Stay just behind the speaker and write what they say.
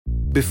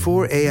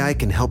Before AI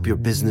can help your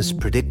business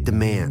predict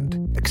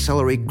demand,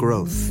 accelerate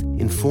growth,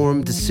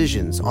 inform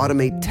decisions,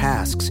 automate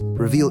tasks,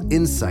 reveal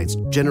insights,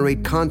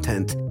 generate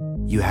content,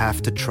 you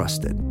have to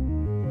trust it.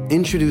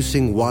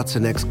 Introducing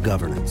watsonx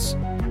Governance,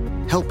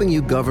 helping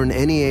you govern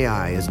any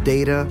AI as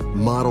data,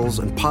 models,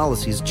 and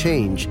policies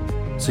change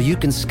so you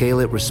can scale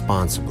it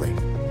responsibly.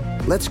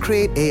 Let's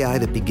create AI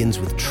that begins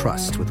with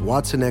trust with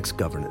watsonx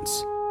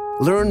Governance.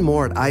 Learn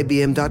more at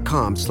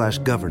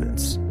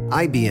ibm.com/governance.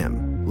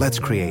 IBM, let's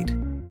create.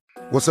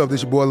 What's up,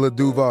 this your boy Lil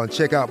Duval, and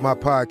check out my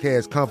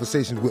podcast,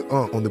 Conversations with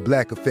Unc, on the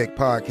Black Effect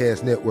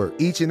Podcast Network.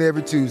 Each and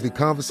every Tuesday,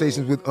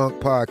 Conversations with Unc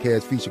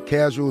podcast feature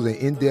casuals and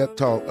in-depth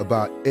talk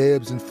about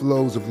ebbs and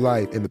flows of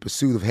life and the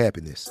pursuit of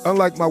happiness.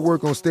 Unlike my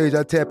work on stage,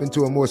 I tap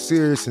into a more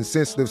serious and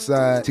sensitive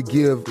side to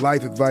give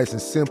life advice and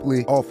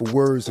simply offer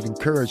words of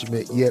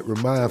encouragement, yet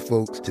remind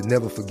folks to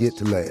never forget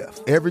to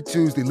laugh. Every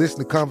Tuesday, listen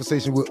to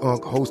Conversation with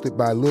Unc, hosted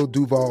by Lil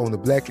Duval on the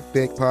Black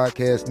Effect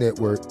Podcast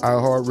Network,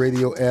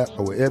 iHeartRadio app,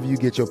 or wherever you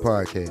get your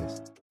podcasts.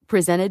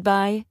 Presented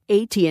by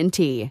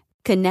AT&T.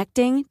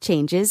 Connecting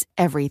changes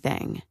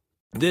everything.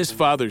 This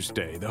Father's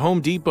Day, the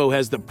Home Depot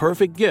has the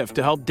perfect gift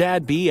to help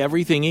Dad be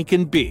everything he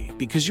can be,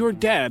 because your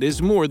dad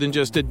is more than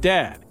just a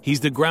dad. He's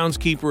the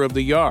groundskeeper of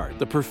the yard,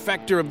 the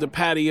perfecter of the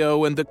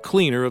patio, and the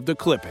cleaner of the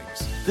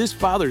clippings. This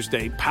Father's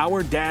Day,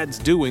 power Dad's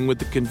doing with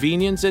the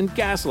convenience and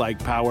gas-like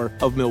power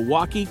of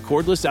Milwaukee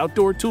cordless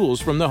outdoor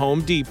tools from the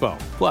Home Depot.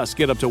 Plus,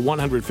 get up to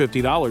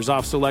 $150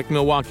 off select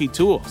Milwaukee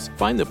tools.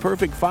 Find the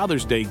perfect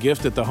Father's Day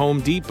gift at the Home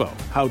Depot.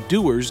 How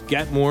doers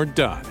get more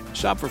done.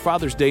 Shop for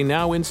Father's Day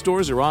now in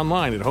stores or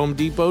online at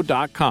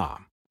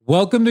homedepot.com.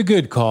 Welcome to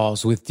Good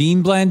Calls with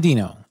Dean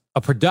Blandino,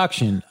 a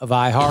production of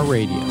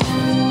iHeartRadio.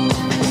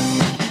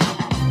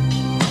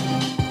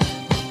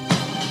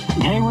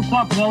 Hey, what's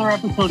up? Another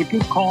episode of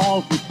Good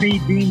Calls with me,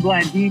 Dean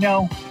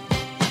Blandino,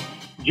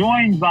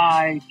 joined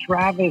by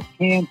Travis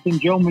Hansen,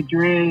 Joe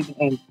Madrid,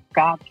 and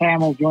Scott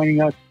Camel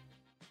joining us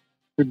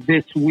for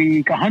this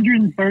week.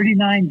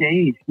 139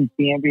 days since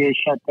the NBA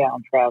shut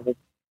down, Travis.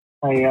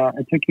 I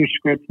took your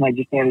script and I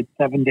just added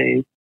 7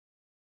 days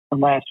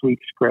from last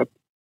week's script.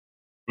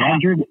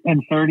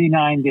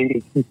 139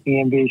 days since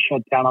the NBA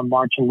shut down on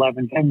March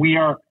 11th, and we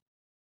are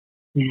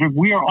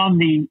on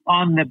the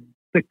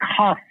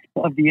cusp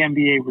of the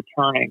NBA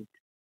returning.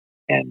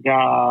 And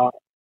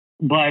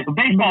but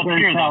baseball's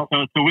here though,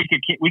 so we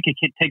could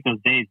take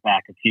those days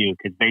back a few,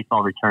 because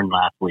baseball returned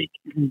last week.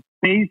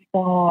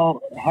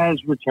 Baseball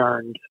has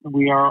returned.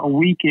 We are a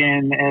week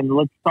in, and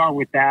let's start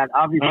with that.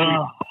 Obviously,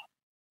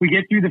 we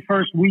get through the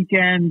first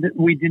weekend.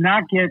 We did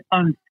not get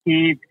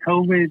unscathed.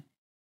 COVID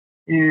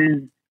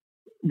is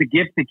the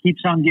gift that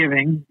keeps on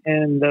giving,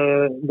 and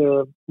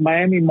the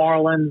Miami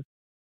Marlins,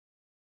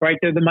 right?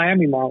 They're the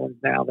Miami Marlins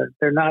now.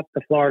 They're not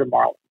the Florida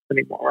Marlins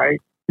anymore,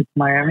 right? It's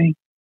Miami.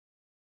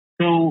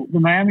 So the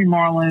Miami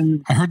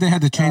Marlins. I heard they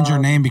had to change their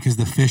name because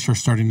the fish are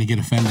starting to get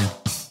offended.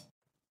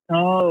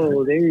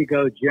 Oh, there you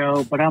go,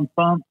 Joe. But I'm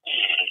pumped.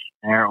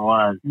 There it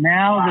was.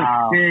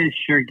 Now the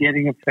fish are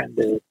getting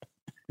offended.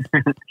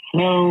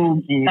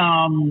 So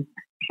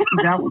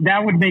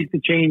that would make the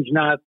change,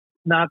 not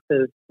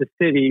the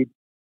city,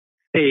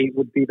 state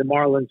would be the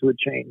Marlins would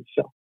change.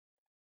 So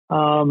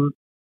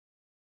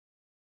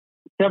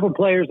several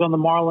players on the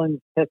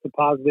Marlins tested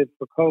positive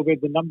for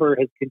COVID. The number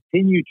has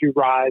continued to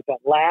rise.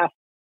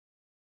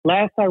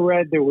 Last I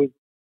read, there was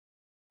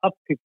up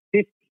to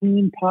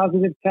 15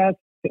 positive tests,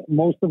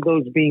 most of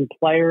those being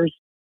players.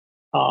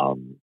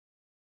 The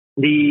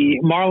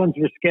Marlins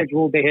were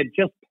scheduled. They had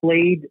just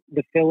played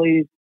the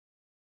Phillies.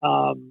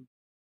 Marlins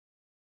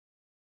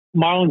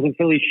and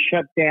Phillies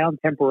shut down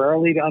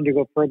temporarily to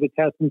undergo further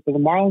testing. So the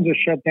Marlins are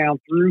shut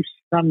down through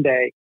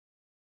Sunday.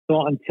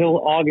 So until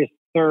August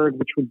 3rd,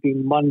 which would be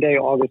Monday,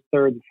 August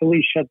 3rd, the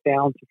Phillies shut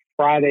down to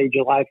Friday,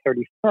 July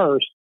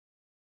 31st.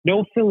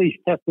 No Phillies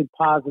tested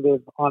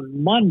positive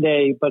on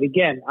Monday. But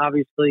again,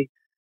 obviously,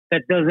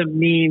 that doesn't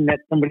mean that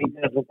somebody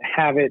doesn't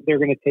have it. They're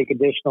going to take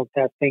additional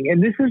testing.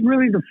 And this is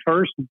really the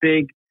first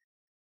big,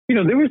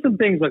 there were some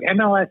things like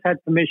MLS had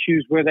some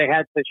issues where they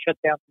had to shut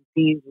down some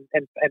teams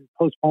and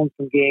postpone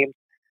some games.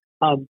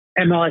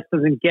 MLS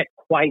doesn't get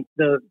quite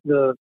the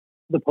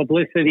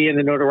publicity and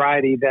the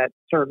notoriety that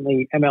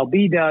certainly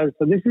MLB does.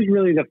 So this is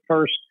really the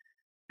first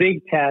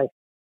big test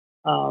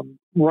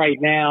right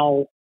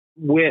now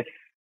with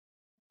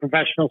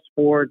professional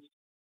sports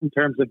in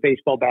terms of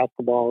baseball,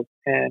 basketball,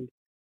 and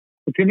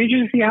it's going to be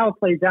interesting to see how it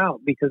plays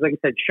out because, like I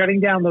said, shutting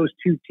down those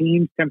two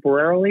teams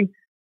temporarily,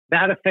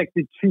 that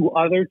affected two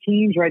other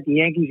teams, right? The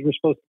Yankees were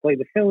supposed to play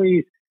the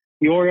Phillies.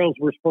 The Orioles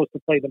were supposed to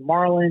play the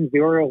Marlins. The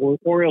Orioles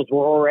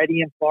were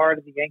already in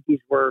Florida. The Yankees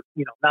were,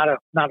 not a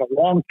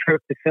long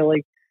trip to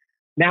Philly.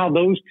 Now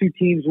those two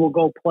teams will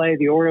go play.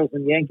 The Orioles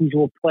and Yankees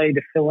will play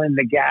to fill in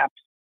the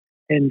gaps.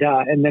 And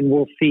then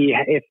we'll see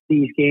if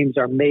these games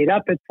are made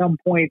up at some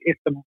point. If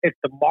the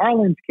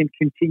Marlins can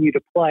continue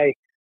to play,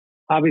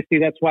 obviously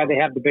that's why they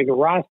have the bigger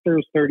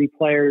rosters. 30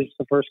 players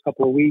the first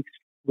couple of weeks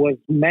was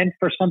meant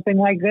for something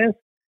like this.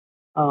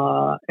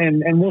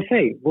 And we'll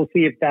see. We'll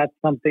see if that's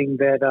something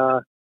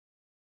that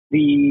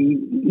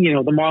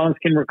the Marlins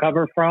can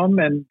recover from.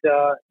 And,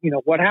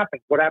 what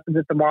happens? What happens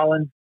if the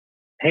Marlins,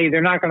 hey,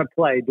 they're not going to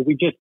play? Do we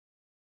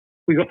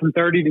go from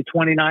 30 to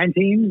 29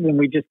 teams and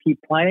we just keep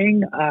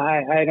playing?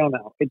 I don't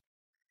know.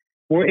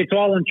 It's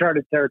all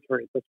uncharted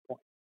territory at this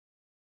point.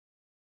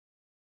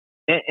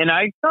 And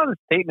I saw the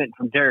statement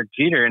from Derek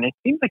Jeter, and it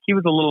seems like he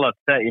was a little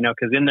upset,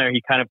 because in there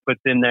he kind of puts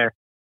in there,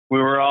 we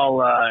were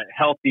all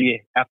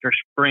healthy after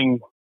spring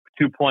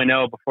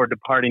 2.0 before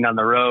departing on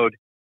the road.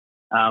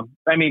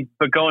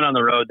 But going on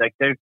the road, like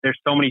there's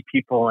so many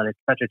people, and it's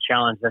such a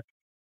challenge that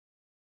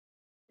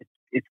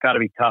it's got to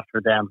be tough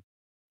for them.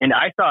 And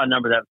I saw a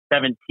number that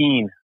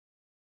 17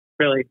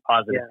 really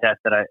positive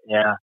tests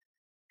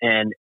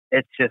and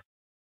it's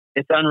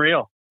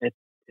unreal.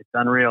 It's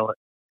unreal.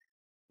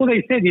 Well,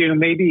 they said,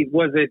 maybe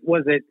was it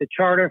the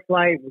charter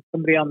flight? Was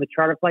somebody on the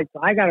charter flight?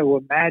 So I got to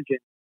imagine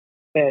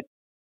that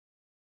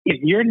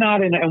if you're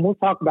not in, and we'll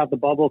talk about the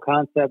bubble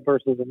concept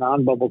versus a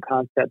non-bubble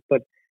concept,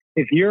 but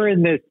if you're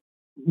in this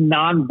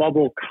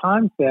non-bubble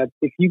concept,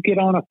 if you get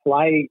on a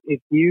flight,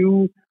 if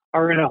you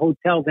are in a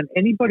hotel, then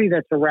anybody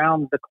that's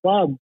around the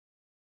club,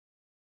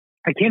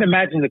 I can't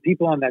imagine the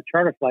people on that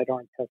charter flight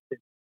aren't tested,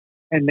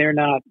 and they're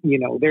not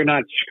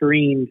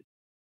screened.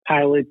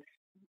 Pilots,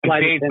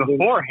 flight days attendants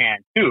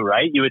beforehand too,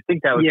 right? You would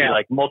think that would be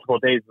like multiple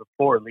days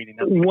before leading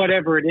up.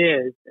 Whatever it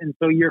is, and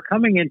so you're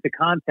coming into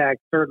contact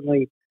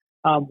certainly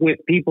with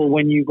people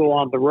when you go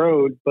on the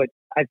road. But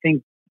I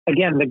think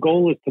again, the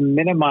goal is to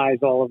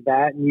minimize all of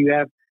that, and you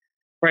have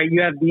the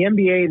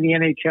NBA and the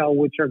NHL,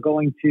 which are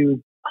going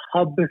to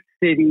hub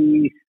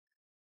city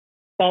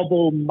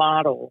bubble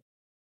model.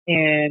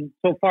 And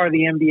so far,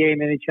 the NBA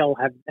and NHL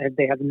have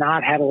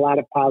not had a lot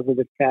of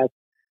positive tests.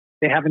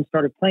 They haven't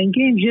started playing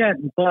games yet,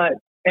 but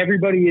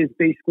everybody is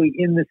basically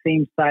in the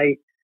same site.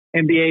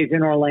 NBA is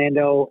in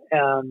Orlando.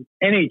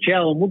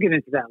 NHL, and we'll get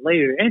into that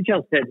later.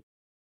 NHL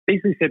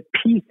basically said,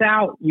 "Peace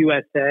out,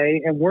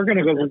 USA," and we're going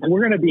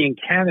to be in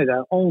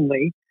Canada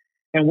only,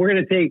 and we're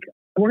going to take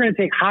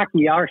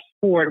hockey, our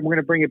sport, and we're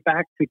going to bring it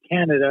back to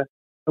Canada,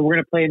 and we're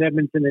going to play in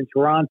Edmonton and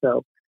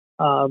Toronto.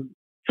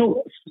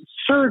 So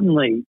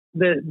certainly,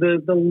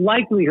 the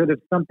likelihood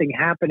of something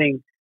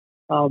happening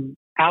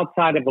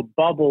outside of a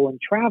bubble and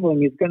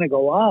traveling is going to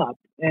go up.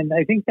 And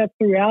I think that's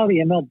the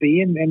reality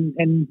MLB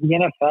and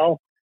the NFL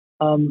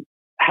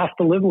has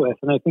to live with.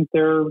 And I think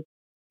their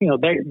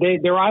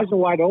eyes are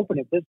wide open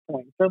at this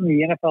point. Certainly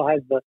the NFL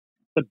has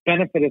the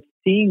benefit of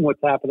seeing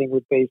what's happening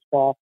with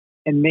baseball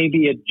and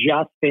maybe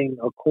adjusting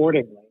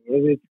accordingly.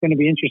 It's going to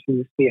be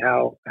interesting to see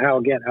how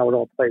it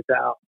all plays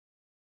out.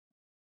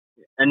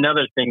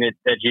 Another thing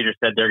that Jeter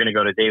said, they're going to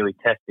go to daily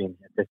testing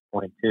at this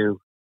point too.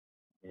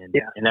 And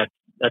that's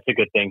a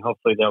good thing.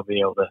 Hopefully they'll be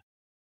able to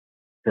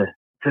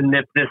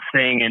nip this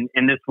thing,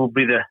 and this will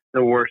be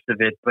the worst of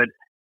it. But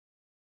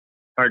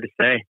hard to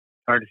say.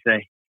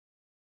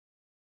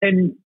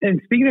 And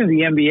speaking of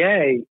the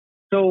NBA,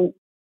 so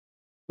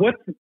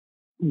what's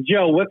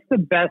the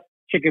best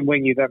chicken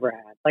wing you've ever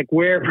had? Like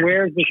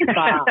where's the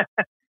spot?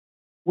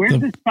 Where's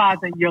the spot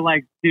that you're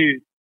like,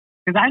 dude?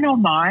 Because I know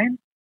mine,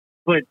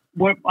 but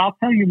I'll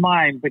tell you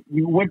mine. But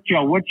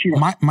Joe? What's your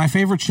my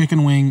favorite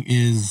chicken wing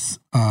is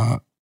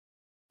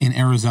in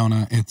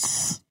Arizona.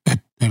 It's at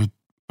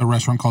a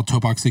restaurant called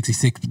Topak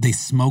 66. They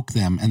smoke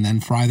them and then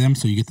fry them,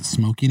 so you get the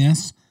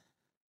smokiness.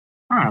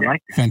 Oh, I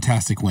like that.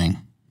 Fantastic wing.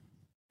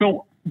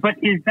 So, but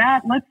is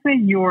that let's say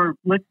your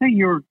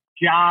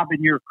job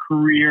and your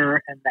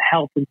career and the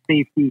health and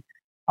safety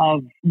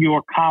of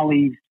your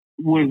colleagues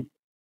was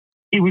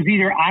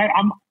either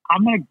I'm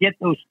going to get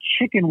those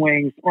chicken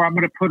wings or I'm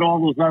going to put all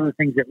those other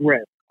things at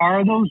risk.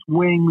 Are those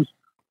wings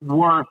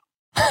worth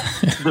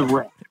the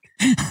risk?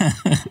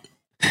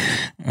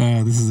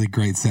 This is a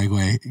great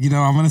segue.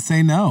 I'm going to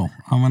say no.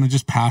 I'm going to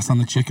just pass on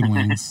the chicken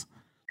wings.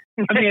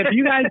 I mean, if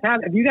you guys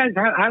have,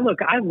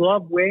 I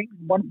love wings.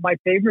 One of my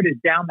favorite is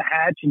Down the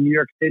Hatch in New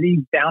York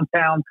City,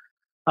 downtown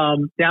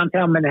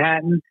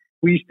Manhattan.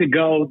 We used to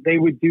go, they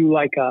would do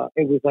it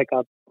was like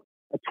a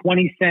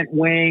 20-cent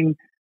wing,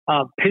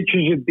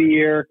 pitchers of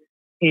beer,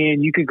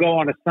 and you could go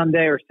on a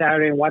Sunday or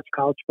Saturday and watch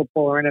college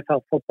football or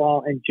NFL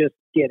football and just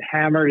get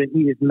hammered and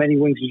eat as many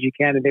wings as you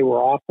can, and they were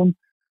awesome.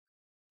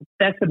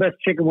 That's the best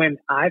chicken wing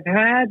I've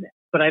had,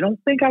 but I don't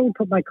think I would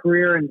put my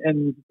career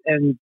and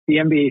the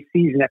NBA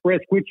season at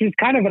risk, which is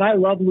kind of, and I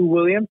love Lou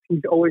Williams.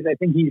 He's always, I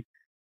think he's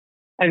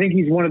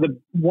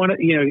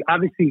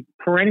obviously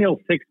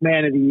perennial sixth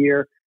man of the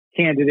year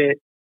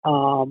candidate.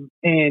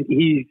 And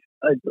he's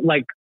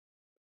like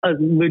a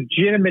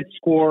legitimate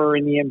scorer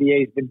in the NBA.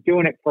 He's been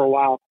doing it for a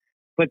while,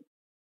 but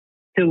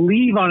to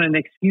leave on an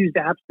excused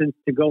absence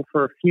to go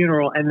for a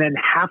funeral and then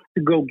have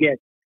to go get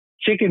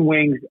chicken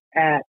wings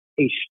at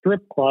a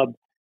strip club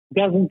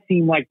doesn't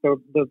seem like a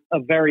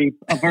very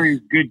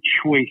good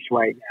choice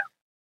right now.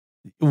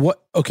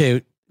 What?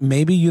 Okay,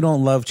 maybe you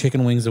don't love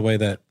chicken wings the way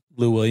that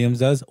Lou Williams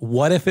does.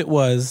 What if it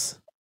was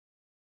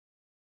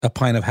a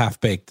pint of half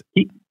baked?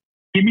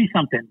 Give me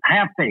something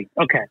half baked.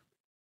 Okay,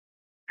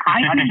 a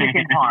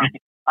chicken parm.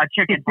 A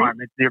chicken parm.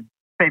 It's your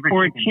favorite,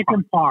 or a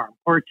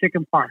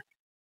chicken parm.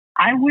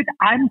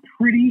 I'm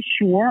pretty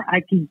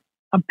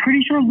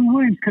sure Lou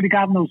Williams could have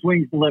gotten those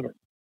wings delivered.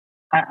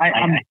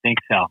 I think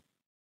so.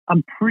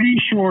 I'm pretty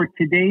sure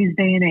today's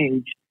day and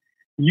age,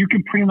 you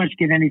can pretty much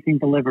get anything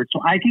delivered.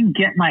 So I can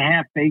get my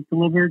half baked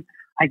delivered.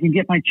 I can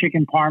get my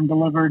chicken parm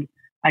delivered.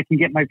 I can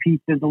get my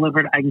pizza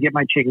delivered. I can get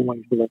my chicken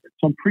wings delivered.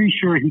 So I'm pretty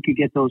sure he could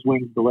get those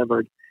wings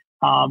delivered.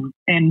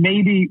 And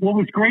maybe what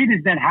was great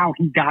is that how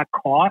he got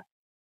caught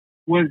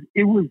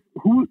it was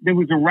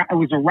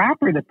a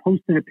rapper that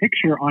posted a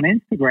picture on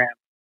Instagram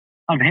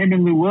of him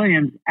and Lou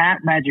Williams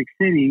at Magic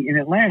City in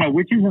Atlanta,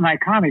 which is an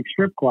iconic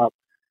strip club.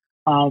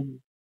 And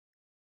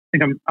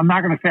I'm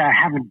not going to say I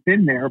haven't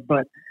been there,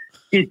 but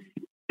it's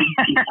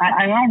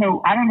I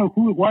don't know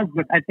who it was,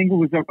 but I think it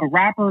was a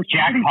rapper.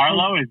 Jack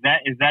Harlow, is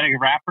that a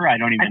rapper? I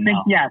don't even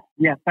know.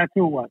 Yes, that's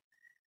who it was.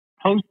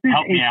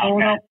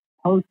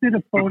 Posted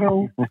a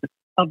photo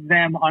of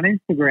them on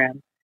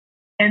Instagram,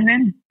 and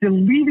then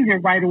deleted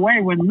it right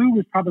away when Lou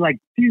was probably like,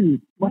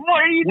 "Dude, what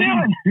are you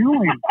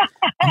doing?"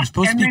 I'm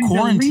supposed to be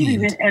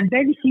quarantined. And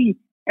then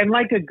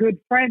like a good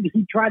friend,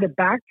 he tried to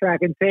backtrack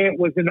and say it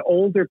was an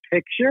older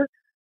picture,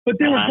 but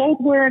they were both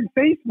wearing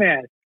face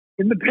masks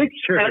in the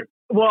picture.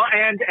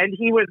 And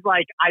he was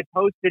like, I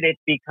posted it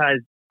because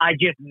I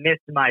just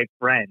missed my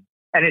friend.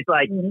 And it's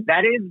like,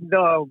 that is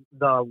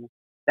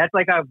that's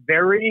like a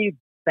very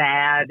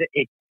bad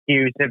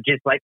excuse of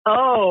just like,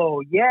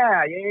 oh,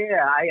 yeah.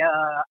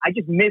 I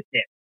just missed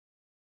it.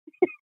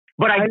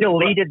 But I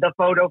deleted the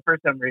photo for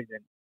some reason.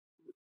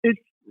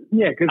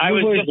 Because I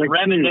was just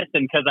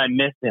reminiscing because I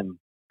missed him.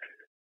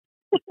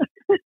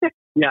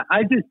 Yeah,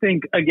 I just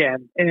think,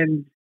 again,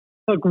 and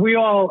look,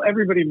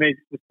 everybody makes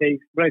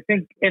mistakes, but I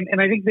think,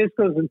 and I think this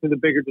goes into the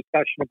bigger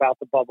discussion about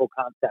the bubble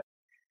concept.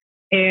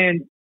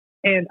 And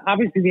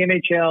obviously the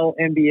NHL,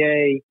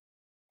 NBA,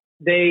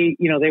 they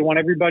want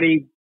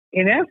everybody,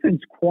 in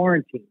essence,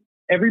 quarantined.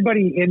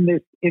 Everybody in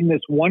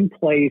this one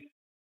place,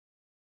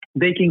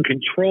 they can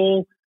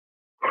control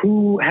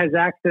who has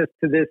access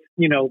to this,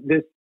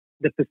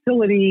 the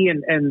facility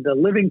and the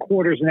living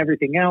quarters and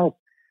everything else.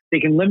 They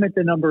can limit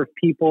the number of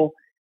people.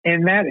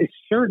 And that is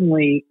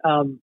certainly,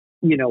 a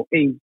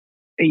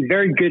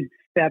very good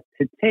step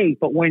to take.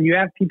 But when you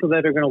have people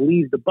that are going to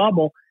leave the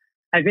bubble,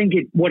 I think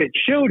what it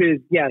showed is,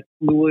 yes,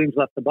 Lou Williams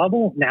left the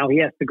bubble. Now he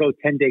has to go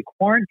 10-day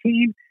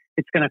quarantine.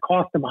 It's going to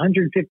cost him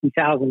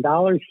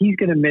 $150,000. He's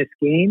going to miss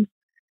games.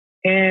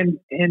 And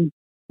I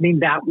mean,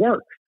 that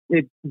works.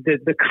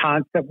 The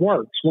concept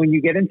works. When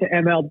you get into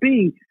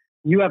MLB,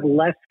 you have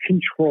less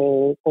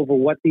control over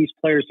what these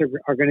players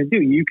are going to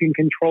do. You can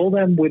control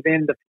them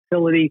within the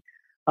facility,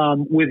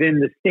 within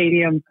the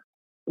stadium,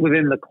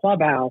 within the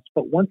clubhouse.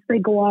 But once they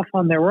go off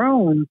on their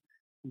own,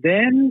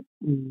 then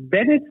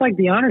it's like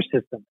the honor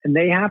system, and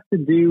they have to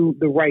do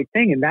the right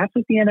thing. And that's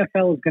what the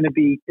NFL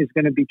is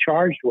going to be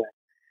charged with.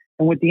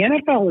 And what the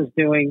NFL is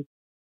doing,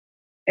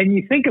 and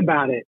you think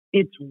about it,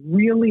 it's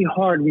really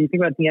hard when you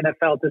think about the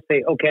NFL to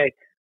say, okay,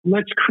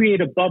 let's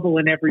create a bubble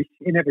in every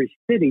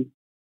city.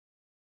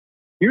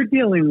 You're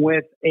dealing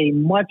with a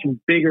much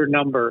bigger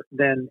number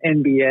than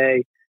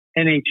NBA,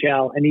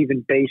 NHL, and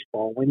even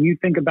baseball. When you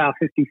think about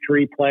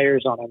 53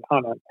 players on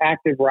an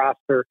active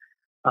roster,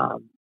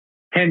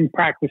 10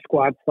 practice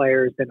squad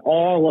players, and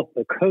all of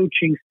the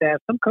coaching staff.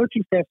 Some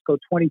coaching staffs go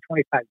 20,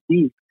 25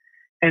 deep.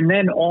 And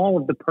then all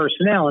of the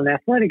personnel and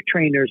athletic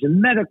trainers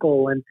and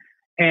medical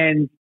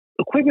and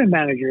equipment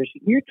managers.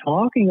 You're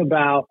talking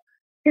about,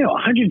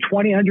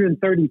 120,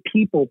 130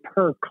 people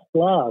per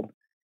club.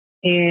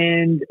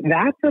 And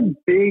that's a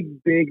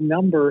big, big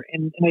number.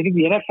 And I think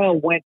the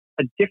NFL went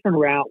a different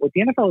route. What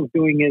the NFL is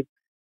doing is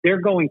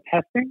they're going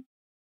testing.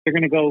 They're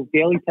going to go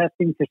daily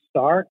testing to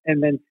start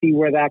and then see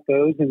where that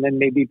goes and then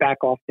maybe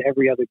back off to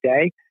every other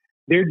day.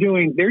 They're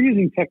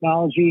using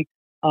technology,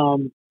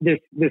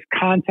 this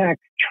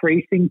contact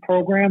tracing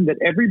program that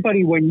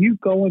everybody, when you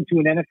go into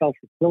an NFL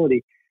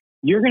facility,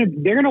 they're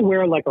going to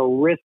wear like a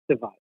wrist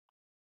device.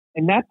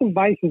 And that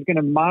device is going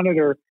to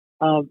monitor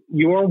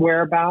your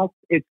whereabouts.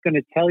 It's going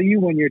to tell you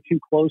when you're too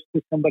close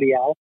to somebody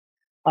else.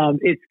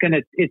 It's going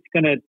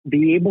to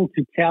be able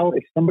to tell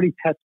if somebody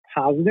tests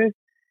positive.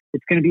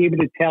 It's going to be able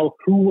to tell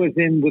who was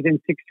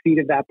within 6 feet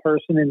of that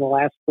person in the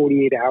last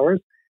 48 hours.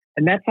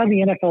 And that's how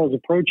the NFL is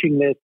approaching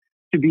this,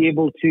 to be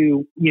able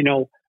to,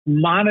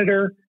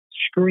 monitor,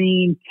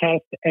 screen,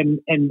 test,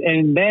 and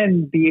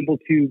then be able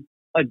to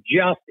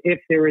adjust if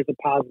there is a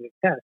positive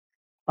test.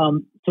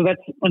 So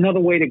that's another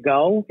way to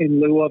go in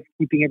lieu of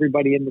keeping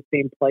everybody in the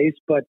same place,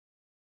 but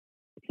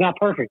it's not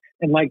perfect.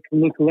 And like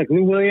Lou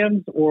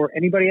Williams or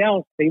anybody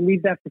else, they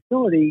leave that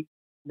facility.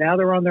 Now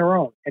they're on their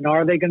own. And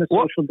are they going to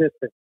social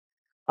distance?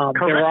 Correct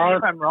me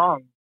if I'm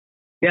wrong.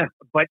 Yeah.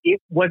 But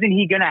wasn't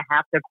he going to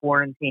have to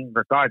quarantine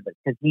regardless?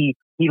 Because he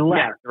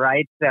left,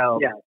 right? So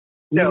yeah.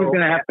 He was going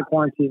to have to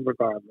quarantine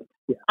regardless.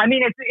 Yeah. I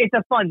mean, it's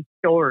a fun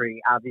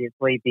story,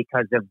 obviously,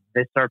 because of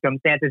the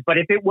circumstances. But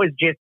if it was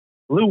just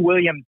Lou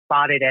Williams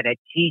spotted at a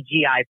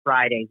TGI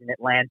Fridays in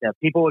Atlanta,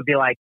 people would be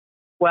like,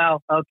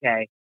 well,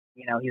 okay,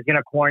 he's going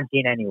to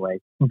quarantine anyways.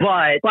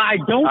 But I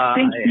don't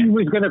think he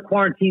was going to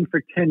quarantine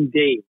for 10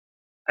 days.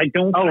 I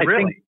don't. Oh,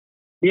 really?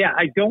 Yeah,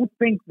 I don't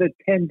think the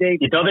 10-day.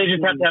 Don't they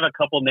just have to have a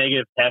couple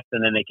negative tests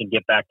and then they can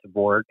get back to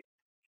work?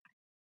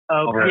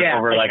 Over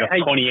like a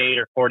 28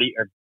 or 40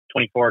 or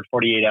 24 or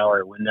 48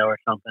 hour window or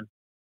something.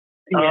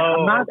 Yeah,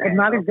 I'm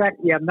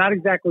not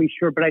exactly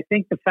sure, but I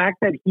think the fact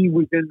that he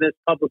was in this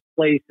public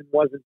place and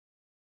wasn't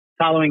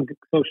following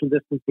social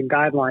distancing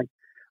guidelines,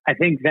 I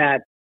think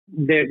that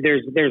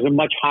there's a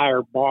much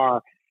higher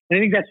bar. And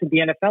I think that's what the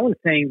NFL is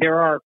saying.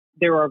 There are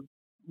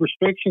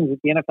restrictions that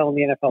the NFL and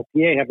the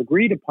NFLPA have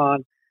agreed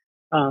upon.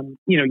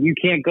 You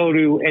can't go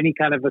to any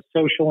kind of a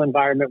social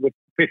environment with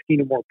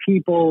 15 or more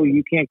people.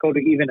 You can't go to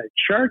even a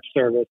church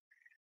service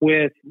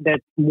with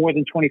that's more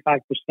than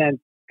 25%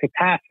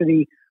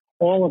 capacity,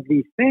 all of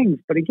these things.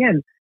 But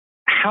again,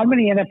 how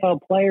many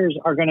NFL players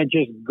are going to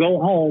just go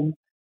home,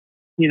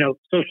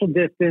 social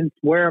distance,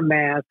 wear a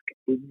mask?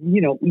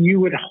 You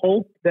would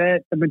hope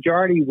that the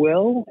majority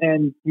will,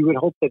 and you would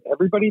hope that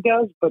everybody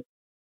does. But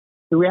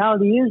the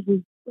reality is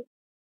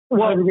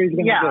everybody's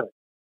going to do it.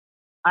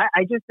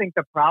 I just think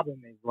the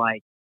problem is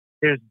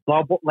there's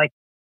bubble,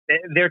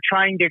 they're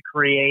trying to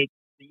create,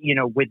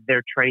 with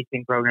their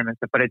tracing program and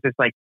stuff, but it's just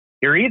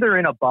you're either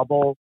in a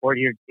bubble or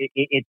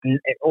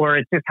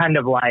it's just kind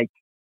of like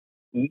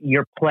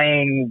you're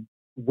playing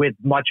with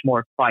much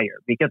more fire,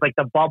 because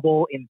the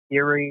bubble in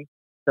theory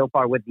so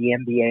far with the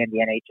NBA and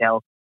the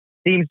NHL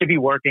seems to be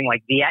working.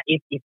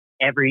 If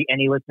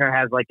any listener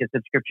has a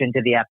subscription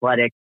to The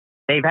Athletic,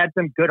 they've had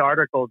some good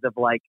articles of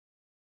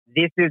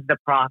this is the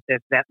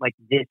process that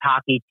this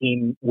hockey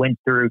team went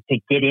through to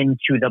get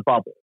into the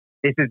bubble.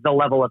 This is the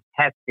level of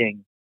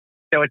testing.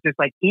 So it's just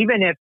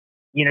even if,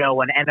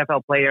 an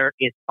NFL player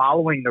is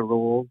following the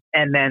rules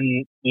and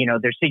then,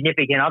 their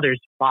significant others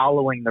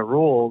following the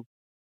rules,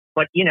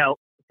 but,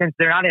 since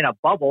they're not in a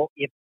bubble,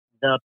 if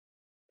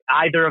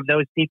either of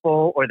those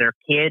people or their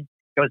kid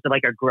goes to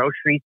a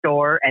grocery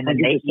store and then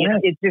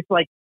it's just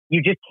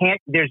you just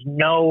can't, there's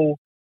no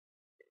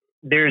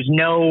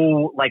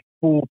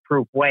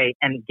foolproof way.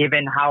 And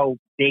given how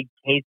big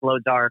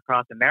caseloads are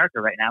across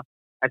America right now,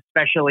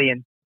 especially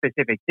in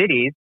specific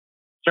cities,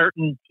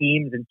 certain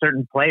teams and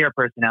certain player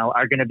personnel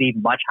are going to be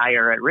much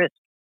higher at risk.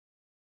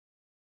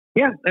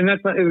 Yeah. And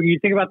that's you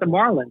think about the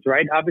Marlins,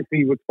 right?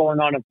 Obviously what's going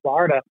on in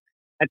Florida.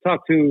 I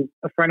talked to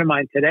a friend of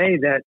mine today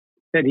that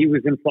said he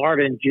was in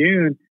Florida in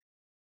June.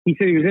 He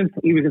said he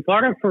was in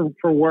Florida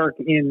for work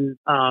in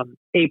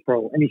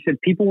April. And he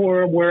said people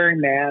were wearing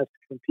masks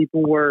and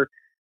people were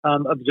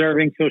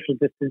observing social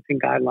distancing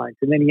guidelines.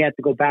 And then he had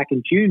to go back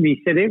in June.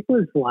 He said it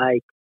was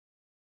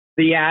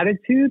the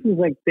attitude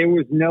was there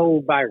was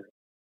no virus.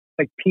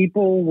 He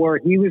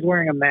was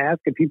wearing a mask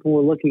and people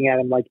were looking at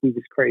him like he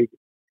was crazy.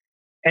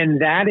 And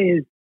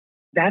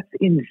that's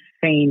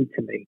insane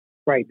to me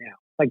right now.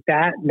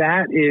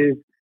 That is,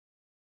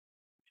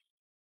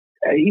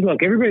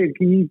 look, everybody,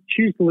 you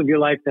choose to live your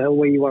life the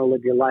way you want to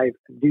live your life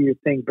and do your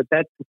thing, but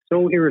that's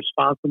so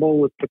irresponsible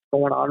with what's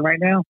going on right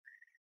now.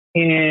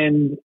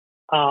 And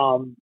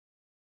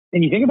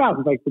you think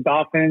about the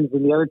Dolphins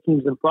and the other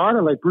teams in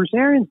Florida, Bruce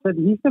Arians said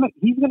he's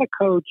gonna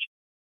coach.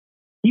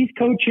 He's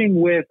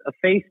coaching with a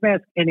face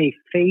mask and a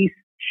face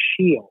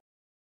shield.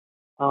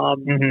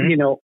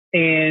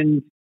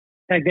 And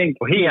I think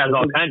he has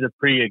all kinds of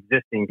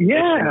pre-existing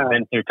conditions,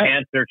 been through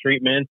cancer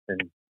treatments,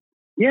 and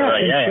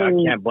I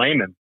can't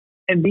blame him.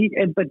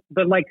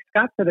 But like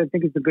Scott said, I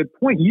think it's a good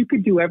point. You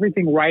could do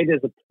everything right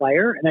as a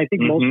player, and I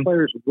think most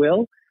players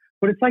will.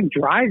 But it's like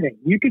driving.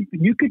 You could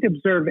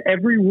observe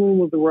every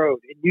rule of the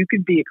road, and you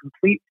could be a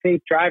complete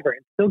safe driver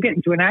and still get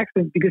into an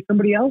accident because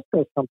somebody else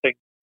does something,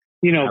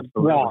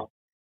 wrong.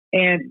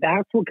 And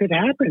that's what could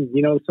happen.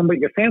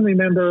 Somebody, a family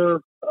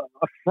member,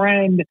 a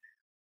friend,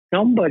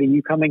 somebody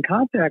you come in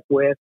contact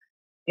with,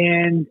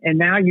 and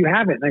now you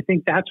have it. And I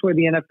think that's where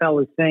the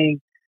NFL is saying,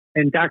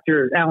 and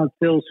Dr. Alan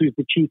Sills, who's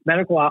the chief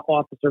medical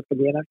officer for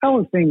the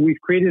NFL, is saying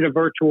we've created a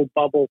virtual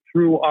bubble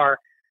through our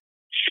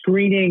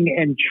screening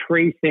and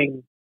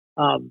tracing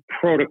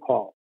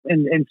protocol.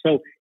 And so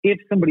if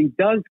somebody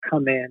does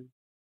come in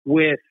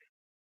with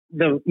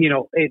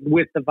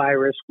with the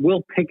virus,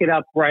 we'll pick it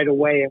up right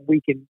away and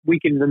we can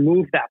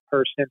remove that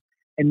person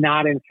and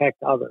not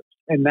infect others.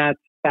 And that's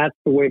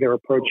the way they're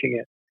approaching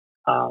it.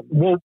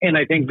 And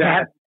I think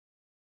that,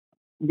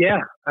 go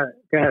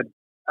ahead.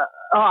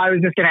 I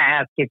was just going to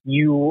ask if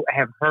you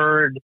have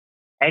heard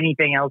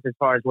anything else as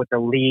far as what the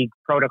league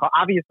protocol.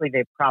 Obviously,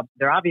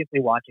 they're obviously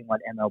watching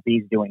what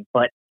MLB is doing,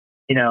 but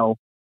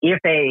if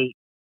a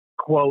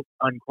quote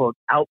unquote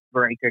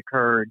outbreak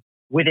occurred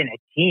within a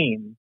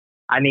team,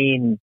 I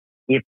mean,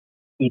 if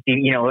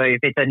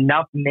it's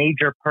enough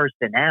major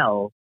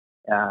personnel,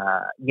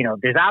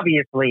 there's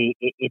obviously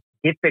it's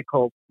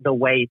difficult the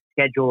way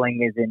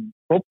scheduling is in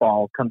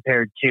football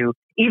compared to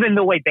even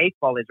the way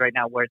baseball is right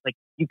now, where it's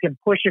you can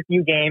push a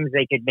few games,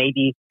 they could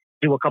maybe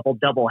do a couple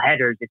double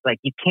headers. It's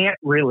you can't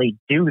really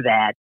do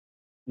that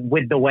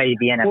with the way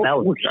the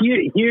NFL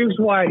is. Here's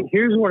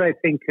what I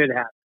think could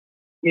happen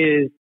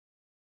is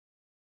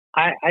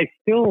I'm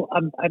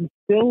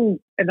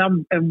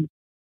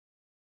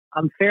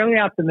fairly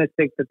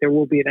optimistic that there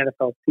will be an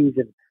NFL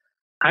season.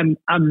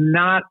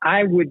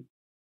 I would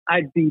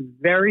I'd be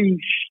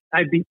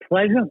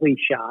pleasantly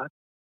shocked,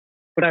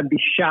 but I'd be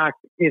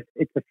shocked if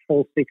it's a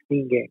full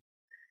 16 game.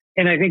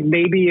 And I think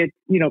maybe it's,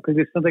 because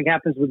if something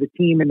happens with the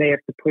team and they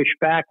have to push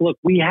back, look,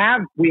 we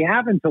have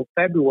until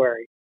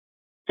February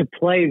to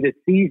play the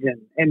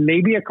season, and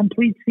maybe a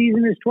complete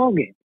season is 12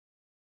 games.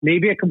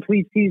 Maybe a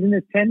complete season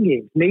is 10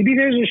 games. Maybe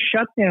there's a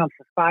shutdown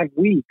for 5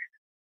 weeks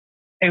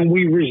and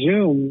we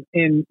resume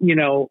in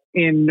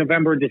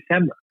November,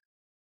 December.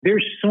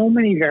 There's so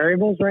many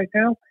variables right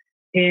now.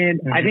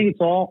 And I think it's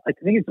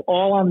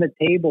all on the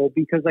table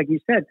because, like you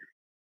said,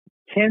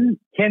 can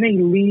a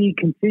league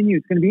continue?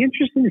 It's going to be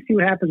interesting to see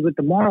what happens with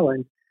the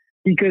Marlins,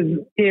 because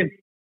if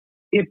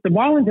the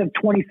Marlins have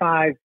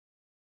 25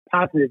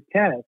 positive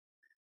tests,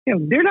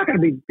 they're not going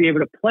to be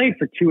able to play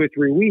for 2 or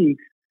 3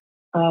 weeks.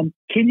 Can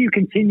you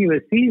continue a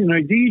season,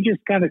 or do you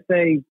just kind of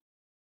say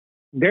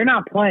they're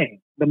not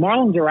playing? The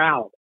Marlins are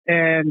out,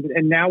 and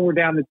now we're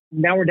down to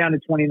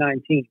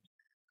 2019.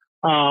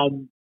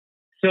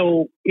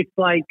 So it's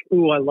like,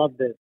 ooh, I love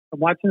this. I'm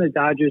watching the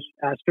Dodgers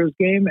Astros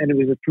game, and it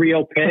was a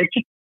 3-0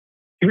 pitch.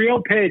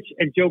 3-0 pitch,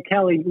 and Joe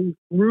Kelly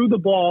threw the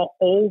ball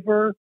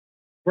over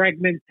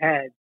Bregman's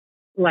head.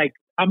 Like,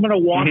 I'm going to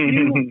walk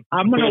you.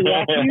 I'm going to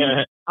walk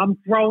you. I'm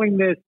throwing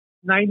this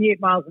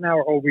 98 miles an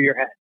hour over your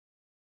head.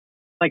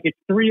 Like, it's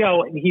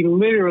 3-0, and he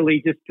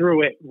literally just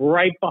threw it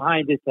right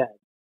behind his head.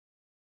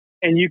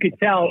 And you could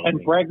tell,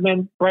 and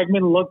Bregman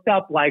looked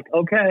up like,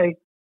 okay,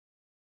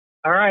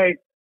 all right,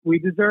 we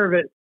deserve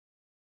it.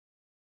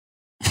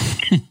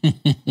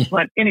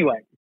 But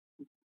anyway,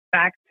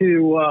 back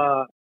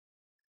to,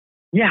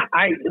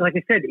 like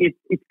I said,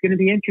 it's going to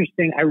be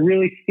interesting. I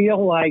really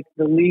feel like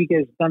the league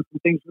has done some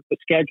things with the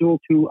schedule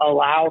to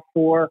allow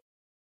for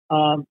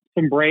some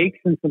breaks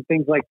and some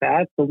things like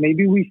that. So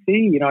maybe we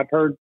see, I've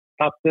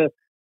talked to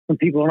some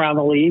people around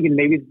the league, and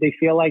maybe they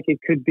feel like it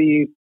could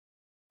be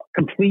a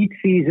complete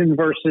season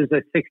versus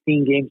a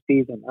 16-game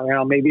season. I don't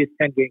know, maybe it's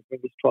 10 games,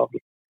 maybe it's 12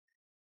 games.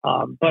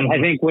 But I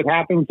think what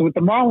happens with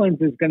the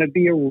Marlins is going to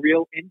be a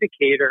real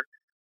indicator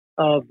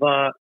of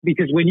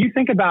because when you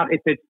think about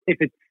if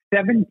it's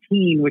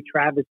 17, what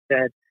Travis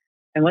said,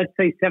 and let's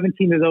say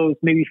 17 of those,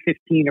 maybe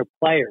 15 are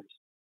players,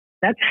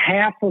 that's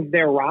half of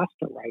their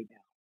roster right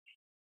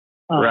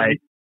now.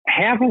 Right.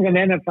 Half of an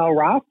NFL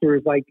roster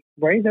is like,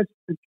 right, that's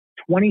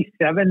 26,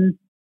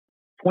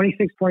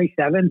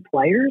 27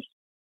 players.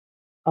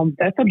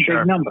 That's a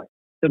big number.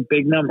 It's a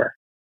big number.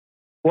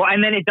 Well,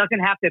 and then it doesn't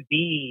have to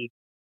be,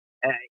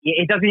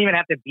 it doesn't even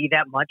have to be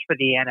that much for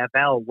the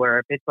NFL, where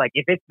if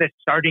it's the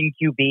starting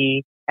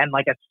QB and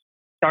like a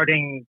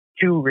starting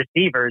 2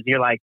 receivers, you're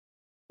like,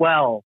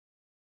 well,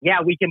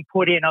 yeah, we can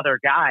put in other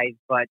guys,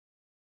 but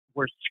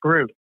we're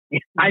screwed.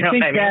 But I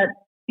think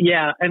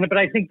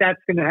that's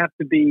going to have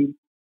to be,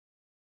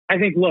 I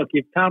think, look,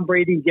 if Tom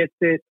Brady gets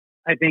it,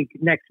 I think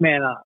next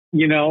man up.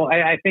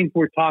 I think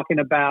we're talking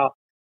about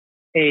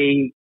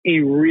a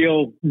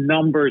real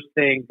numbers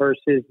thing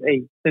versus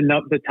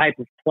the type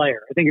of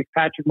player. I think if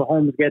Patrick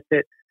Mahomes gets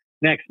it,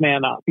 next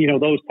man up.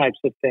 Those types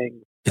of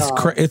things.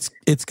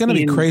 It's going to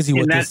be crazy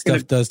what this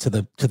stuff does to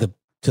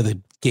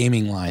the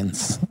gaming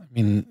lines. I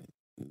mean,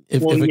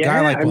 if a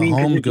guy like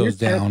Mahomes goes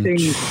down,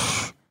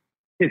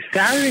 if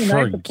Saturday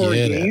night before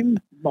a game,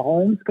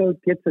 Mahomes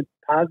gets a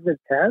positive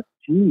test,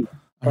 geez.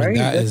 I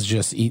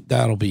mean,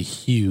 that'll be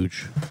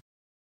huge.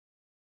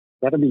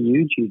 That'll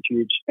be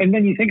huge. And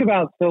then you think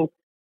about, so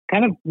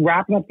kind of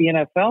wrapping up the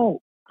NFL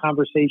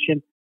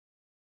conversation,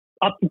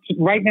 up to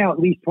right now, at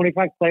least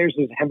 25 players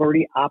have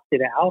already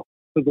opted out.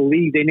 So the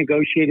league, they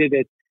negotiated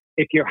it.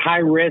 If you're high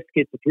risk,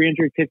 it's a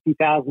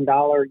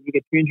 $350,000. You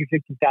get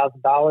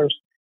 $350,000.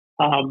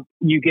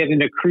 You get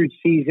an accrued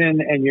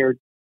season, and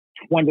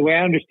the way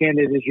I understand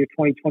it is your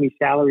 2020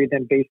 salary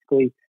then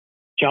basically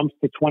jumps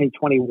to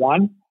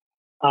 2021.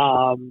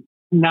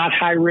 Not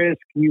high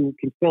risk. You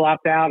can still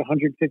opt out,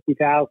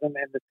 $150,000, and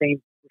the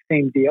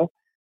same deal.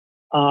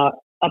 Up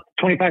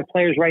to 25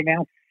 players right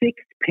now. 6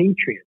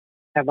 Patriots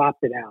have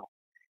opted out.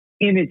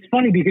 And it's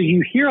funny because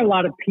you hear a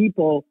lot of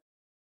people,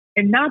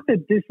 and not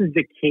that this is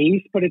the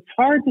case, but it's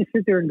hard to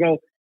sit there and go,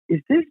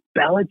 is this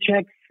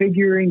Belichick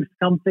figuring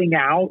something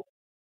out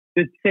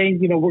that's saying,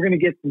 we're going to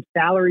get some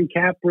salary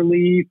cap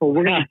relief, or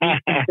we're going to do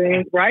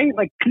something, right?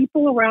 Like,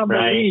 people around the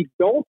league,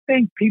 don't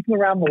think people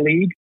around the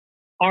league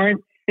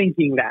aren't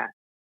thinking that.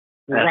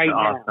 That's right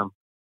awesome. Now.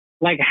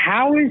 Like,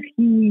 how is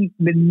he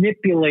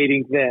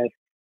manipulating this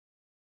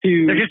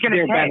to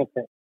their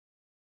benefit?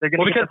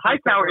 Because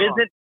Hightower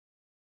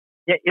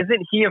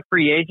isn't he a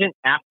free agent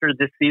after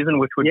this season,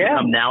 which would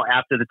become now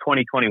after the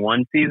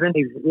 2021 season?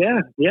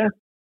 Yeah.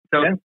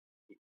 So,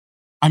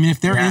 I mean,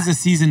 if there is a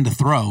season to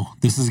throw,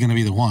 this is going to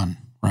be the one,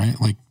 right?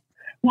 Like,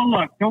 well,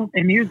 look,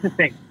 and here's the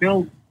thing,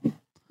 Bill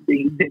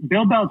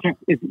Belichick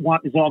is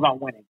all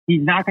about winning.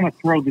 He's not going to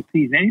throw the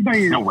season.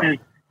 Anybody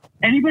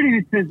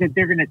that says that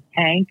they're going to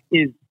tank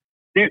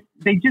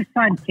they just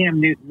signed Cam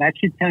Newton. That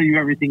should tell you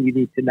everything you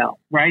need to know,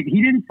 right?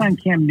 He didn't sign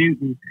Cam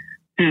Newton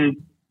to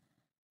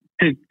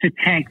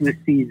tank this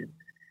season.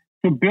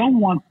 So Bill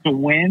wants to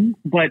win,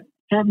 but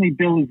certainly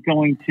Bill is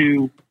going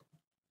to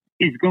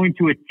is going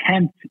to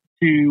attempt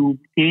to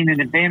gain an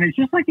advantage,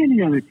 just like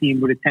any other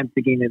team would attempt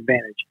to gain an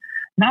advantage.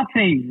 Not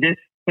saying this,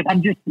 but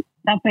I'm just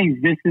not saying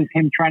this is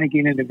him trying to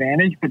gain an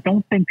advantage, but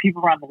don't think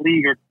people around the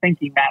league are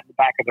thinking that in the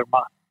back of their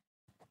mind.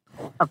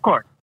 Of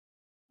course.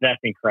 That's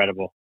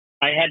incredible.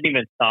 I hadn't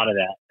even thought of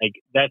that.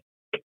 Like that's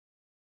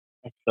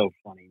so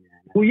funny,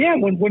 man. Well, yeah,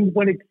 when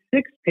it's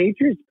 6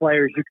 Patriots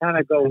players, you kind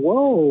of go,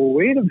 whoa,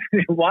 wait a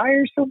minute, why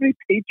are so many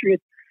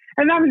Patriots?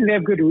 And obviously they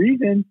have good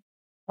reason.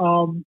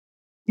 You're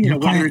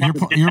playing, his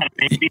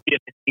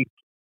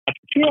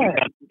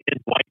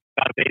wife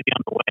got a baby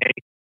on the way.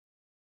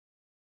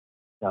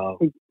 So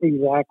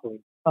exactly.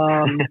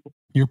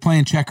 You're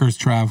playing checkers,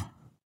 Trav.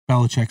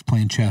 Belichick's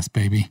playing chess,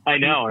 baby. I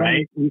know,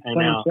 right? He's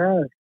playing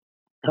chess.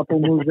 A couple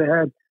moves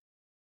ahead.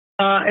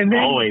 And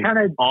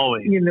then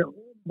always. You know,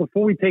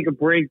 before we take a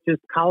break,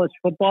 just college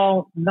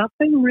football,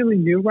 nothing really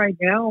new right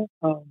now.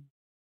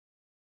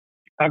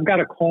 I've got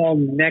a call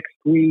next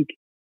week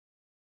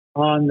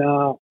on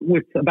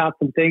about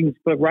some things,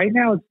 but right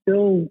now it's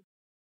still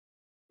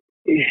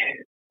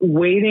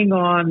waiting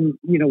on,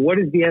 you know, what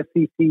is the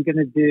SEC going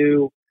to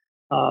do?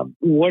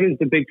 What is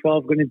the Big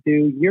 12 going to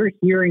do? You're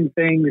hearing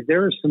things.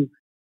 There are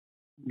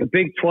the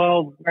Big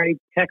 12, right?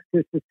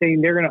 Texas is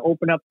saying they're going to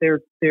open up their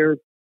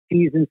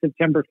season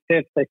September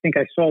 5th. I think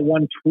I saw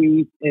one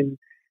tweet in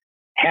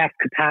half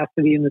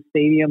capacity in the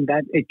stadium.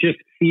 That it just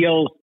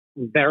feels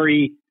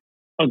very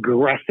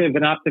aggressive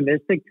and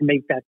optimistic to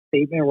make that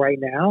statement right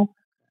now.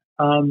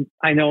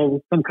 I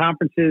know some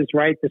conferences,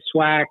 right? The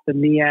SWAC, the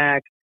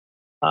MEAC,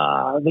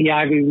 the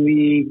Ivy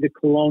League, the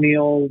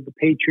Colonial, the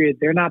Patriot,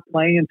 they're not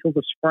playing until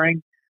the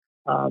spring.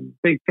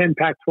 Big 10,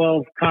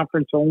 Pac-12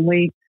 conference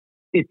only.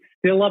 It's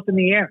still up in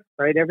the air,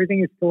 right?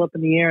 Everything is still up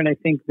in the air. And I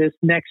think this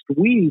next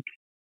week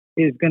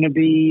is going to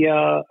be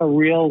a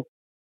real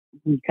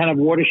kind of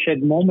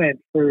watershed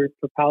moment for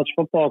college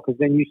football, because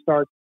then you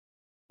start,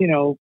 you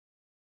know,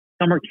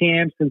 summer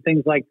camps and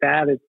things like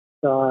that. It's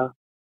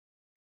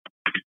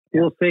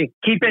we'll see.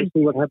 Keep in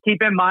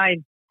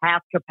mind,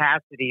 half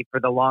capacity for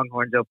the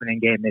Longhorns opening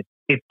game is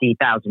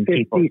 50,000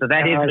 people. So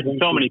that is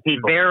so many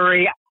people.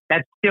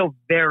 That's still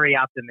very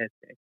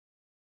optimistic.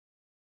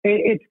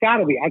 It's got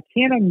to be. I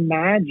can't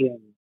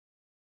imagine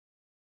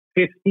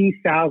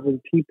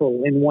 50,000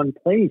 people in one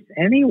place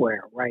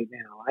anywhere right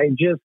now. I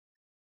just,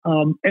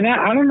 and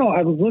I don't know.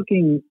 I was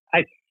looking,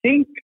 I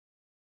think,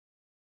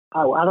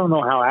 I don't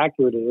know how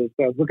accurate it is,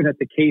 but I was looking at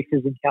the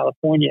cases in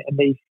California, and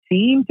they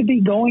seem to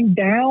be going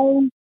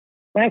down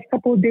last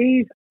couple of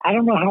days. I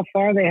don't know how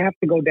far they have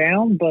to go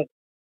down, but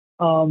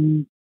I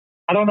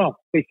don't know.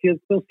 They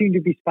still seem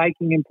to be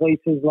spiking in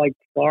places like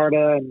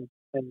Florida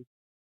and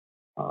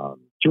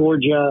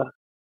Georgia,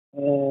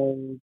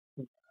 and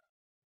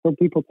so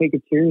people take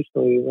it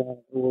seriously.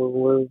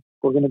 We're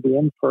going to be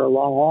in for a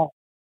long haul.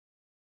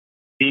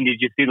 Dean, did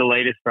you see the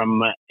latest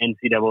from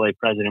NCAA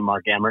President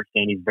Mark Emmert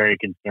saying he's very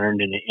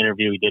concerned in an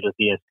interview he did with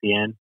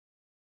ESPN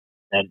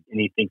and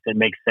he thinks it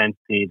makes sense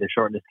to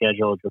shorten the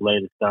schedule,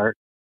 delay the start?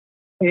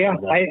 Yeah,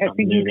 I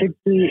think you could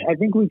see. I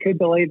think we could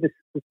delay the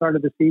start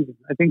of the season.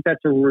 I think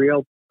that's a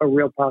real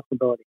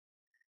possibility.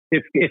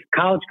 If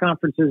college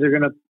conferences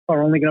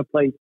are only going to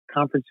play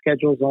conference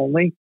schedules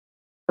only,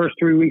 first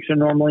 3 weeks are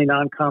normally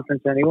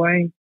non-conference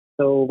anyway.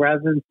 So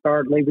rather than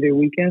start Labor Day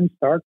weekend,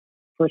 start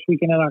first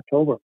weekend in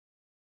October,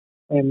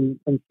 and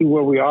see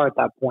where we are at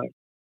that point.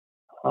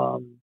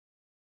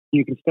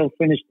 You can still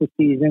finish the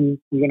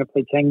season. You're going to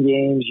play 10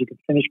 games. You can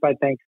finish by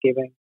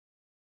Thanksgiving.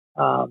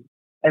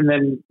 And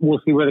then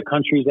we'll see where the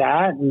country's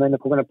at. And then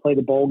if we're going to play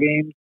the bowl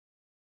games,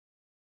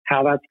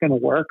 how that's going to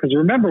work. Because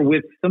remember,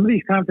 with some of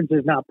these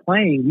conferences not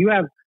playing, you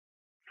have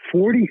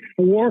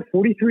 43 or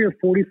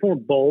 44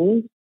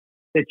 bowls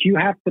that you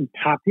have to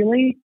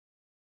populate.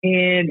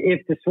 And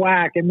if the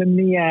SWAC and the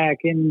MEAC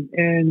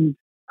and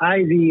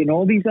Ivy and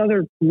all these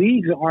other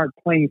leagues aren't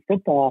playing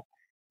football,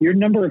 your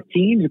number of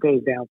teams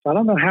goes down. So I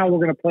don't know how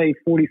we're going to play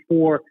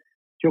 44.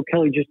 Joe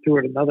Kelly just threw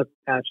it another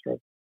pass stroke.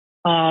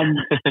 I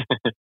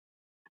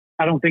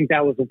don't think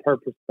that was the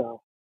purpose,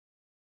 though.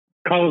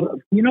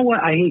 Carlos, you know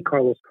what? I hate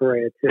Carlos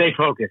Correa, too. Stay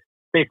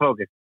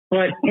focused.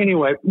 But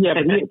anyway, yeah,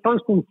 but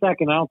first and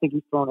second, I don't think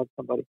he's throwing at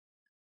somebody.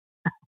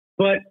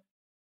 But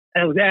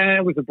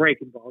it was a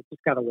breaking ball.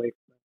 Just got away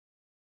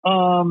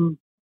from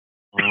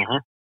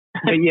it.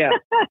 But yeah,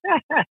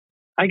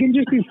 I can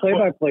just do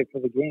play-by-play for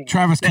the game.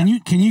 Travis, can you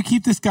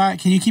keep this guy?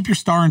 Can you keep your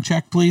star in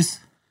check,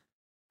 please?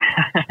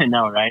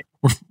 No, right?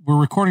 We're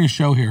recording a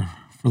show here,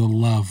 for the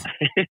love.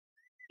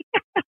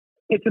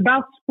 It's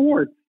about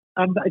sports.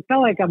 It's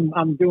not like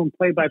I'm doing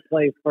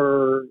play-by-play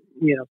for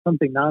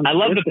something non. I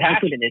love the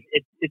passion.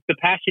 It's the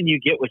passion you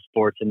get with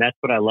sports, and that's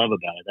what I love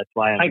about it. That's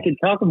why I can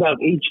talk about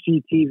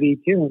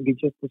HGTV too and be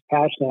just as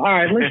passionate. All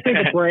right, let's take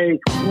a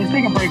break. When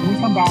we come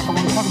back, I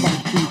want to talk about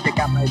a tweet that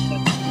got my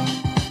attention.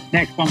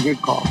 Next on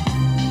Good Call.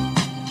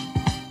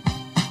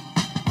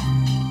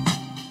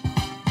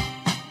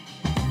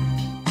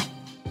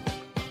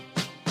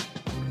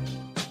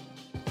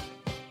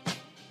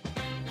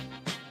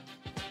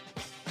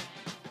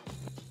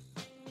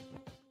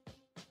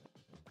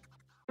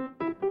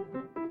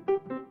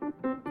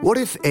 What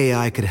if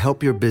AI could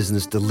help your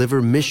business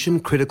deliver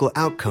mission-critical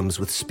outcomes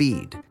with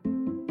speed?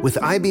 With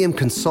IBM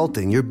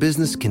Consulting, your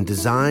business can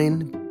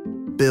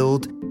design,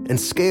 build, and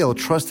scale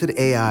trusted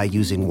AI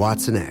using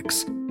Watson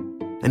X,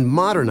 and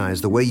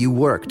modernize the way you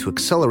work to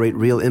accelerate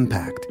real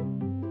impact.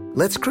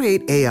 Let's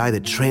create AI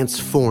that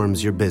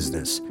transforms your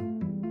business.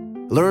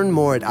 Learn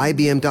more at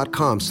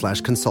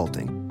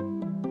ibm.com/consulting.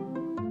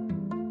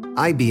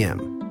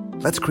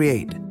 IBM. Let's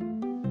create.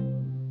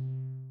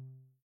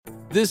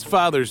 This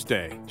Father's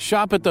Day,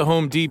 shop at the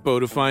Home Depot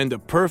to find the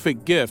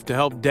perfect gift to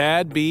help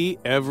Dad be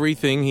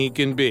everything he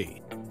can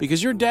be.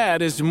 Because your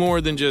dad is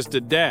more than just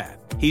a dad.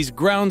 He's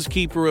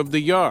groundskeeper of the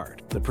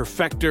yard, the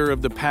perfecter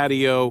of the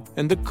patio,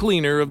 and the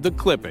cleaner of the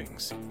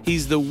clippings.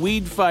 He's the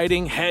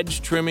weed-fighting,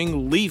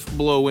 hedge-trimming,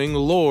 leaf-blowing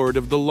lord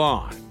of the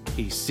lawn.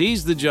 He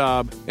sees the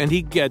job, and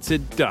he gets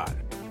it done.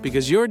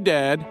 Because your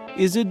dad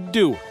is a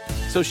doer.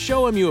 So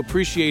show him you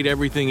appreciate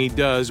everything he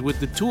does with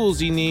the tools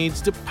he needs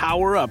to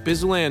power up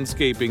his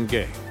landscaping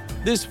game.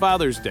 This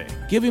Father's Day,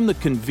 give him the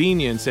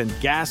convenience and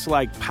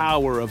gas-like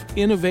power of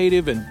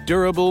innovative and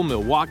durable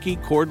Milwaukee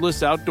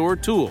cordless outdoor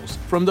tools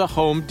from the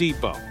Home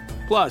Depot.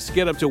 Plus,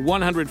 get up to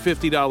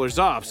 $150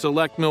 off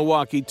select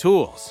Milwaukee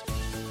tools.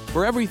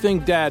 For everything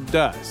Dad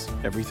does,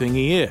 everything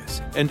he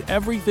is, and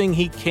everything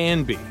he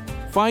can be,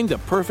 find the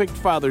perfect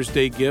Father's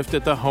Day gift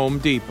at the Home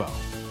Depot.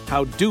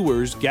 How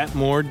doers get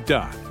more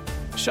done.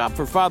 Shop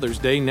for Father's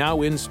Day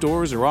now in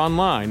stores or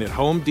online at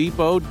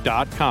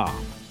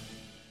homedepot.com.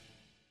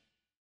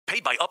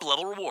 Paid by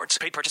Up-Level Rewards.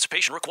 Paid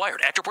participation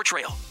required. Actor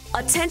portrayal.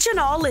 Attention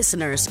all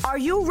listeners. Are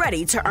you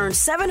ready to earn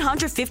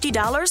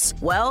 $750?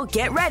 Well,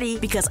 get ready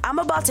because I'm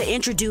about to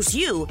introduce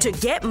you to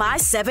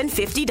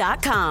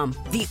GetMy750.com,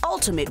 the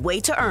ultimate way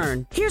to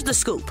earn. Here's the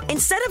scoop.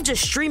 Instead of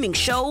just streaming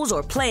shows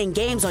or playing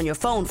games on your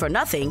phone for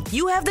nothing,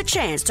 you have the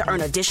chance to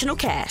earn additional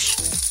cash.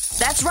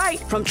 That's right.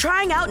 From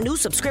trying out new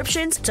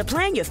subscriptions to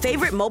playing your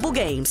favorite mobile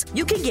games,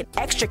 you can get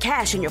extra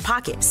cash in your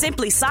pocket.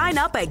 Simply sign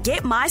up at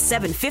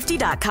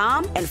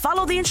GetMy750.com and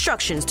follow the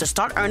instructions to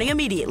start earning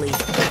immediately.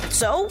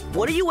 So,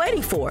 what are you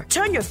waiting for?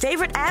 Turn your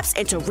favorite apps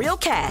into real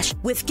cash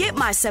with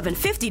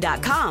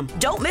GetMy750.com.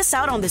 Don't miss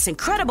out on this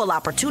incredible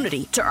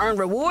opportunity to earn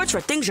rewards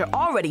for things you're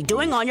already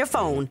doing on your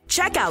phone.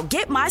 Check out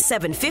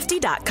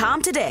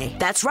GetMy750.com today.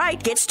 That's right.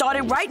 Get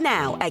started right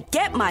now at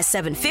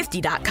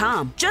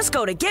GetMy750.com. Just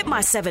go to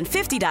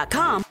GetMy750.com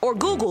or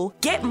Google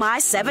Get My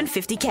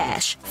 750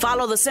 Cash.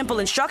 Follow the simple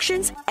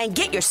instructions and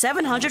get your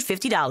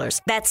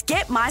 $750. That's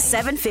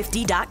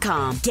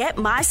GetMy750.com.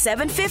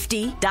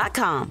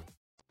 GetMy750.com.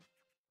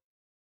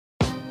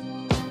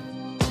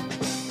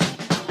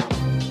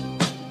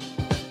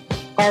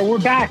 All right, we're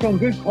back on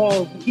Good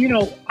Calls. You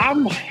know, I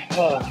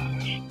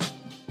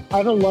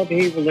have a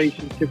love-hate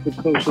relationship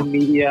with social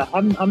media.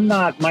 I'm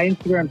not. My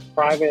Instagram's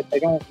private. I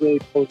don't really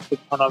post a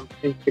ton of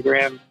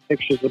Instagram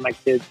pictures of my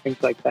kids,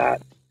 things like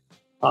that.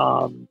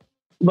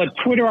 But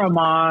Twitter I'm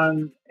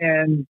on,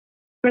 and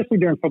especially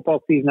during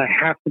football season, I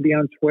have to be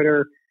on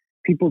Twitter.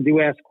 People do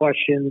ask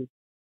questions,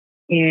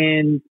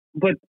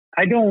 but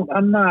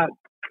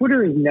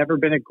Twitter has never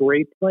been a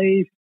great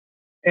place,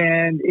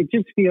 and it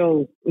just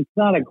feels, it's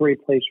not a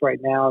great place right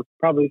now. It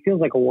probably feels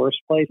like a worse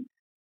place.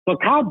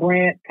 But Kyle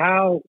Brandt,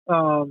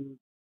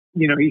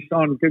 he's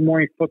on Good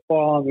Morning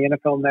Football on the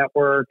NFL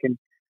Network, and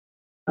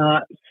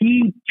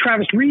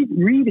Travis,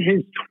 read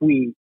his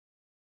tweet.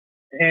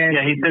 And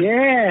he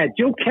said,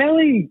 Joe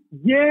Kelly,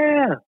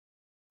 yeah.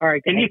 All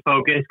right, can you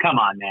focus? Come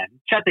on, man.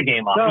 Shut the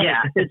game off. No,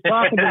 it's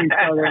talking to each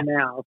other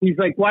now. He's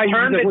like, why? What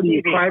are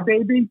you,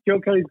 crybaby? Joe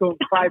Kelly's going,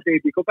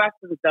 crybaby. Go back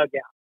to the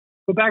dugout.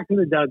 Go back to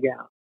the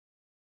dugout.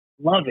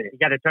 Love it. You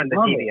got to turn the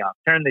TV off.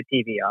 Turn the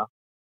TV off.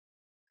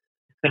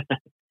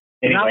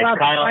 They're not allowed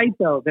to fight,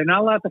 though. They're not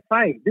allowed to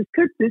fight. This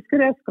could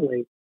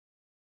escalate.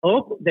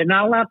 Oh, they're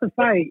not allowed to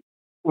fight.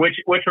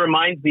 Which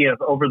reminds me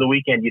of over the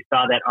weekend, you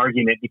saw that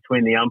argument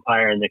between the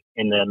umpire and the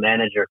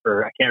manager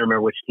for, I can't remember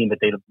which team, but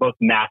they both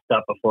masked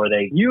up before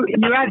they.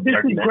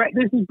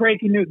 This is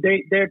breaking news.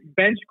 They're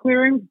bench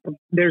clearing.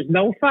 There's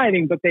no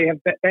fighting, but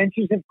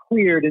benches have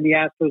cleared in the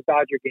Astros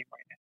Dodger game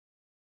right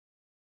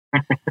now.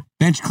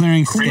 Bench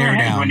clearing, stare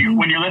down.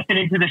 When you're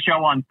listening to the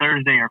show on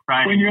Thursday or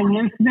Friday. When you're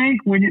listening,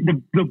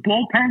 the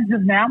bullpens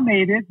have now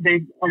made it.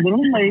 They're a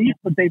little late,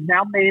 but they've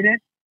now made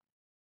it.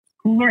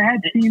 Cooler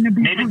heads seem to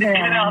be maybe they'll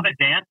have a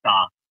dance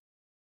off.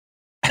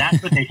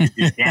 That's what they should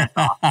do, dance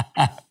off.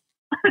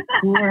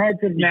 Cooler heads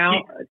have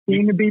now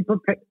seem to be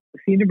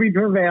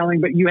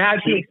prevailing, but you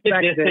have to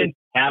expect it.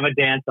 Have a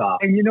dance off.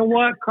 And you know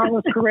what,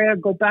 Carlos Correa,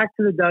 go back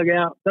to the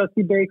dugout.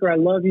 Dusty Baker, I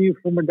love you,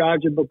 former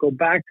Dodger, but go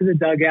back to the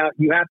dugout.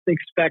 You have to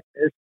expect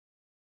this.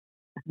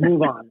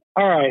 Move on.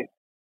 All right.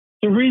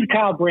 So read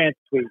Kyle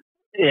Brandt's tweet.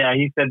 Yeah,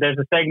 he said there's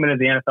a segment of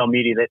the NFL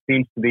media that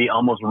seems to be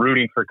almost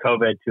rooting for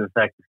COVID to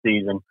affect the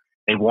season.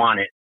 They want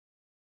it.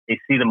 They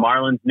see the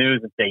Marlins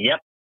news and say,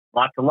 yep,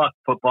 lots of luck,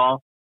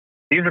 football.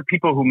 These are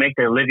people who make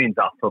their livings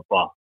off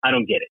football. I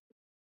don't get it.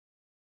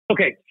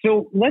 Okay,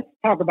 so let's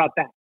talk about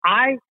that.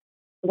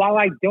 While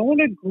I don't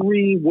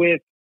agree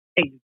with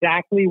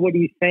exactly what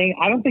he's saying,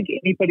 I don't think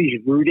anybody's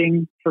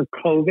rooting for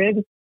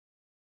COVID.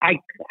 I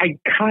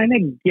kind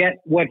of get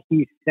what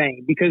he's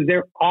saying, because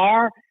there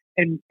are,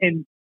 and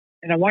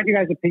I want your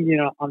guys'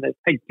 opinion on this.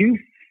 I do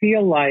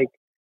feel like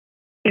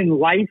in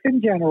life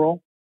in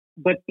general,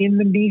 but in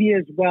the media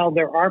as well,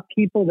 there are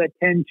people that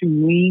tend to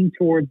lean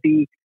toward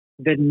the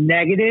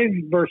negative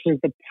versus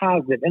the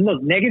positive. And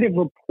look, negative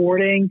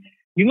reporting,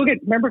 you look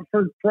at, remember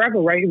for forever,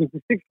 right? It was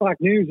the 6 o'clock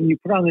news, and you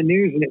put on the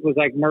news and it was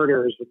like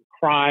murders and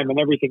crime and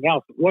everything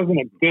else. It wasn't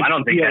a good I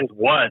don't think that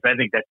was. I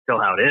think that's still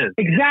how it is.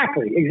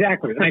 Exactly.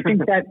 And I think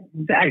that,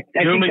 I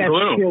think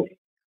that's still,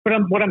 but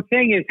what I'm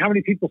saying is, how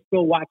many people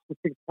still watch the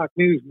 6 o'clock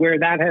news, where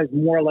that has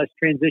more or less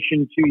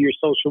transitioned to your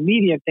social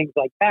media and things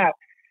like that.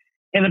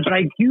 But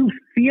I do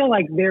feel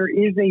like there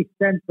is a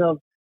sense of,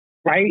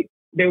 right,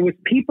 there was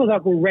people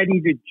that were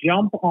ready to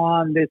jump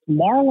on this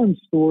Marlins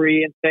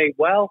story and say,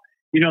 well,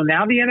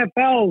 now the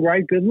NFL,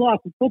 right? Good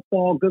luck with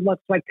football. Good luck.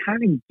 So I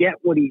kind of get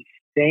what he's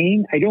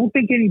saying. I don't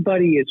think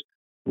anybody is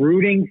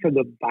rooting for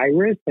the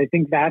virus. I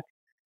think that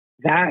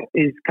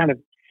is kind of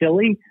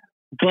silly.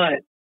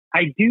 But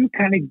I do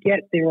kind of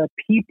get, there are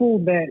people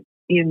that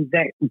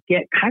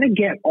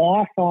get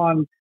off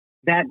on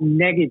that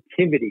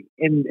negativity.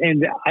 And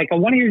like, I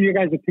want to hear your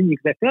guys' opinion,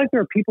 because I feel like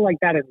there are people like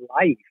that in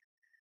life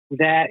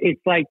that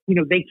it's like,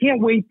 they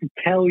can't wait to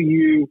tell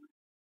you.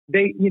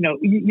 They,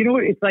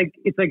 it's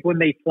like when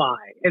they fly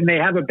and they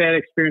have a bad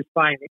experience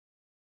flying, they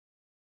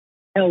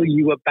tell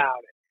you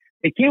about it.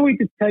 They can't wait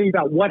to tell you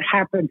about what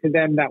happened to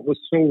them that was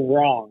so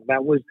wrong.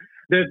 That was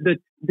the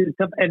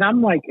and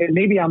I'm like, and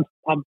maybe I'm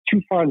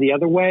too far the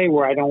other way,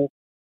 where I don't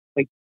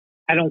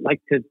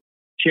like to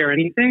share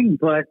anything,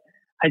 but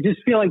I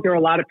just feel like there are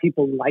a lot of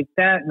people like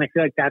that, and I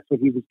feel like that's what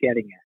he was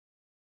getting at.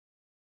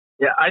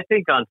 Yeah, I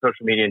think on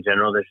social media in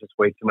general, there's just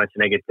way too much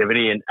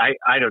negativity. And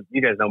I don't,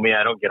 you guys know me,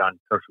 I don't get on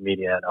social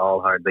media at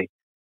all, hardly,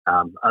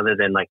 other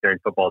than like during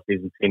football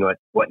season, seeing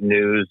what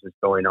news is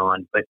going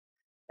on. But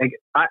like,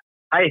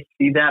 I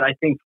see that. I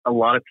think a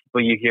lot of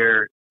people you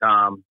hear,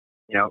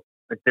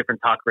 with different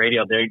talk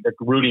radio, they're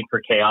rooting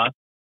for chaos.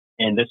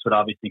 And this would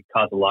obviously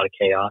cause a lot of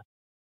chaos.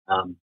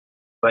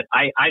 But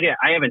I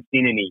haven't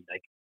seen any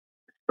like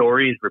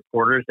stories,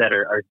 reporters that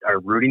are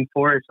rooting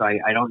for it. So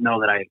I don't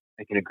know that I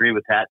can agree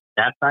with that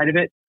side of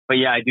it. But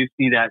yeah, I do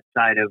see that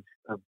side of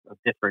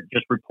different,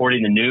 just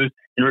reporting the news.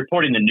 And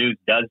reporting the news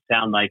does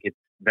sound like it's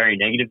very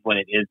negative when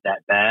it is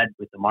that bad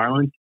with the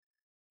Marlins.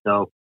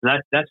 So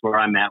that's where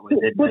I'm at with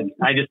it.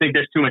 I just think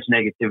there's too much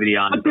negativity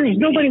on it. But there's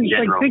nobody,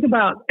 like, think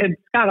about, and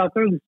Scott, I'll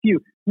throw this to you.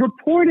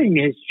 Reporting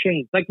has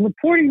changed. Like,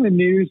 reporting the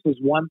news was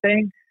one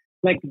thing.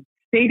 Like,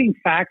 stating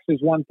facts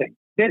is one thing.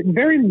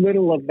 Very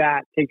little of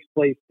that takes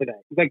place today.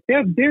 Like,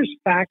 there's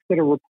facts that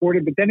are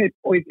reported, but then it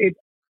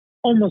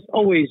almost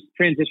always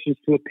transitions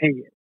to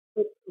opinion.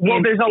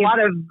 Well, there's a lot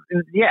of,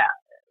 yeah.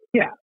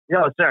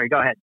 No, sorry, go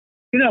ahead.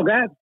 Go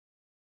ahead.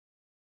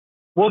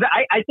 Well,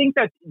 I think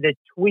that the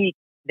tweet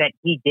that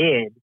he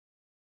did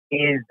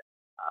is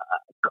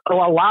a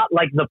lot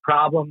like the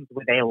problems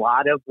with a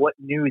lot of what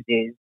news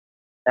is.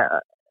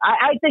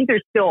 I think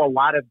there's still a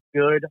lot of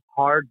good,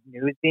 hard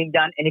news being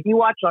done. And if you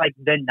watch like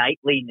the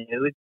nightly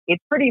news,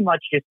 it's pretty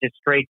much just a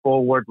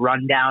straightforward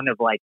rundown of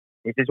like,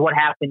 this is what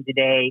happened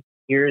today.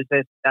 Here's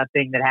a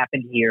thing that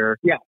happened here.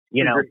 Yeah.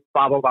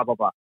 Blah, blah, blah, blah,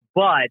 blah.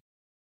 But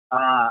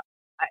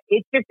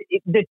it's just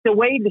the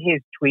way that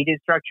his tweet is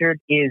structured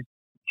is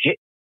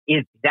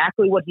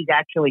exactly what he's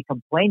actually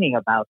complaining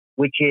about,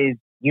 which is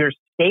you're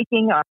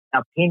staking an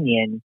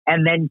opinion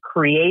and then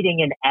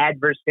creating an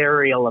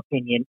adversarial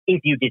opinion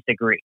if you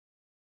disagree.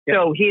 Yeah.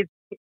 So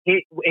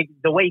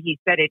the way he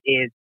said it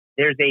is,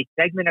 there's a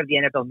segment of the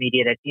NFL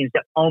media that seems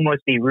to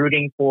almost be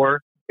rooting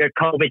for their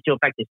COVID to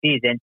affect the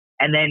season.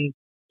 And then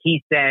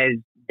he says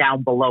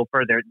down below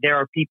further, these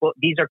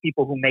are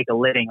people who make a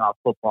living off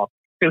football.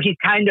 So he's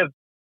kind of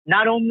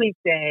not only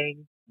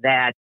saying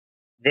that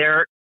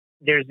there's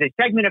a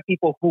segment of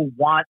people who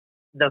want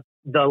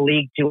the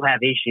league to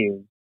have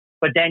issues,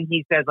 but then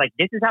he says, like,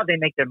 this is how they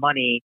make their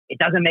money. It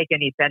doesn't make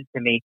any sense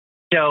to me.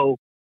 So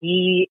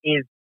he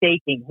is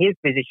staking his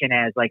position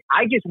as like,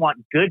 I just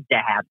want good to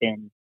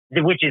happen,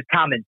 which is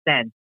common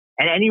sense.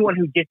 And anyone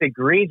who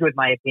disagrees with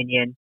my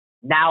opinion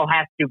now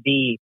has to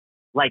be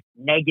like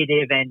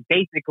negative and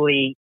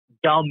basically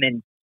dumb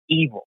and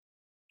evil.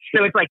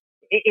 So it's like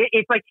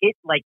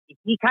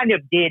he kind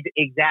of did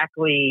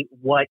exactly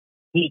what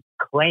he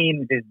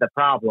claims is the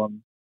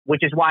problem,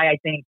 which is why I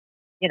think,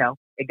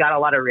 it got a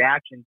lot of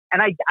reactions.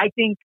 And I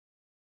think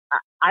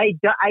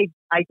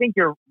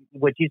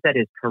what you said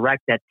is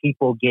correct, that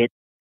people get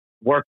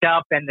worked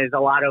up and there's a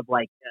lot of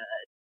like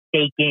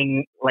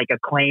staking like a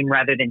claim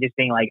rather than just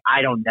being like,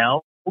 I don't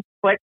know.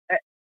 But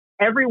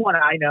everyone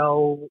I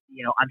know,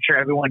 I'm sure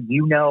everyone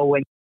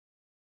and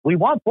we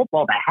want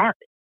football to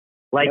happen.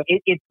 Like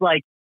it's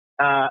like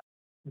the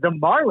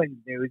Marlins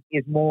news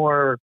is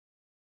more,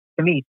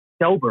 to me,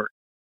 sober,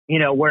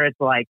 where it's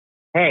like,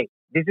 hey,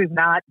 this is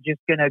not just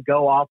going to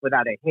go off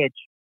without a hitch.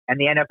 And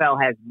the NFL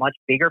has much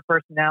bigger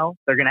personnel.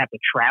 They're going to have to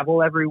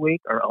travel every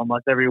week or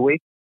almost every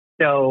week.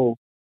 So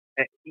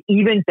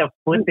even to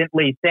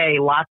flippantly say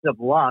lots of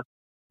luck,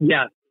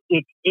 yeah,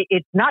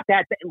 it's not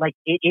that, like,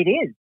 it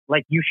is.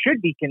 Like, you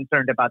should be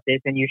concerned about this,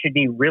 and you should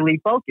be really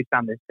focused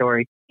on this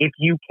story if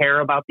you care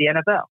about the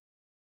NFL.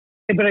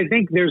 But I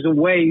think there's a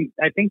way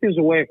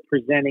of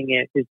presenting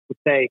it is to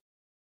say,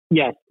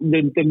 yes,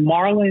 the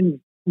Marlins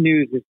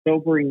news is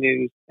sobering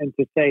news, and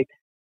to say,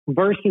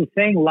 versus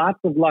saying lots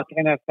of luck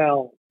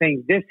NFL,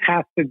 saying this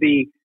has to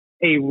be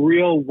a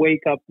real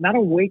not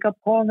a wake up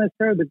call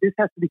necessarily, but this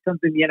has to be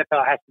something the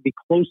NFL has to be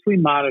closely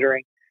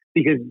monitoring,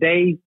 because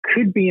they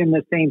could be in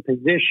the same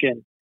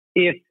position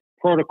if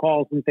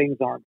protocols and things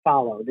aren't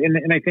followed.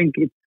 And I think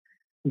it's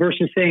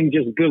versus saying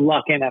just good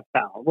luck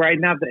NFL right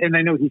now. And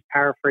I know he's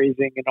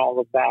paraphrasing and all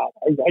of that.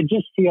 I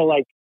just feel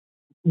like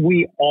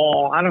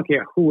I don't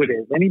care who it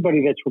is,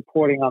 anybody that's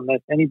reporting on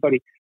this,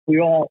 we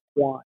all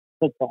want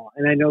football.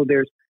 And I know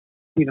there's,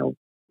 we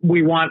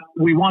want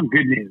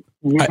good news.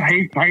 When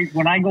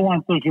I go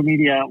on social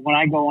media,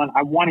 I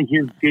want to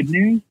hear good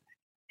news.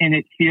 And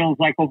it feels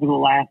like over the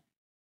last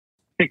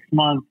 6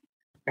 months,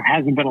 there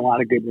hasn't been a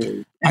lot of good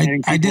news.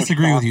 I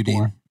disagree with you,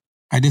 Dean.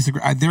 I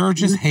disagree. There are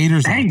just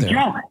haters out there.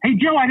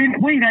 Joe, I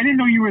didn't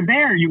know you were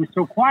there. You were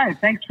so quiet.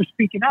 Thanks for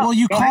speaking up. Well,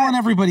 you calling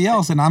everybody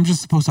else, and I'm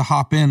just supposed to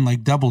hop in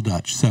like double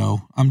Dutch.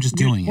 So I'm just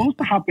doing it. You're supposed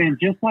to hop in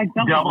just like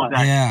double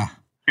Dutch. Yeah.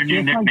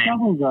 Just like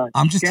double Dutch.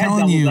 I'm just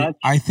telling you,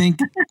 I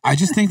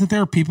just think that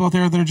there are people out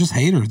there that are just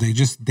haters.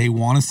 They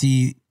want to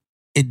see,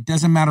 it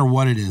doesn't matter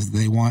what it is.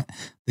 They want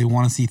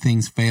to see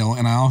things fail.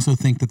 And I also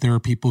think that there are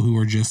people who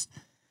are just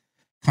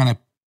kind of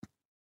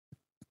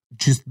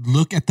just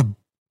look at the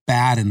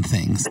bad in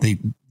things.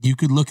 You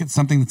could look at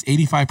something that's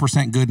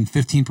 85% good and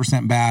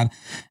 15% bad,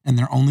 and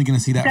they're only going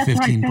to see that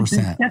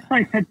 15%. That's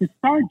what I said to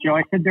start, Joe.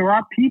 I said there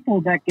are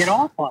people that get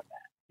off on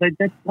that.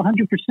 That's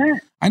 100%.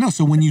 I know.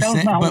 So when you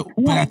say,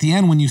 but at the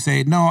end, when you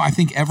say, no, I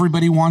think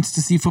everybody wants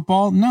to see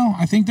football. No,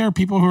 I think there are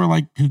people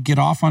who get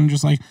off on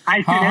just like,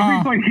 I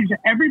said,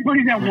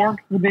 everybody that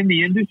works within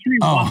the industry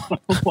wants the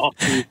football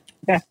team.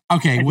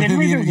 Okay.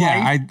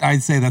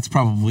 I'd say that's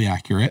probably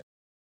accurate.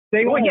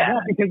 They want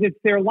because it's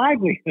their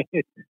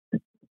livelihood.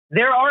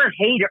 There are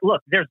haters.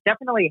 Look, there's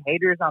definitely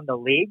haters on the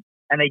league,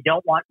 and they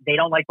don't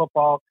like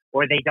football,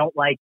 or they don't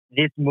like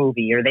this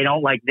movie, or they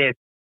don't like this.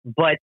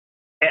 But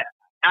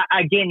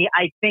again,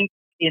 I think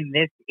in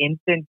this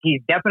instance,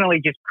 he's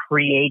definitely just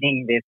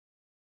creating this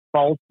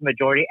false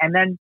majority. And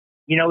then,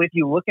 if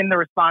you look in the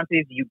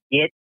responses, you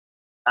get,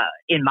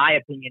 in my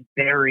opinion,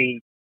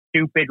 very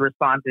stupid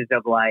responses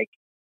of like,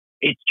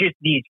 it's just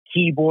these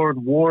keyboard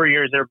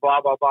warriors or blah,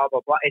 blah, blah,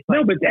 blah, blah. It's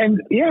like,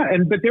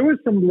 but there were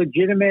some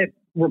legitimate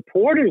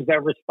reporters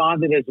that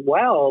responded as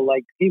well.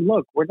 Like, hey,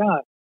 look, we're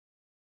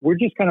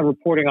just kind of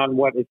reporting on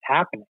what is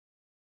happening.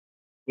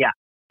 Yeah.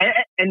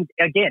 And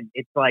again,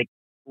 it's like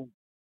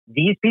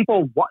these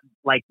people,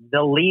 like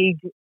the league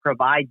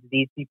provides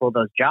these people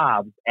those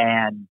jobs.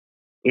 And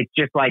it's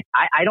just like,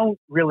 I don't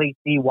really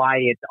see why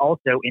it's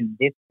also in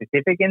this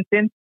specific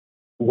instance,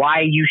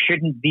 why you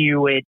shouldn't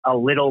view it a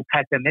little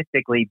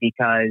pessimistically,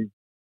 because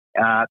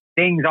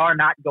things are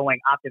not going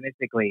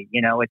optimistically.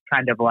 It's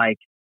kind of like,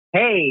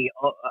 hey,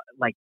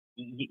 like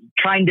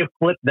trying to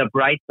flip the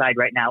bright side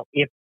right now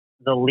if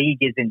the league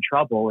is in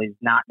trouble is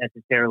not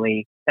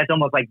necessarily, that's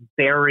almost like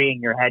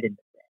burying your head in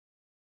the sand.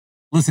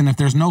 Listen, if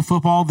there's no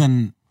football,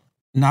 then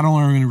not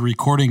only are we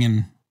recording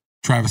in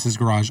Travis's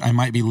garage, I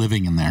might be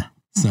living in there.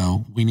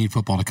 So we need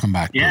football to come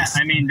back. Yeah,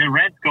 please. I mean, the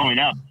rent's going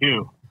up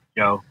too,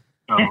 Joe.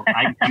 So,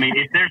 I mean,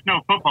 if there's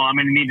no football, I'm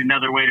going to need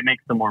another way to make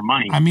some more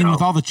money. I mean,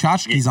 with all the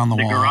tchotchkes on the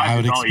wall,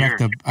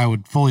 I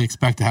would fully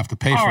expect to have to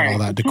pay for all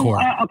that decor.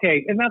 So,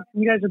 okay, and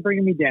you guys are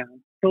bringing me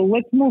down. So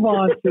let's move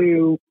on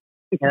to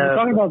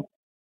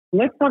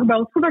let's go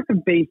back to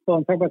baseball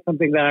and talk about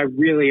something that I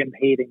really am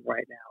hating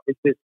right now. It's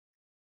this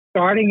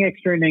starting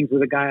extra innings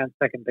with a guy on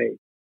second base.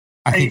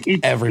 I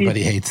think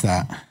everybody hates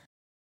that.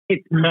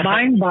 It's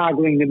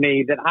mind-boggling to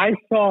me that I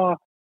saw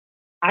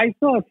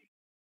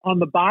on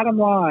the bottom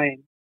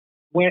line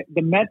when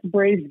the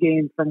Mets-Braves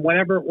game from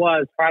whenever it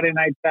was, Friday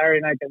night, Saturday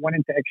night, that went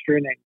into extra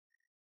innings,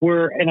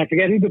 and I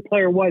forget who the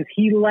player was,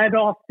 he led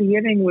off the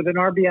inning with an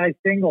RBI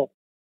single.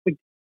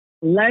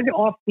 Led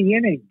off the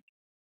inning.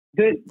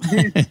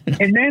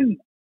 And then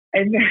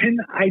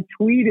I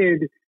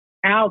tweeted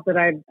out that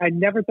I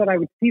never thought I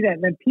would see that.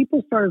 And then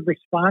people started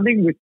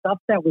responding with stuff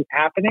that was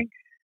happening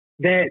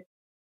that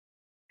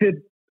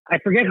I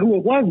forget who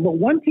it was, but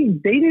one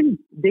team, they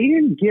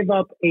didn't give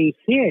up a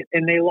hit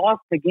and they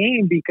lost the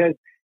game because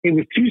it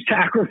was 2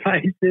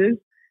 sacrifices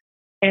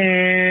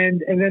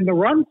and then the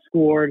run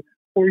scored.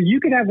 Or you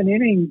could have an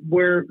inning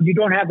where you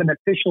don't have an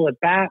official at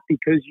bat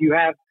because you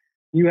have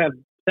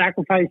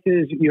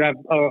sacrifices, you have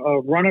a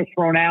runner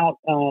thrown out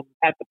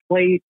at the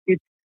plate.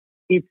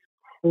 It's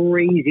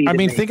crazy. I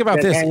mean, think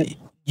about this. And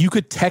you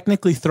could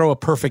technically throw a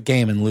perfect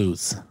game and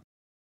lose.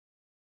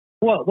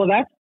 Well,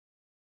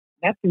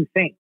 that's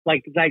insane.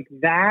 Like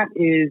that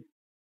is,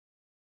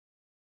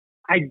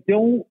 I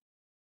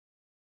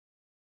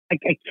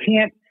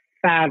can't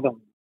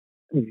fathom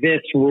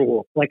this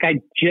rule. Like,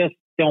 I just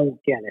don't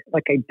get it.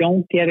 Like, I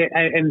don't get it.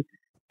 And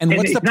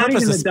what's the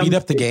purpose? To speed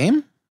up the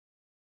game?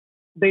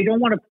 they don't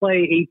want to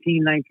play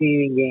 18, 19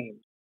 inning games.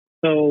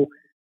 So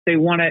they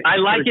want to. I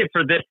like it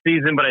for this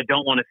season, but I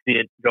don't want to see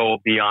it go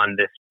beyond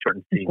this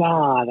shortened season.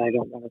 God, I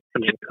don't want to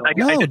see it.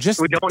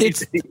 We don't need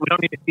to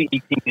see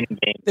 18 inning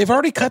games. They've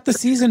already cut the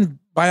season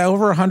by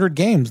over 100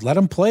 games. Let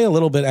them play a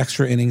little bit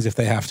extra innings if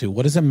they have to.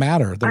 What does it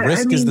matter? The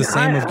risk is the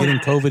same of getting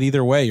COVID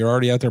either way. You're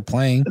already out there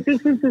playing. But this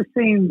is the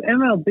same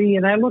MLB,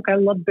 and I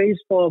love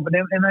baseball, but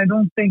I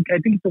think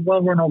it's a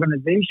well-run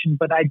organization,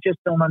 but I just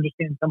don't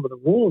understand some of the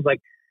rules.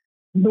 Like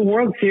the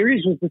World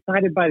Series was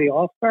decided by the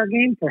All-Star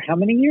game for how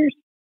many years?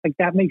 Like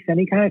that makes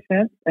any kind of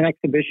sense? An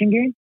exhibition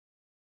game?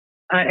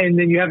 And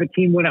then you have a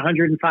team win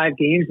 105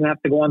 games and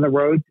have to go on the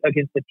road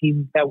against a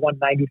team that won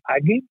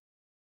 95 games.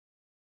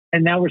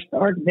 And now we're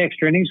starting the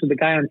extra innings with the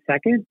guy on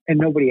second and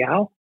nobody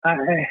out.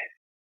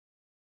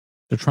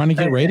 They're trying to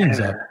get ratings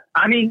up.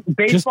 I mean,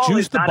 baseball just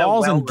juice the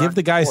balls and give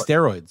the guy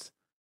steroids.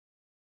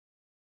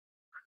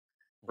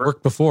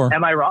 Worked before.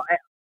 Am I wrong?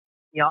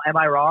 Am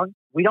I wrong?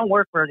 We don't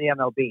work for the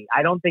MLB.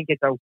 I don't think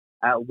it's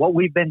what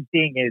we've been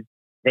seeing is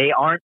they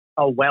aren't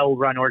a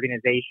well-run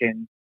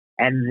organization,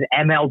 and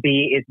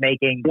MLB is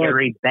making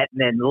Gary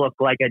Bettman look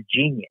like a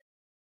genius.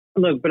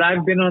 Look, but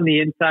I've been on the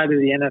inside of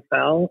the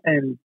NFL,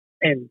 and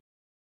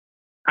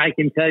I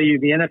can tell you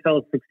the NFL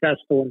is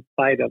successful in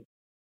spite of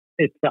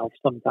itself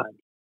sometimes.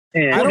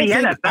 And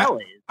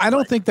I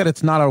don't think that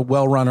it's not a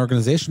well-run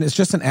organization. It's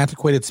just an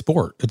antiquated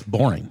sport. It's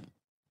boring.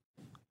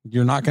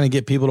 You're not going to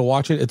get people to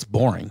watch it. It's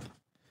boring.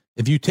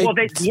 If you take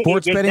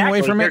sports betting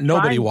away from it,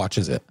 nobody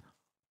watches it.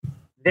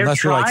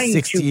 Unless you're like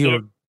 60 or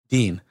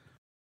Dean.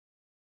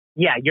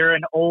 Yeah, you're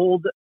an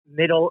old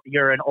man.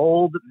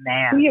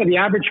 Well, yeah, the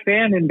average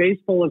fan in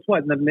baseball is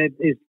what, in the mid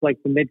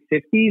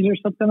 50s or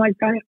something like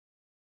that.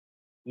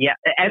 Yeah,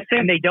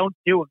 and they don't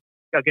do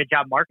a good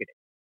job marketing.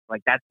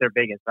 Like that's their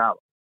biggest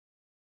problem.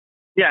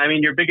 Yeah, I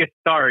mean, your biggest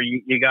star,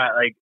 you got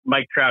like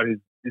Mike Trout,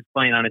 who's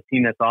playing on a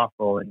team that's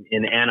awful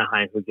in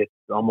Anaheim, who gets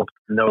almost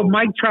no. But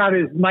Mike Trout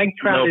is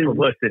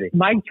publicity.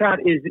 Mike Trout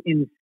is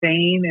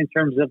insane in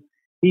terms of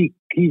he's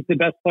the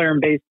best player in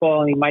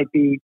baseball, and he might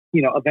be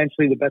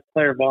eventually the best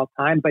player of all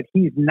time. But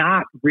he's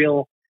not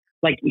real.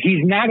 Like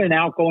he's not an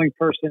outgoing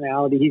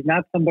personality. He's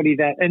not somebody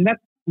that, and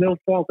that's no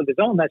fault of his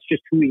own. That's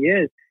just who he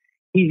is.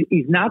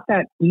 He's not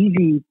that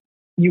easy.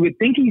 You would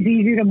think he's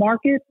easy to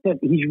market, but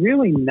he's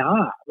really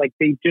not. Like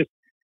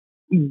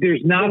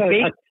there's not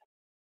a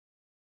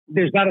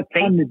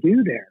ton to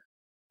do there.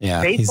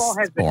 Yeah, baseball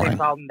has the same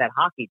problem that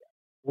hockey does,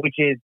 which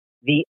is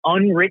the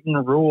unwritten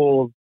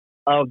rules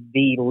of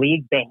the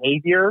league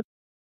behavior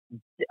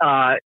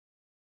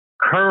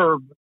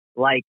curb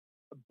like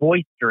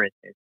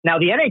boisterousness. Now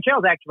the NHL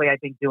is actually, I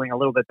think, doing a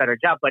little bit better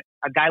job, but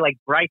a guy like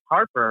Bryce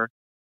Harper,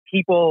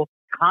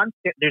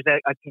 there's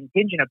a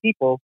contingent of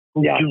people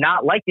who do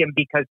not like him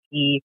because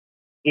he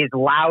is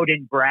loud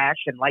and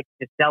brash and likes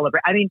to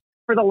celebrate. I mean,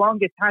 for the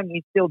longest time,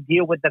 we still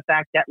deal with the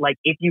fact that, like,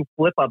 if you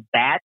flip a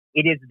bat,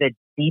 it is the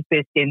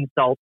deepest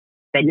insult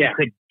that you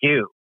could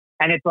do.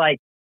 And it's like,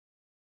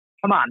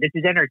 come on, this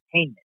is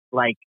entertainment.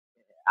 Like,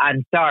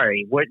 I'm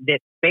sorry.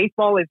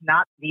 Baseball is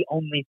not the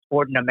only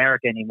sport in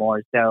America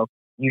anymore, so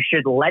you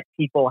should let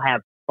people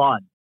have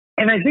fun.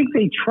 And I think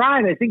they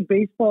tried. I think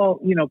baseball,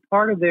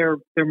 part of their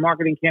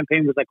marketing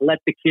campaign was like, let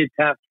the kids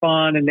have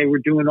fun, and they were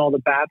doing all the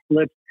bat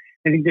flips.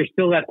 I think there's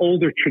still that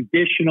older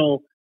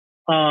traditional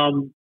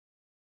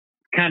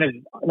kind of,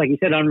 like you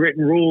said,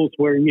 unwritten rules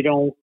where you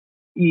don't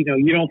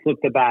flip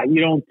the bat,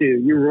 you don't do,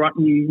 you run,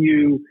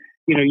 you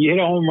hit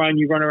a home run,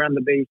 you run around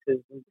the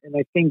bases, and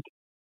I think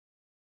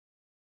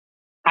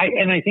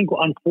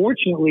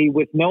unfortunately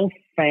with no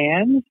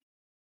fans,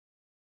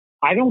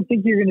 I don't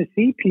think you're going to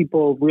see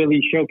people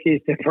really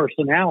showcase their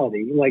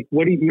personality. Like,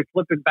 what are you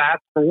flipping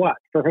bats for? What?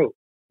 For who?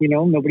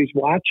 Nobody's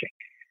watching.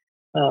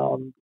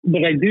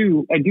 But I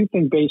do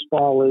think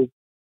baseball is.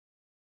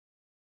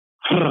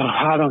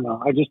 I don't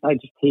know. I just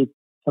hate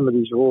some of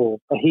these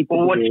rules. I hate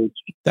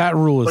that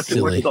rule is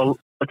silly.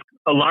 What's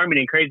alarming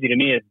and crazy to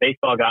me is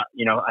baseball got,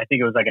 I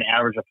think it was like an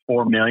average of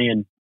 4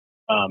 million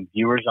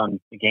viewers on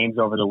the games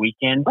over the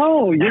weekend.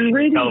 Oh, your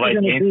ratings are going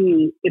to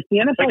be, if the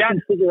NFL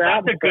can figure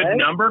out. That's a good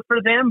number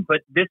for them, but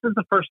this is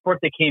the first sport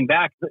that came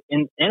back.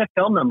 And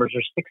NFL numbers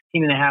are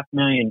 16.5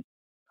 million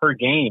per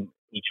game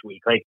each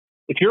week. Like,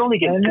 if you're only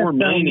getting 4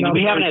 million,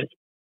 we haven't had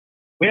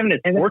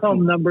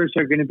NFL numbers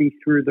are going to be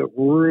through the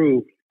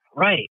roof.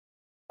 Right.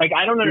 Like,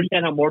 I don't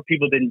understand how more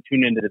people didn't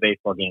tune into the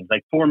baseball games.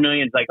 Like, 4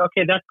 million is like,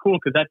 okay, that's cool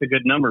because that's a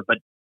good number. But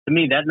to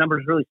me, that number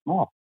is really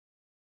small.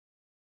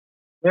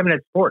 We haven't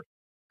had sports.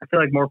 I feel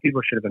like more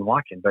people should have been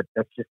watching, but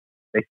that's just,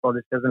 baseball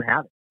just doesn't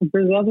have it.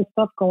 There's other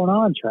stuff going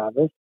on,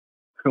 Travis.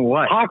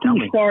 What?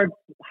 Hockey starts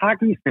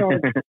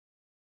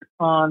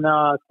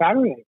on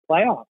Saturday,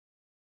 playoff,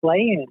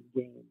 play-in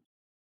games.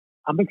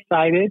 I'm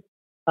excited.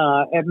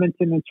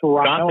 Edmonton and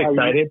Toronto. I'm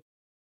excited.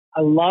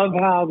 I love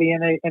how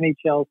the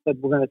NHL said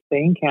we're going to stay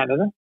in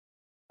Canada.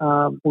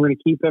 We're going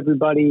to keep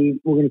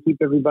everybody. We're going to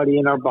keep everybody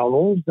in our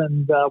bubbles,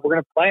 and we're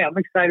going to play. I'm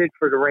excited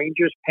for the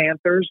Rangers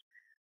Panthers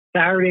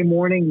Saturday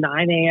morning,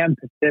 9 a.m.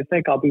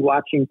 Pacific. I'll be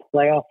watching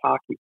playoff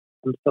hockey.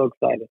 I'm so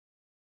excited.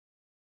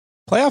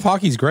 Playoff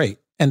hockey's great,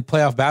 and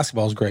playoff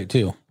basketball is great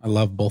too. I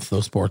love both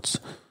those sports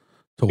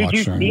to watch.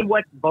 Did you see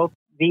what both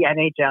the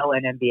NHL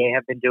and NBA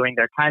have been doing?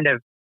 They're kind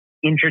of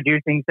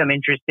introducing some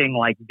interesting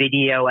like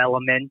video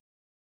elements,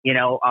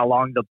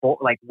 along the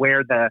like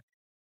where the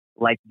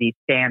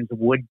stands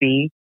would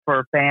be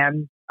for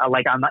fans,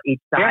 like on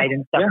each side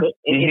and stuff.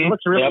 Yeah. It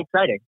looks really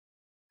exciting.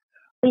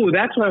 Oh,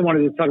 that's what I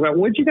wanted to talk about.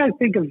 What did you guys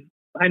think of?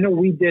 I know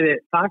we did it.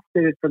 Fox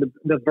did it for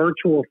the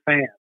virtual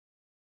fans.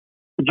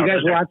 Did you guys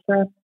watch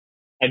that?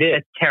 I did.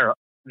 It's terrible.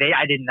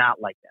 I did not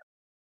like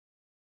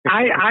them.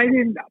 I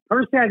didn't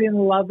personally. I didn't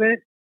love it.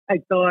 I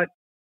thought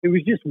it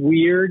was just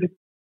weird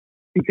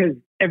because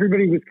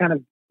everybody was kind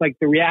of like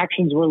the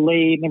reactions were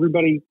late and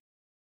everybody.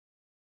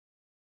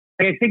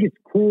 I think it's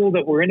cool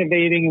that we're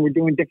innovating and we're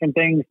doing different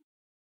things.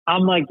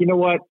 I'm like, you know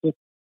what? Just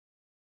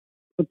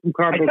put some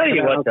cardboard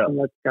cutouts and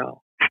let's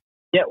go.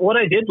 Yeah, what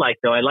I did like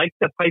though, I liked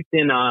the piped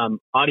in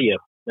audio.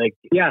 Like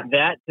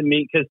that to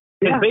me, because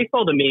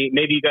baseball to me,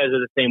 maybe you guys are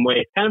the same way.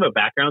 It's kind of a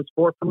background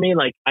sport for me.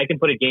 Like I can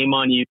put a game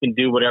on, you can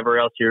do whatever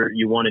else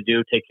you want to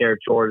do, take care of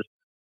chores,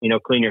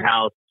 clean your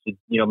house,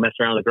 mess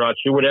around in the garage,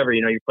 do whatever.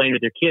 You're playing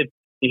with your kids.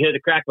 You hear the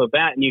crack of a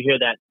bat and you hear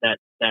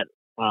that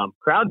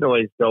crowd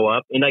noise go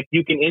up, and like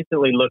you can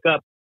instantly look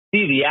up,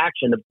 see the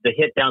action, the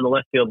hit down the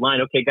left field line.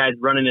 Okay, guys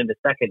running into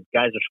second,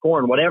 guys are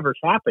scoring, whatever's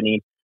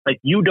happening. Like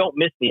you don't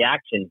miss the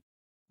action.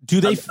 Do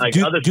they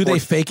do they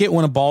fake it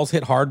when a ball's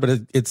hit hard,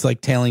 but it's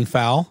like tailing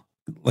foul,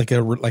 like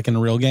in a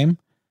real game?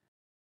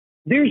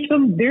 There's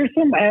some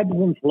ebbs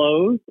and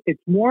flows.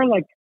 It's more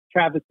like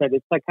Travis said.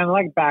 It's like kind of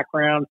like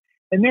background,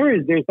 and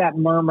there's that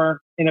murmur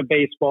in a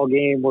baseball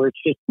game where it's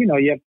just you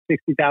have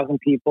 60,000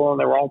 people and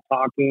they're all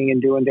talking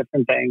and doing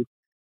different things.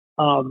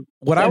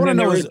 What I want to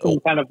know is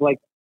kind of like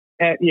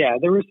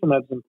there was some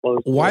ebbs and flows.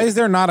 Why is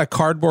there not a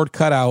cardboard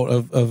cutout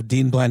of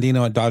Dean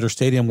Blandino at Dodger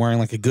Stadium wearing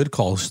like a good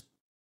call?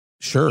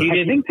 Sure.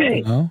 I think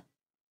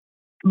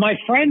my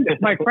friend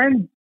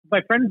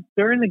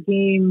during the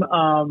game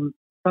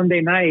Sunday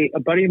night, a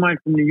buddy of mine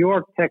from New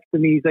York texted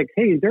me. He's like,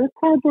 "Hey, is there a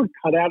cardboard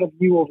cutout of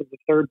you over the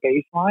third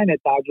baseline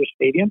at Dodger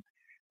Stadium?"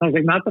 I was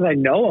like, "Not that I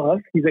know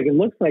of." He's like, "It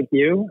looks like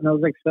you," and I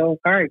was like, "So,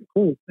 all right,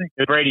 cool." Thanks.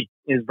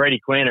 Is Brady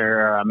Quinn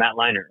or Matt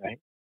Leinart, right?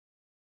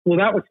 Well,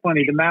 that was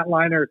funny. The Matt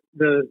Leinart,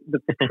 the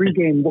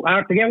pregame,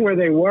 I forget where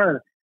they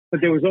were,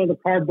 but there was all the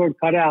cardboard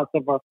cutouts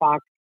of our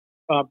Fox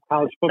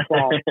college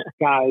football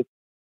guys.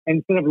 And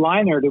instead of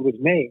Leinart, it was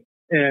me.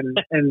 And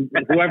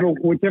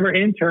whichever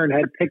intern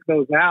had picked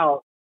those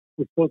out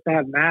was supposed to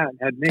have Matt and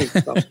had me.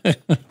 So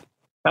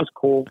that's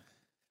cool.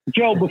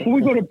 Joe, before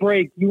we go to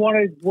break,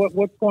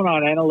 what's going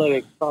on?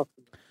 Analytics.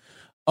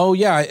 Oh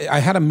yeah. I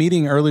had a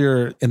meeting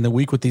earlier in the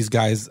week with these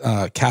guys,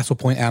 Castle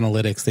Point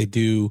Analytics. They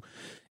do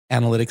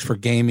analytics for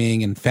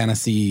gaming and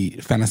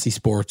fantasy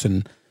sports.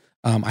 And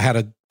I had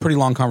a pretty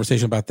long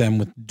conversation about them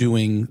with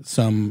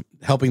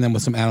helping them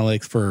with some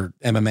analytics for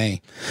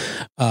MMA.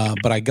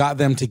 But I got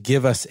them to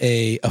give us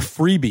a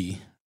freebie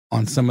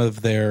on some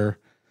of their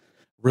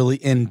really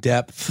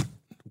in-depth,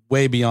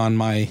 way beyond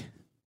my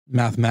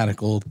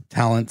mathematical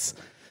talents.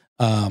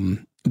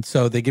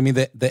 So they give me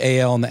the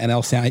AL and the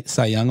NL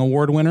Cy Young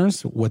Award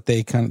winners, what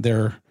they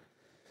their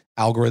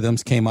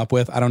algorithms came up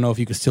with. I don't know if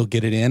you could still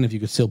get it in, if you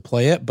could still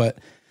play it, but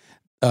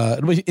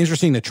it'll be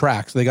interesting to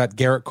track. So they got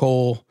Garrett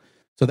Cole.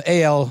 So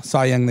the AL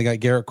Cy Young, they got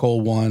Garrett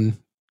Cole 1,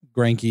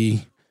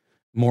 Greinke,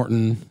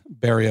 Morton,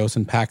 Berrios,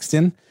 and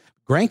Paxton.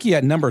 Greinke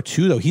at number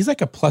 2, though, he's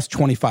like a plus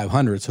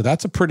 2,500. So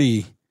that's a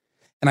pretty,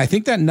 and I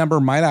think that number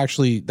might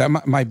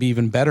be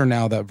even better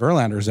now that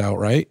Verlander's out,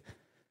 right?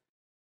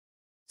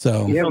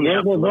 So yeah,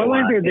 well,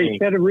 Verlander, they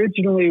said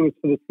originally it was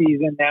for the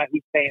season. Now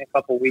he's staying a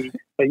couple weeks.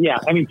 But yeah,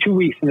 2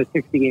 weeks in a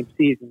 60-game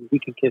season, he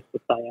can kiss the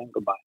Cy Young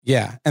goodbye.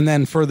 Yeah, and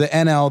then for the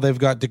NL, they've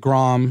got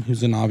DeGrom,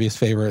 who's an obvious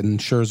favorite, and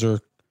Scherzer,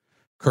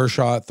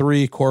 Kershaw at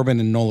 3, Corbin,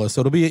 and Nola.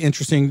 So it'll be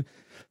interesting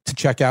to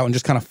check out and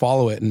just kind of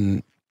follow it.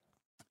 And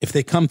if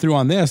they come through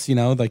on this,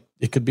 like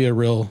it could be a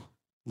real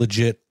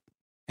legit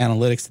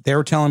analytics. They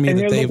were telling me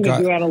that they've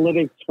got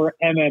analytics for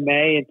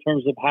MMA in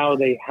terms of how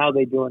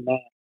they doing that.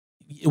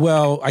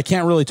 Well, I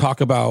can't really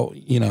talk about,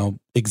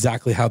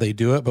 exactly how they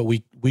do it, but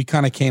we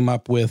kind of came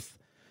up with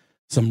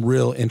some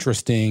real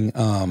interesting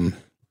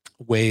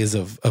ways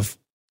of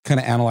kind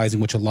of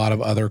analyzing, which a lot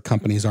of other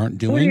companies aren't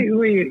doing.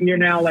 You're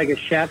now like a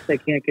chef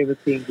that can't give us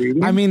the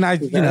ingredients. I mean, I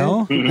think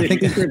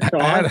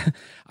I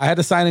had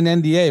to sign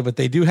an NDA, but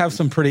they do have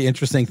some pretty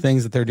interesting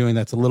things that they're doing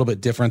that's a little bit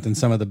different than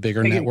some of the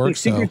bigger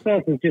networks. The secret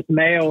sauce is just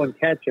mayo and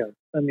ketchup.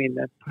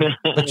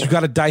 But you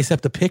got to dice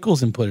up the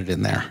pickles and put it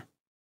in there.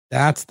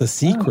 That's the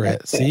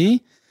secret.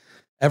 See,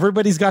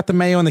 everybody's got the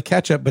mayo and the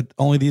ketchup, but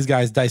only these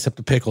guys dice up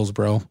the pickles,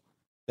 bro.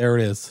 There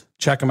it is.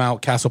 Check them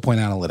out. Castle Point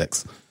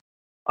Analytics.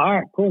 All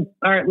right, cool.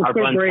 All right, let's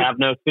go break. Have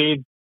no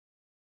seed.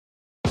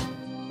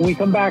 When we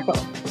come back,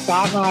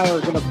 Scott and I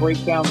are going to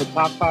break down the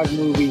top 5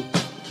 movies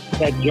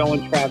that Joe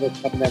and Travis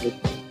have never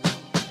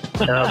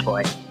seen. Oh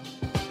boy.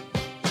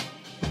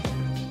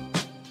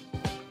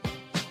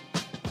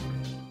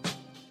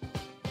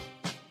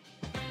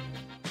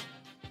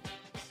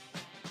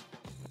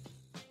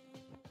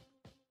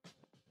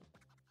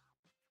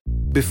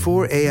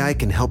 Before AI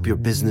can help your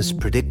business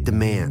predict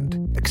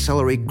demand,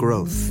 accelerate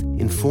growth,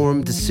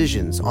 inform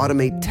decisions,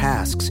 automate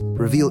tasks,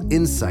 reveal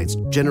insights,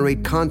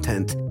 generate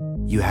content,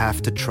 you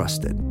have to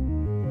trust it.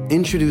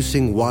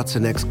 Introducing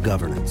Watson X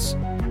Governance,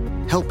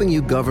 helping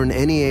you govern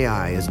any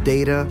AI as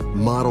data,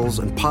 models,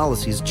 and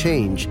policies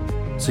change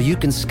so you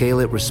can scale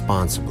it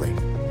responsibly.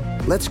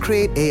 Let's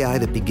create AI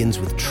that begins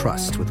with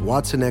trust with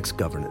Watson X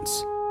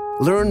Governance.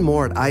 Learn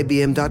more at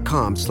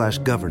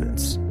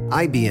ibm.com/governance.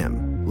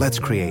 IBM, let's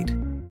create.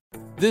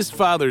 This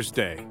Father's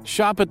Day,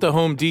 shop at the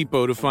Home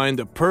Depot to find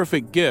the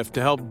perfect gift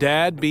to help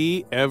Dad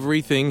be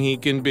everything he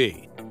can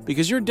be.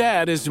 Because your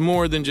dad is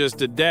more than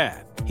just a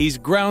dad. He's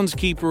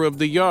groundskeeper of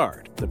the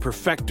yard, the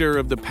perfecter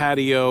of the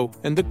patio,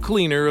 and the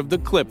cleaner of the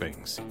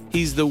clippings.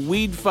 He's the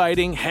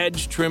weed-fighting,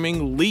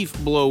 hedge-trimming,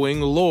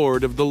 leaf-blowing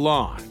lord of the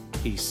lawn.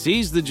 He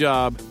sees the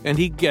job, and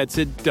he gets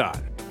it done.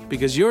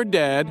 Because your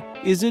dad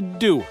is a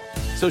doer.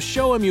 So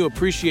show him you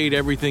appreciate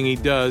everything he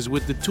does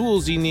with the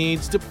tools he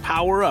needs to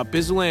power up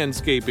his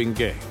landscaping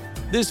game.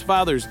 This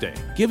Father's Day,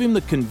 give him the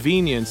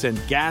convenience and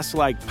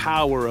gas-like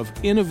power of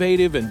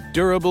innovative and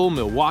durable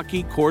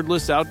Milwaukee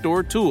cordless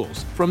outdoor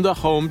tools from the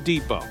Home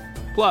Depot.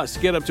 Plus,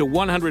 get up to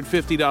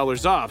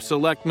 $150 off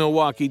select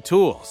Milwaukee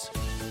tools.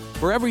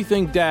 For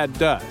everything Dad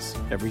does,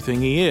 everything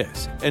he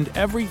is, and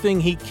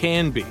everything he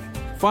can be,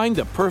 find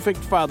the perfect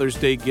Father's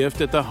Day gift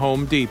at the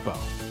Home Depot.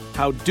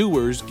 How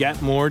doers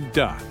get more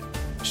done.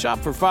 Shop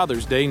for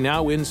Father's Day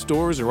now in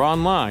stores or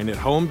online at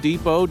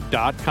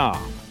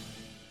homedepot.com.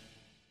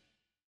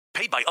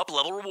 Paid by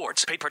Up-Level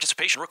Rewards. Paid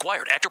participation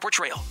required. Actor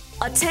portrayal.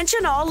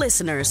 Attention all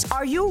listeners.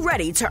 Are you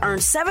ready to earn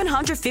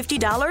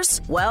 $750?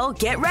 Well,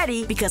 get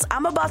ready because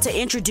I'm about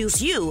to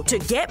introduce you to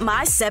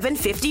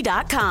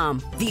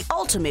GetMy750.com, the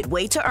ultimate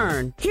way to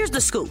earn. Here's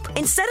the scoop.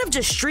 Instead of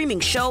just streaming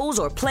shows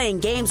or playing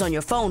games on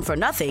your phone for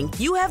nothing,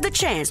 you have the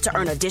chance to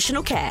earn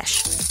additional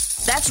cash.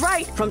 That's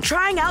right. From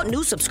trying out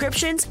new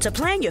subscriptions to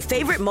playing your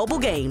favorite mobile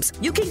games,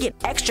 you can get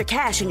extra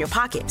cash in your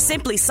pocket.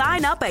 Simply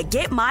sign up at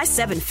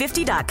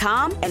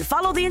GetMy750.com and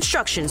follow the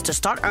instructions to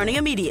start earning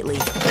immediately.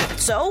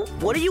 So,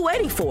 what are you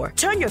waiting for?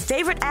 Turn your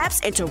favorite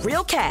apps into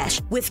real cash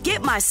with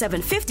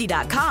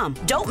GetMy750.com.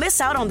 Don't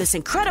miss out on this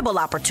incredible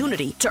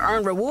opportunity to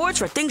earn rewards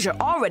for things you're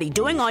already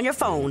doing on your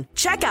phone.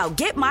 Check out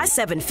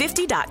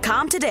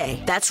GetMy750.com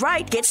today. That's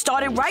right. Get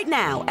started right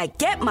now at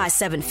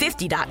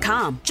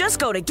GetMy750.com. Just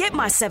go to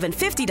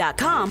GetMy750.com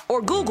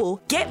or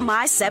Google Get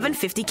My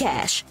 750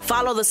 Cash.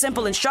 Follow the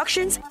simple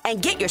instructions and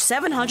get your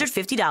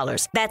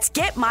 $750. That's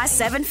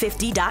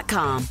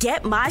GetMy750.com.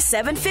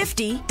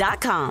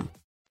 GetMy750.com.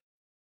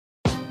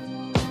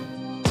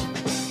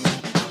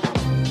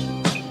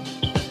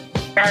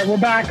 All right, we're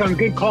back on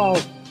Good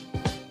Calls.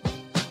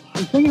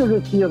 I'm thinking of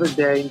this the other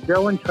day.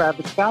 Joe and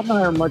Travis, Scott and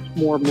I are much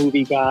more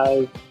movie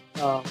guys.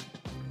 I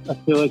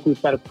feel like we've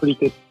got a pretty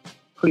good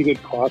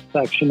cross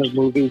section of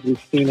movies. We've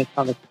seen a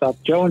ton of stuff.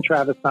 Joe and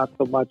Travis, not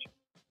so much.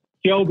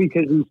 Joe,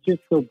 because he's just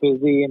so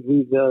busy and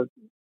he's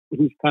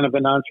kind of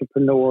an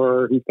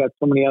entrepreneur. He's got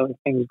so many other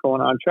things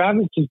going on.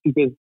 Travis, just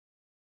because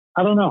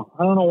I don't know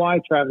why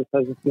Travis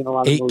hasn't seen a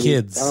lot of 8 movies.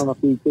 kids. I don't know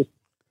if he just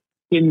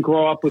didn't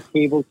grow up with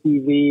cable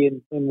TV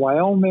in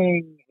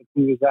Wyoming. If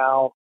he was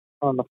out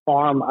on the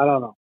farm, I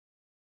don't know,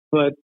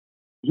 but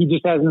he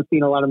just hasn't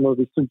seen a lot of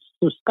movies. So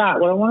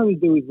Scott, what I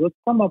wanted to do is let's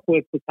come up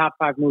with the top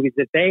 5 movies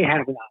that they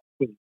have not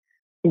seen.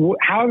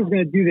 How I was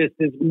going to do this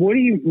is,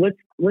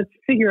 let's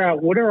figure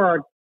out what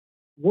do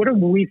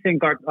we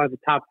think are the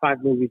top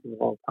 5 movies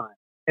of all time,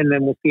 and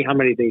then we'll see how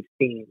many they've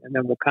seen, and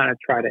then we'll kind of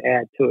try to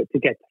add to it to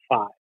get to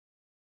 5.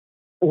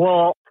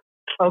 Well,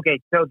 okay,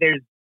 so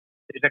there's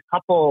a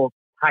couple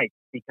types,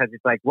 because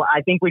it's like, well, I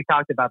think we've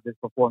talked about this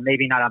before,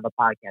 maybe not on the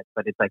podcast,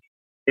 but it's like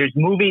there's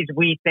movies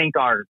we think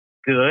are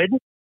good,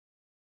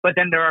 but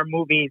then there are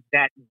movies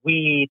that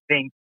we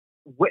think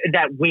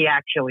that we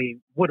actually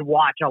would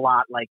watch a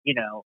lot, like, you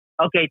know,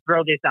 okay,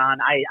 throw this on.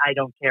 I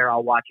don't care.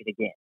 I'll watch it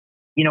again.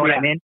 You know what I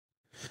mean?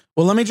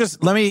 Well, let me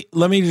just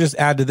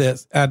add to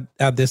this to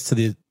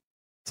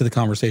the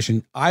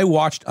conversation. I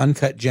watched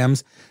Uncut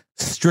Gems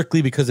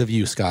strictly because of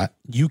you, Scott.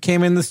 You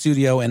came in the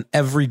studio and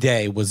every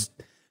day we're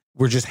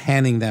just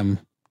handing them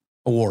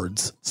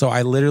awards. So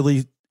I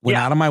literally went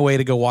out of my way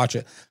to go watch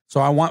it.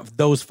 So I want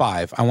those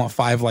 5. I want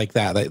 5 like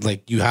that.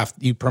 Like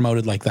you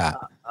promoted like that.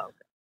 Okay.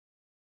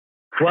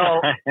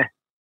 Well,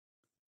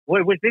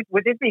 would this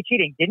be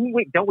cheating?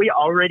 Don't we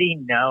already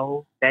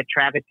know that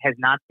Travis has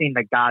not seen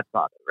The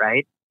Godfather,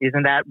 right?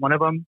 Isn't that one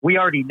of them? We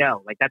already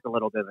know. Like, that's a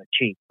little bit of a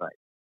cheat, but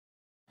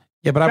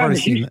yeah, but I've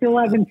already seen it. You still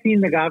haven't seen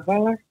The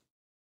Godfather?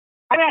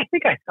 I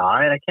think I saw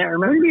it. I can't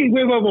remember. What do you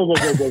mean?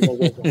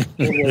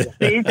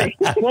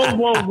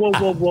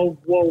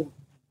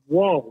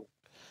 Whoa.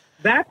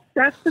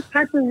 That's the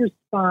type of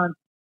response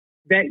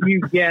that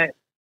you get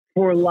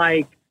for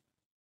like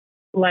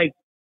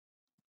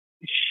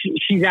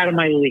she's out of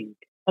my league.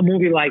 A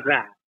movie like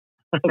that.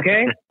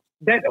 Okay? Was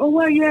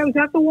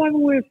that the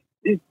one with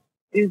is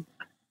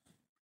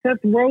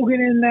Seth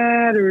Rogen in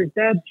that, or is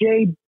that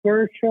Jay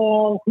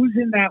Baruchel? Who's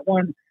in that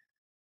one?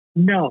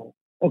 No.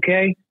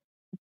 Okay?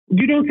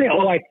 You don't say,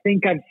 "Oh, I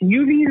think I've seen."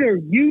 You've either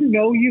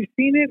you've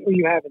seen it or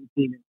you haven't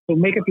seen it. So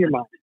make up your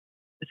mind.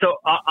 So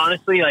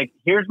honestly, like,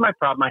 here's my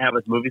problem I have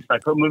with movies. So I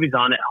put movies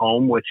on at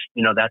home, which,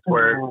 that's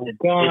where.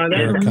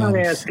 I'm not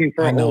asking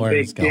for a whole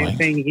big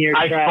thing here.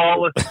 I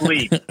fall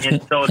asleep,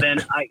 and so then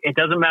it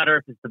doesn't matter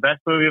if it's the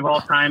best movie of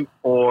all time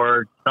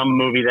or some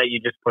movie that you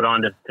just put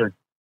on to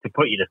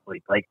put you to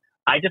sleep. Like,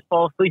 I just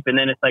fall asleep, and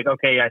then it's like,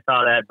 okay, I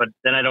saw that, but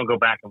then I don't go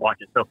back and watch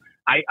it. So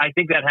I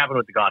think that happened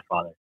with The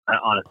Godfather.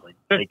 Honestly,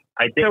 like,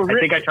 I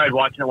think I tried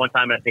watching it one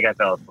time, and I think I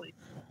fell asleep.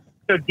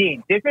 So,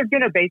 Dean, this is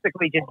going to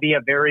basically just be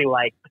a very,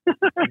 like,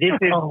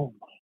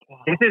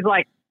 this is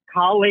like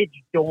college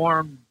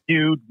dorm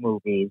dude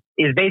movies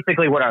is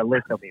basically what our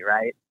list will be,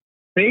 right?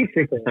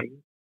 Basically.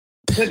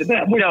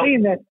 but we're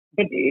saying that,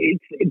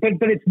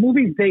 but it's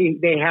movies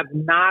they have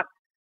not.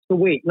 So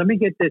wait, let me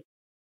get this.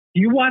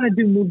 Do you want to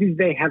do movies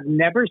they have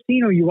never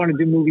seen, or you want to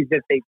do movies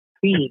that they've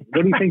seen?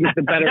 What do you think is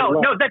the better?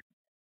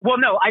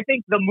 No, I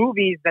think the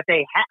movies that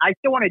I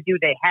still want to do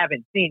they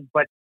haven't seen,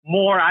 but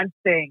more I'm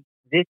saying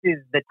this is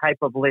the type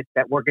of list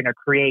that we're going to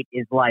create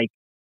is like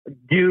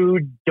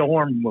dude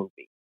dorm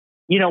movie.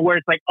 Where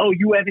it's like, oh,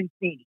 you haven't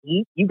seen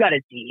Heat? You got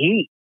to see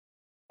Heat.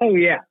 Oh,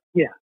 yeah.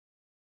 Yeah.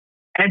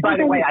 And by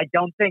the way, I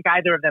don't think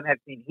either of them have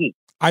seen Heat.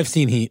 I've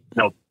seen Heat.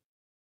 Nope.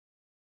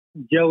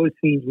 Joe has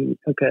seen Heat.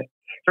 Okay.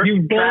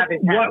 You both,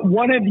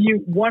 one of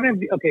you,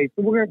 okay,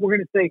 so we're going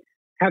to say,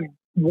 have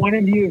one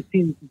of you have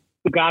seen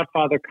The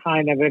Godfather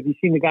kind of? Have you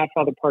seen The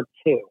Godfather Part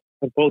 2?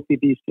 Have both of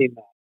you seen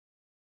that?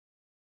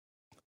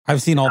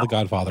 I've seen all the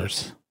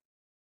Godfathers.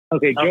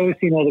 Okay, Joe has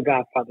seen all the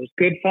Godfathers.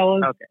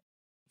 Goodfellas? Okay.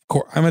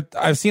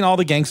 I've seen all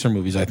the gangster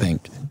movies, I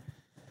think.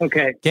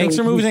 Okay.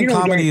 Gangster movies and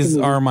comedies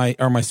are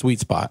my sweet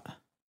spot.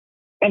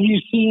 Have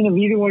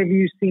either one of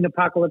you seen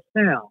Apocalypse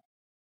Now?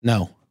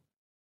 No.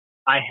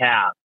 I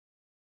have.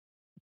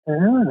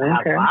 Oh,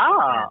 okay.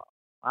 Wow.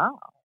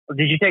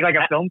 Did you take like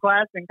a film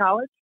class in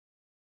college?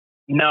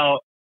 No,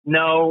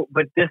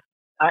 but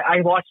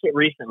I watched it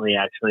recently,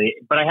 actually,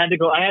 but I had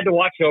to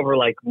watch it over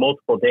like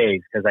multiple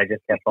days because I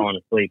just kept falling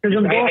asleep.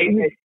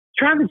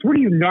 Travis, what are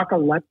you,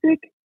 narcoleptic?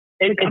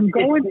 I'm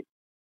going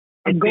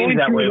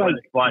through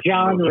like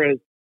genres.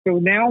 So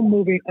now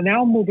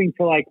moving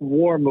to like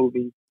war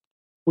movies.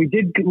 We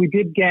did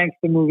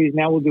gangster movies.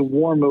 Now we'll do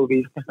war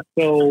movies.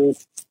 So,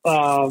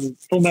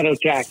 Full Metal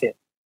Jacket.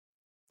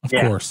 Of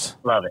course,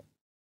 love it.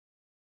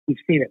 You've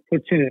seen it.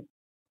 Platoon.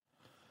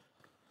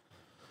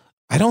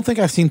 I don't think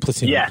I've seen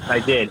Platoon. Yes, I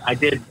did. I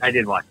did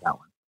watch that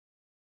one.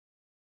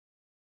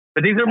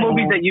 But these are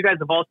movies that you guys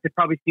have all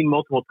probably seen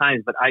multiple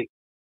times, but I've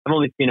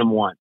only seen them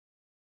once.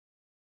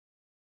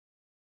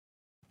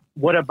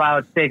 What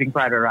about Saving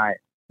Private Ryan?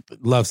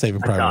 Love Saving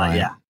Private Ryan.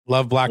 Yeah.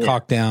 Love Black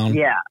Hawk Down.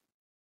 Yeah.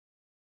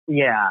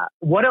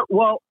 What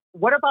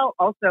about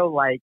also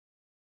like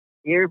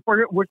if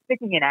we're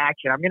sticking in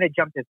action? I'm going to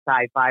jump to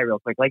sci-fi real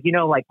quick. Like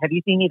have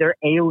you seen either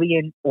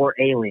Alien or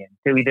Alien?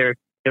 So either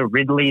the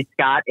Ridley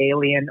Scott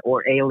Alien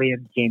or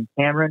Alien James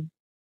Cameron?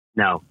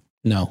 No.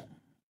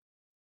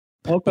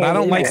 Okay, but I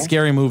don't like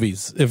scary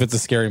movies. If it's a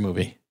scary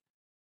movie.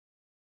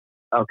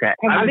 Okay.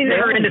 I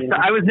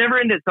was never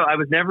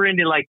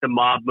into like the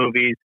mob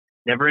movies.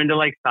 Never into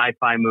like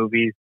sci-fi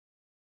movies.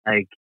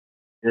 Like,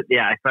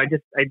 yeah. So I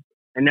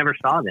never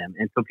saw them,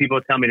 and so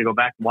people tell me to go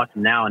back and watch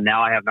them now. And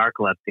now I have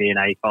narcolepsy, and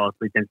I fall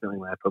asleep instantly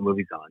when I put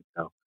movies on.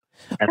 So,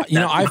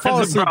 I fall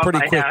asleep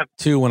pretty quick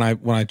too when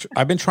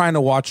I've been trying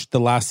to watch the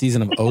last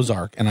season of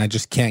Ozark, and I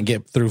just can't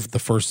get through the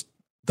first.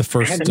 Have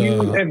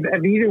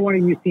either one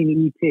of you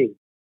seen E.T.?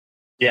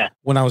 Yeah,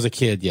 when I was a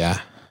kid,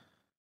 yeah.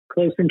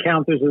 Close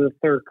Encounters of the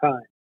Third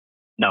Kind.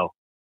 No.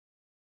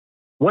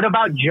 What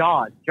about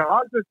Jaws?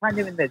 Jaws was kind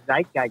of in the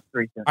zeitgeist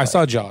recently. I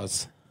saw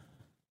Jaws.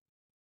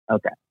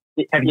 Okay.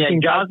 Have you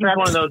seen Jaws? Is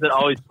one of those that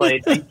always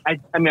played.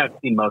 I mean, I've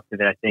seen most of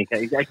it. I think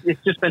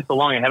it's just been so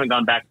long. I haven't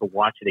gone back to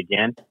watch it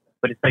again.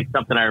 But it's like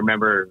something I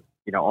remember.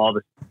 All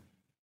this.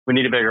 We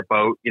need a bigger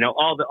boat.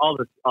 All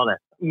that.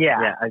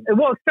 Yeah.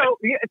 Well,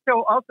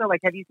 so also,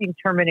 like, have you seen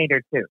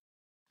Terminator 2?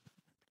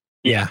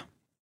 Yeah.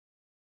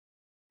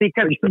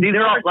 Because these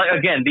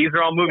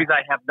are all movies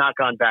I have not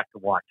gone back to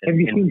watch. Have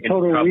you seen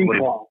Total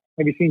Recall?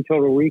 Have you seen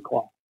Total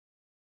Recall?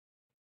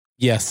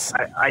 Yes.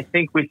 I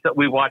think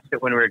we watched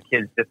it when we were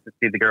kids just to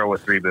see the girl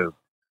with 3 boobs.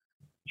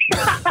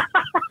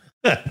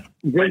 Other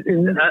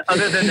than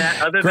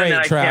that, Great,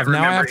 I Trav. can't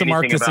Now I have to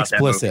mark anything this about that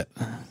explicit.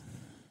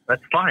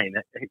 That's fine.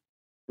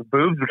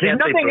 Boobs. We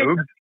can't say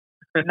boobs.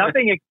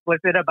 Nothing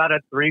explicit about a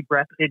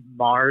 3-breasted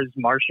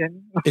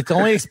Martian. It's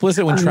only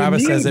explicit when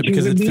Travis says it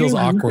because it feels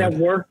awkward. That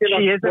worked in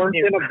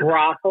a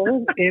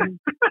brothel.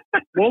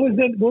 What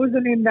was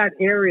it in that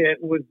area?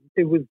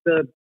 It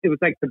was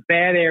like the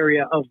bad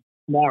area of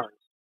Mars.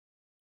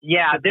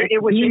 Yeah,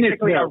 it was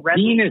basically a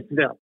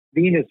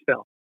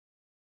Venusville.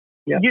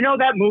 Yeah.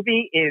 That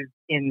movie is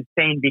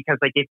insane because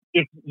like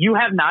if you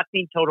have not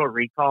seen Total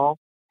Recall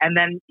and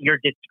then you're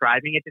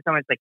describing it to someone,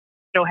 it's like,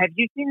 so have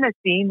you seen the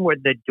scene where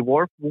the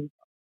dwarf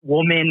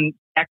woman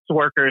sex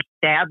worker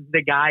stabs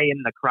the guy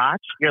in the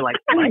crotch. You're like,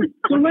 what are you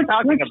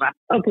talking about?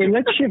 Okay,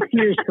 let's shift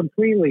gears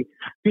completely.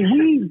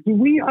 Do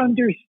we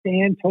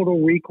understand Total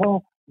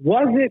Recall?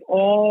 Was it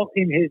all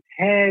in his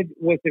head?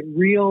 Was it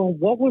real?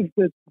 What was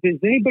does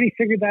anybody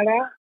figure that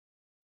out?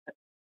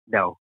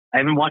 No, I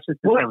haven't watched it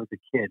since I was a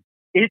kid.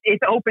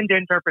 It's open to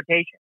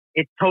interpretation.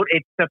 It's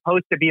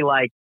supposed to be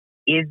like,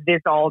 is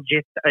this all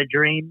just a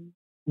dream?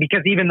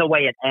 Because even the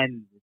way it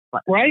ends,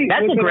 right?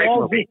 That's a great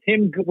movie.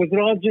 Was it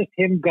all just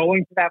him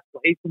going to that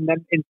place and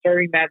then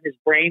inserting that in his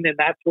brain, and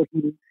that's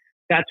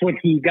what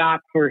he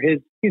got for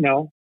his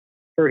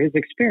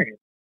experience?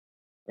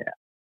 Yeah,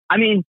 I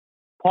mean,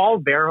 Paul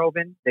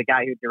Verhoeven, the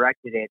guy who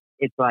directed it,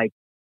 it's like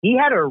he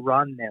had a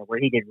run there where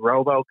he did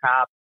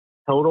RoboCop,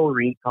 Total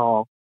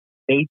Recall,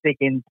 Basic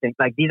Instinct.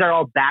 Like these are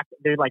all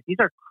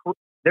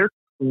they're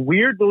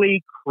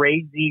weirdly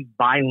crazy,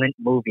 violent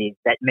movies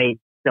that made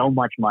so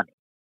much money.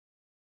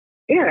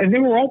 Yeah, and they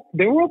were all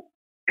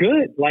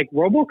good. Like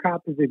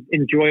RoboCop is an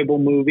enjoyable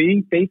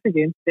movie. Basic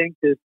Instinct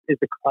is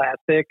a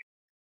classic.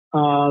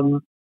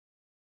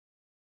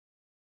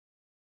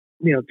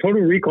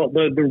 Total Recall,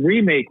 the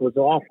remake was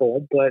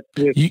awful, but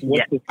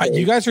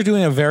you guys are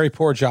doing a very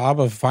poor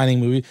job of finding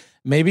movies.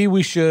 Maybe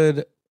we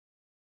should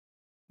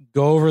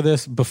go over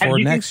this before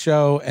next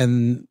show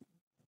and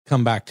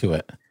come back to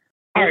it.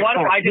 Well, why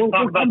don't I just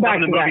talk about some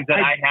of the movies that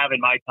I have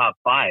in my top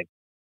 5?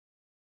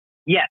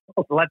 Yes,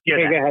 let's do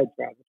that. Go ahead,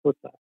 Travis. What's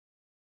that?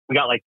 We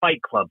got like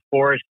Fight Club,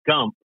 Forrest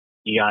Gump.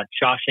 You got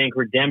Shawshank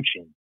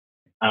Redemption.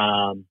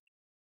 Those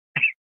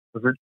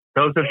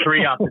are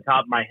 3 off the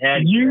top of my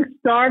head. You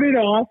started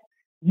off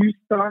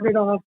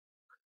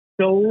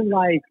so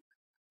like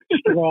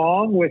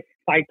strong with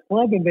Fight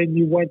Club, and then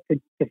you went to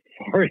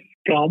Forrest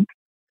Gump.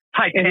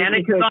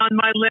 Titanic is on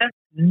my list.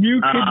 You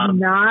could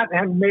not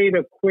have made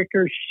a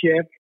quicker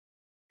shift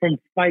from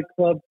Fight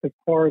Club to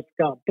Forrest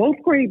Gump.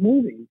 Both great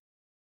movies.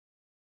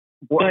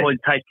 Well,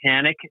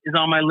 Titanic is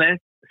on my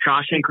list.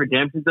 Shawshank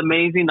Redemption is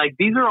amazing. Like,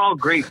 these are all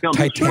great films.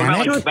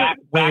 Titanic?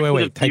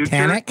 Wait.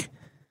 Titanic?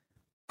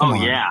 Come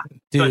on, yeah.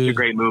 Dude. Such a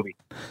great movie.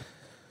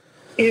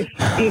 If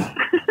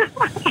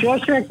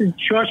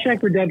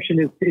Shawshank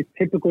Redemption is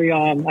typically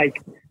on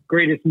like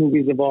greatest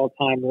movies of all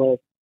time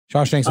list.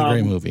 Shawshank's a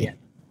great movie.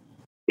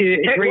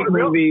 Great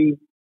movie.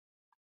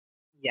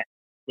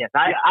 Yes.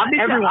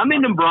 I'm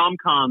into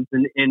rom-coms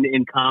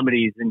and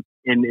comedies and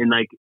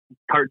like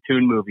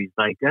cartoon movies.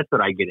 Like that's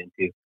what I get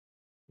into.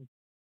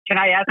 Can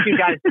I ask you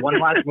guys one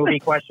last movie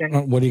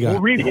question? What do you got?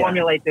 We'll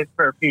reformulate this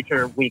for a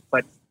future week,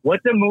 but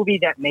what's a movie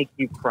that makes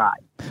you cry?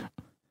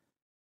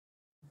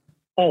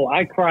 Oh,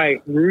 I cry.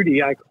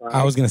 Rudy, I cry.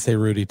 I was going to say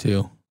Rudy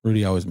too.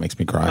 Rudy always makes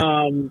me cry.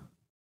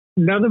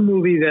 Another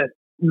movie that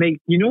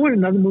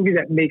another movie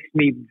that makes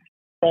me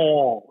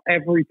bawl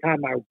every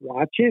time I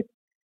watch it.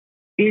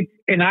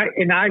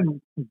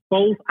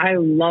 I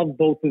love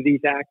both of these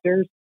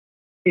actors.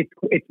 It's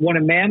When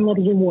a Man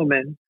Loves a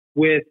Woman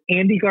with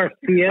Andy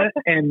Garcia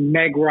and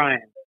Meg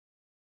Ryan.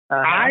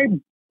 I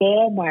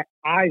bawl my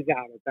eyes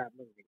out at that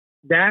movie.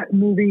 That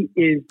movie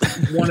is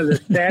one of the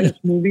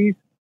saddest movies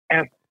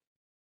ever.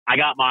 I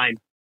got mine.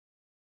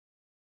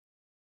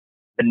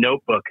 The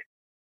Notebook.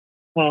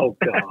 Oh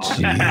God!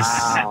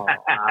 Wow.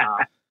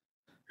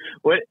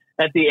 What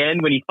at the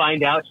end when you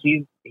find out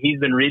he's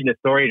been reading the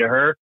story to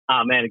her?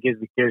 Oh man, it gives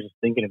me tears just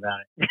thinking about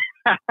it.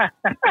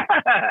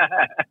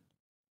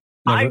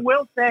 I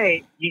will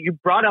say you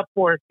brought up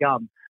Forrest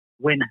Gump.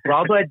 When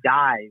Bubba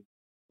dies,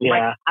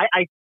 yeah.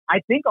 Like,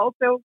 I think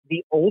also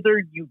the older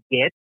you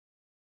get,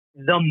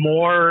 the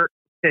more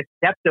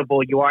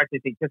susceptible you are to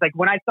things. Because like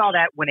when I saw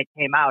that when it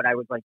came out, I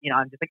was like,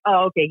 I'm just like,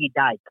 oh, okay, he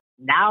died.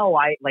 Now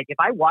if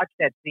I watch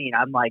that scene,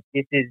 I'm like,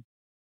 this is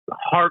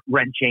heart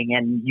wrenching,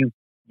 and you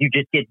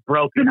just get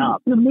broken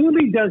up. The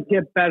movie does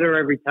get better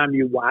every time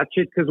you watch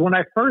it. Because when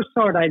I first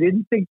saw it, I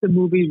didn't think the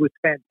movie was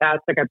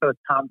fantastic. I thought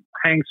Tom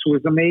Hanks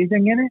was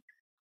amazing in it.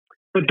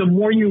 But the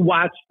more you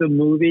watch the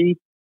movie,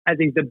 I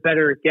think the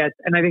better it gets.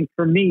 And I think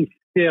for me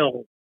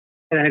still,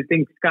 and I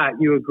think, Scott,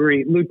 you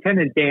agree,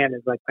 Lieutenant Dan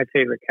is like my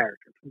favorite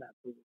character from that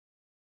movie.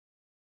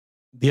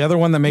 The other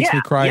one that makes me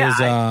cry is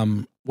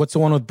what's the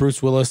one with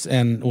Bruce Willis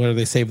and where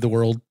they save the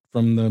world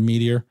from the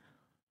meteor?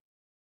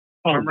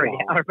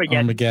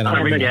 Armageddon.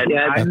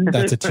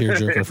 That's a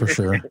tearjerker for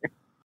sure.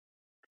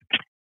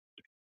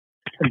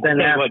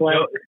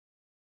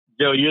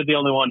 Joe, you're the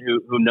only one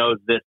who knows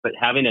this, but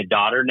having a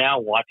daughter now,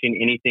 watching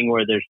anything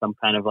where there's some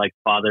kind of like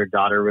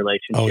father-daughter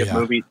relationship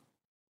movie,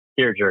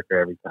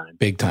 tearjerker every time.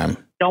 Big time.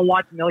 Don't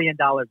watch $1 Million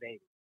Baby.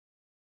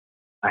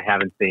 I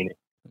haven't seen it.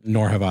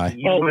 Nor have I.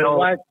 You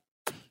will.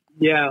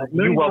 Yeah,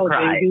 you will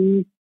cry.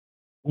 Baby.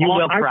 You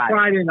will cry. I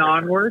cried in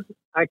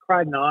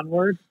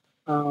Onward.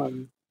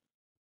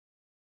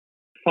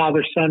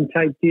 Father-son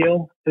type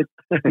deal.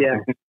 Yeah.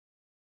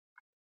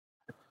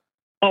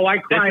 Oh, I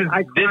cried.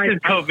 This is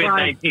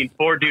COVID-19.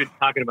 4 dudes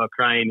talking about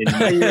crying. You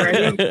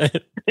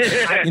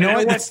know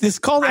what? It's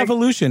called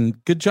evolution.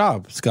 Good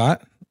job,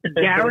 Scott.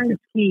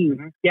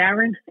 Guaranteed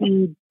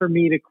for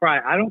me to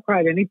cry. I don't cry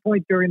at any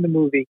point during the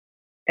movie.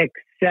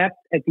 except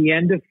at the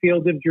end of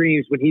Field of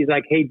Dreams when he's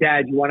like, "Hey,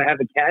 Dad, you want to have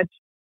a catch?"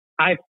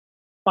 I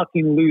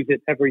fucking lose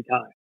it every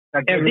time.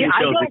 Every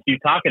shows with you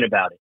talking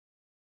about it.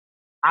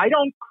 I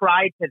don't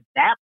cry to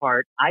that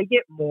part. I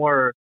get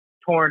more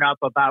torn up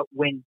about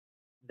when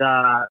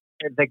the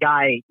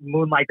guy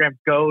Moonlight Graham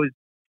goes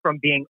from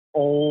being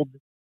old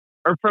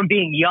or from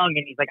being young,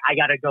 and he's like, "I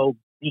gotta go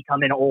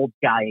become an old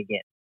guy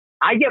again."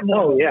 I get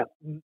more. Oh, yeah.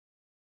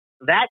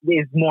 That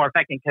is more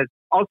affecting because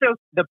also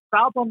the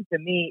problem to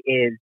me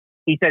is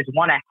he says,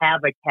 "Want to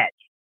have a catch."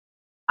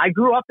 I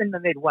grew up in the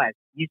Midwest.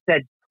 You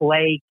said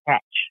play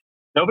catch.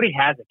 Nobody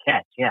has a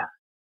catch. Yeah.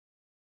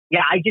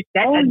 Yeah.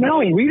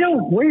 We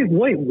don't.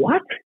 Wait,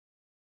 what?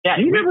 Yeah.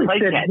 We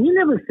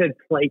never said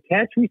play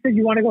catch. We said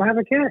you want to go have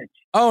a catch.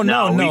 Oh,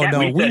 no.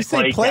 We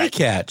say play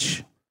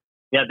catch.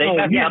 Yeah, they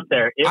have me up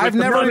there. I've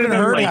never even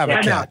heard have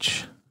a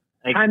catch.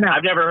 I've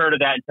never heard of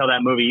that until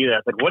that movie either. I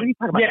was like, what are you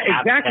talking about? Yeah,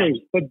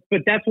 exactly.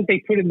 But that's what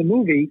they put in the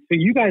movie. So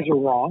you guys are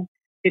wrong.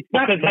 It's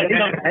not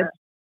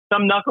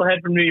some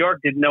knucklehead from New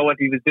York didn't know what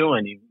he was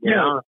doing. You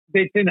know?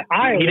 It's in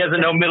Iowa. He doesn't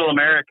know Middle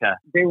America.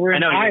 They were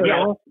in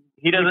Iowa.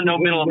 He doesn't know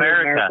Middle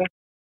America.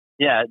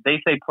 Yeah,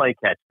 they say play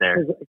catch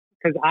there.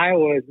 Because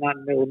Iowa is not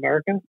in Middle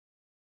America.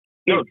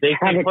 No, they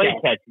say play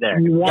catch there.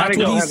 That's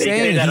what he's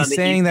saying. He's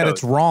saying that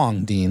it's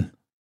wrong, Dean.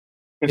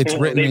 It's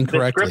written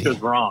incorrectly. The script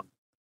is wrong.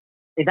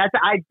 That's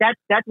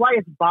why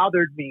it's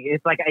bothered me.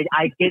 It's like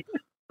I get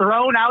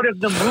thrown out of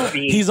the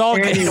movie. He's all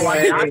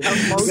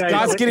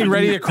Scott's getting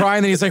ready to cry,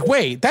 and then he's like,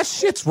 "Wait, that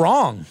shit's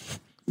wrong."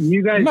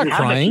 You guys, I'm not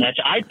crying.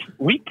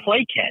 We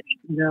play catch.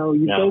 No,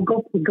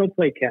 go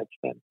play catch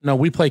then. No,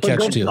 we play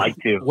catch too. Like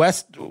to.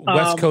 West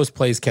Coast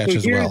plays catch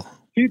as well.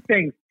 Two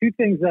things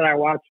that I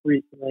watched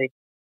recently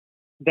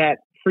that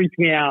freaked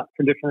me out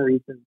for different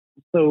reasons.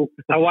 So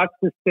I watched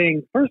this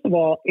thing. First of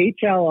all,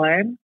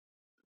 HLN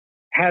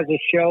has a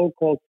show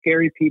called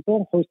Scary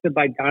People hosted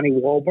by Donnie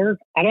Wahlberg.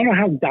 I don't know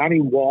how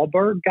Donnie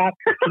Wahlberg got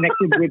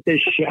connected with this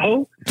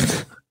show,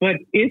 but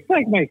it's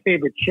like my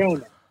favorite show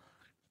now.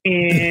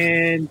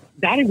 And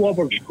Donnie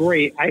Wahlberg's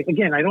great. I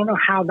don't know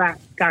how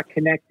that got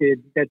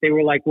connected, that they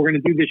were like, we're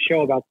going to do this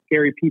show about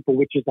scary people,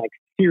 which is like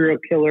serial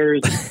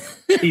killers,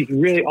 these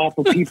really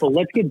awful people.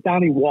 Let's get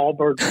Donnie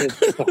Wahlberg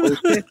to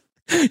host it.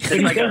 It's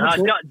like,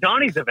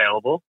 Donnie's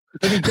available.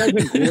 But he does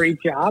a great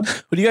job.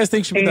 What do you guys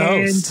think should be the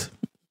host?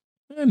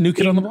 New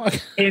Kid on the Block.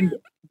 And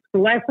the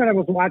last night I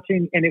was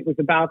watching, and it was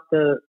about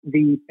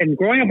and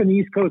growing up in the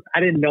East Coast, I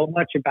didn't know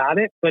much about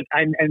it. But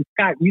and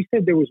Scott, you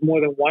said there was more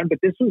than one, but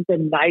this was the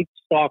Night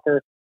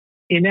Stalker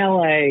in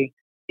LA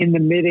in the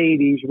mid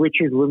 '80s,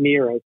 Richard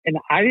Ramirez, and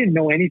I didn't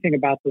know anything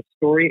about the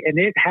story, and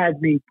it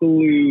had me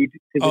glued to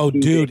the TV.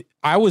 Dude,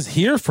 I was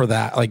here for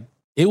that. Like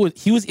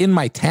he was in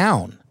my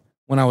town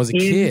when I was a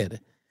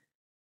kid.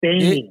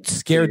 It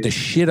scared the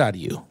shit out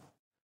of you.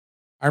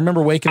 I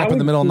remember waking up in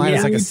the middle of the night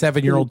as like a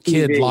 7-year-old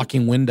kid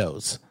locking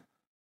windows.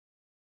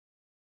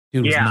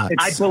 Dude, was nuts.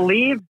 I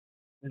believe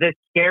the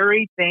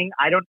scary thing.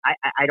 I don't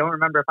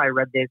remember if I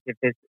read this.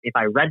 If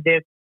I read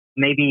this,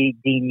 maybe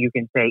Dean, you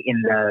can say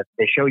in the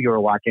show you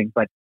were watching.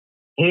 But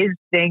his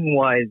thing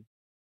was,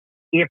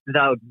 if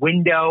the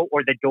window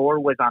or the door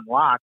was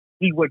unlocked,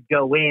 he would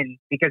go in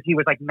because he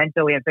was like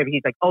mentally unstable.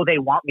 He's like, "Oh, they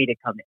want me to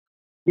come in."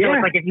 Yeah. So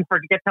it's like if you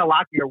forget to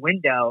lock your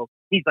window,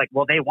 he's like,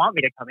 "Well, they want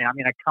me to come in. I'm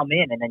going to come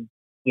in and then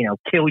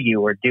kill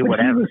you or do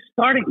whatever."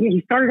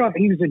 He started off,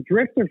 he was a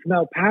drifter from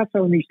El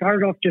Paso, and he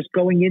started off just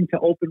going into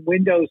open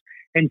windows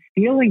and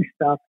stealing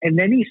stuff. And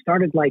then he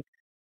started like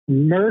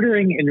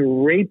murdering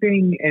and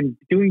raping and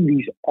doing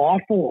these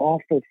awful,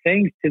 awful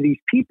things to these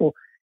people.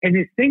 And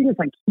his thing was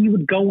like, he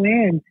would go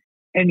in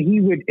and he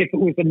would, if it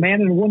was a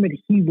man and a woman,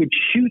 he would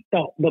shoot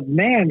the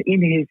man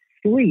in his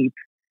sleep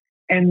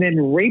and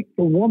then rape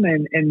the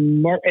woman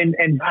and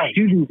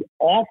do these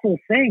awful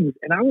things.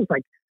 And I was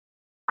like,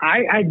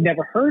 I'd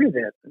never heard of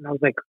this. And I was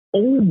like,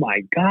 oh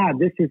my God,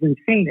 this is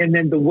insane. And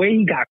then the way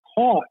he got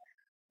caught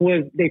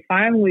was they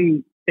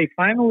finally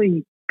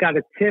got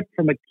a tip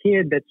from a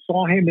kid that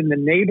saw him in the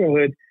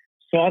neighborhood,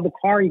 saw the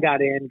car he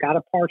got in, got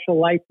a partial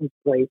license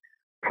plate,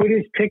 put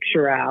his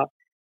picture out.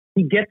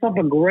 He gets off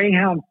a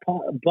Greyhound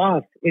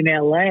bus in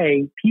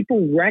LA.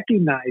 People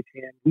recognize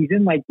him. He's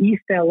in like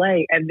East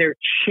LA and they're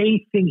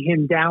chasing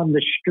him down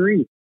the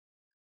street.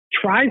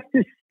 Tries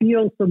to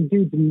steal some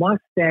dude's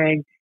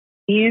Mustang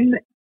in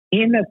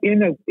a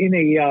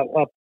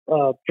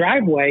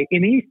driveway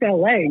in East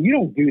LA. You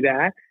don't do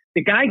that.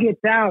 The guy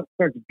gets out,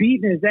 starts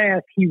beating his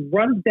ass. He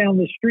runs down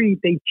the street.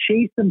 They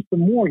chase him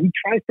some more. He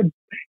tries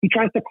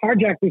to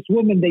carjack this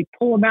woman. They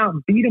pull him out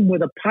and beat him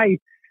with a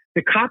pipe.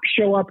 The cops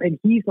show up and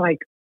he's like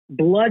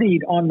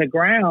bloodied on the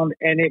ground.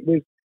 And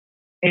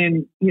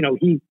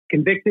he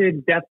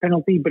convicted, death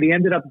penalty, but he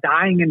ended up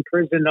dying in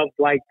prison of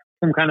like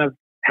some kind of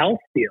health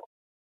deal.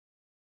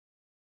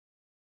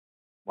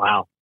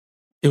 Wow.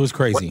 It was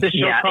crazy. What's the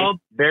show called?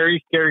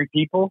 Very Scary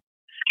People?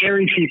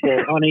 Scary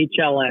People on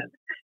HLN.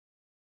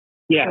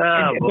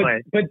 Yeah. Oh,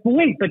 boy.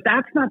 But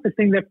that's not the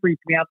thing that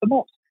freaked me out the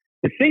most.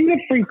 The thing that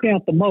freaked me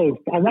out the most,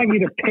 I want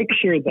you to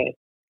picture this.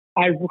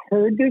 I've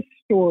heard this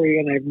story,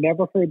 and I've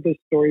never heard this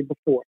story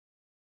before.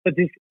 But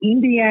this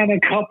Indiana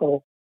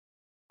couple,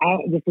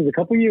 this was a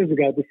couple years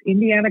ago, this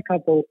Indiana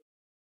couple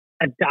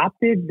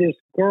adopted this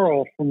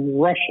girl from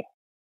Russia.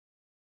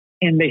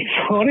 And they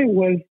thought it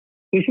was,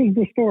 this is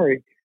the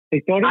story.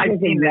 They thought it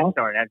was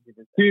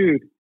a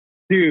story.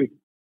 Dude,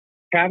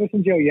 Travis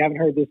and Joe, you haven't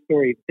heard this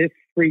story. This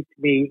freaked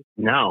me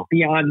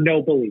beyond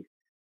no belief.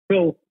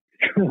 So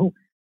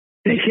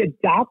they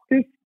adopt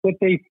this, what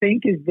they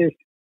think is this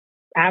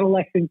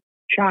adolescent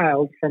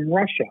child from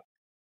Russia.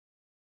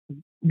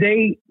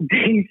 They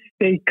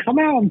come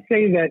out and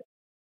say that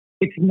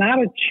it's not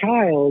a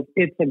child,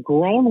 it's a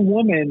grown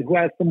woman who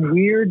has some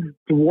weird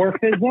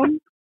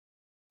dwarfism.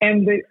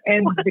 And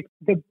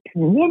the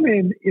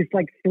woman is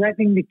like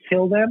threatening to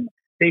kill them.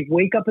 They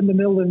wake up in the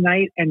middle of the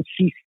night and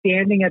she's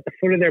standing at the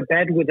foot of their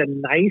bed with a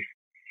knife,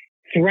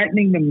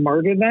 threatening to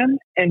murder them.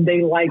 And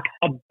they like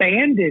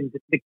abandoned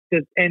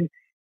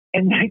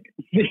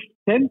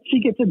then she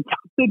gets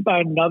adopted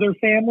by another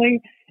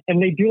family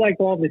and they do like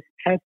all this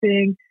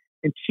testing.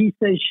 And she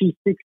says she's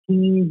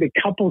 16. The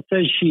couple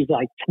says she's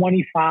like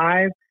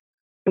 25.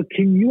 But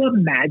can you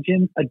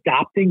imagine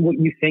adopting what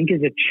you think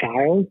is a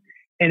child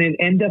and it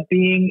end up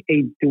being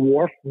a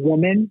dwarf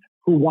woman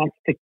who wants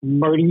to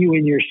murder you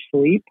in your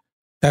sleep?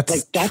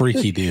 That's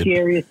freaky, the dude.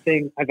 Scariest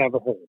thing I've ever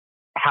heard.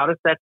 How does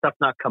that stuff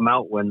not come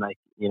out when, like,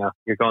 you know,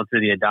 you're going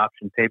through the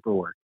adoption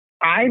paperwork?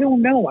 I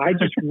don't know. I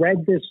just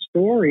read this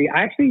story.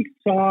 I actually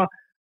saw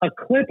a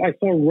clip. I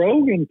saw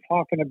Rogan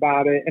talking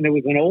about it, and it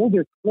was an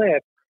older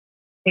clip.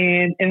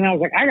 And I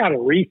was like, I got to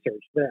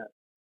research this.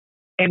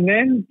 And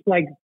then,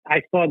 like,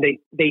 I saw they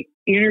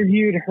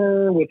interviewed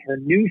her with her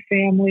new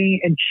family,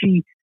 and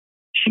she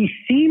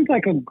seemed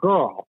like a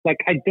girl.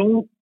 Like, I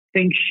don't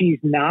think she's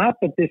not,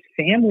 but this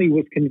family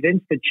was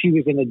convinced that she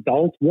was an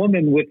adult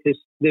woman with this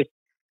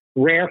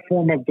rare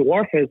form of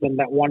dwarfism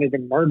that wanted to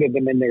murder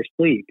them in their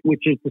sleep,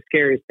 which is the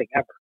scariest thing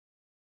ever.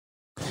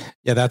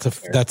 Yeah,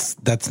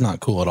 that's not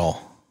cool at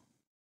all.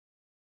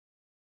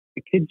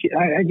 I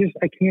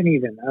can't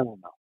even. I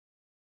don't know.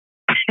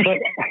 But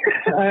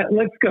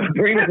let's go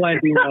bring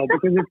Blandino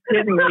because it's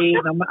getting late.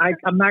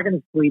 I'm not going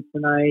to sleep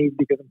tonight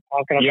because I'm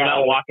talking about. You're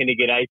not walking to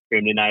get ice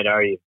cream tonight,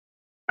 are you?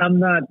 I'm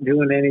not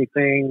doing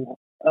anything.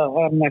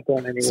 I'm not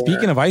going anywhere.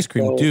 Speaking of ice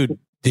cream, dude,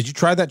 did you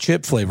try that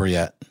chip flavor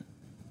yet?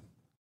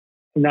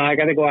 No, I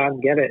got to go out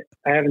and get it.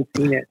 I haven't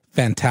seen it.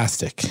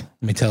 Fantastic.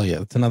 Let me tell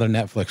you, it's another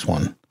Netflix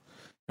one.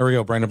 Here we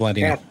go, Brandon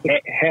Blandino.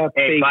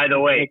 Hey, by the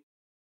way,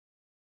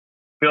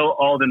 Phil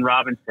Alden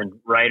Robinson,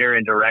 writer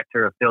and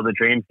director of Field of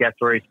Dreams. Guess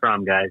where he's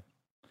from, guys?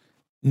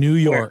 New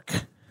York.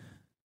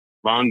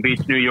 Long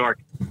Beach, New York.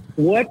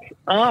 What's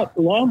up?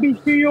 Long Beach,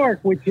 New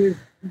York, which is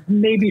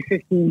maybe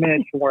 15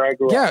 minutes from where I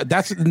grew up. Yeah,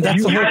 that's the whole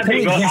point.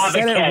 He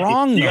said it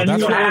wrong, though.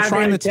 That's what we're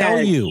trying to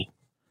tell you.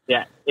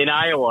 Yeah, in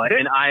Iowa.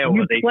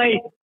 They play.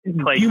 Do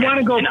you want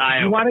to go? Do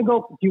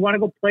you want to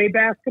go play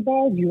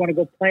basketball? Do you want to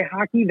go play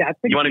hockey? That's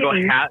the you want to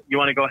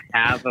go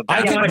have a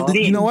basketball?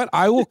 You know what?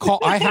 I will call.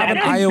 I have an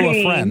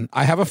Iowa friend.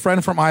 I have a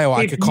friend from Iowa.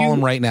 I could call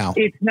him right now.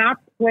 It's not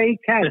play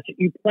catch.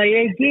 You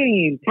play a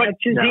game.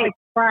 Catch is like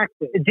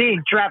practice.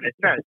 Dean, Travis.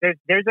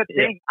 There's a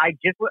thing. I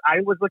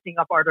was looking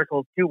up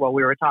articles too while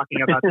we were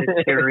talking about this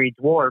scary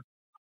dwarf.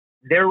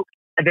 There's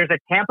a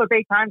Tampa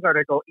Bay Times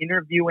article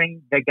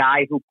interviewing the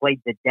guy who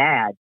played the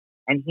dad.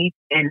 And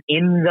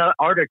in the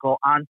article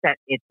on set,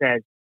 it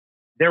says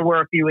there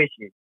were a few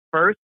issues.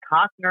 First,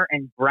 Costner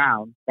and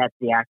Brown, that's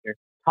the actor,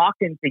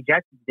 talked and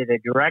suggested to the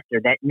director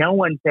that no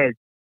one says,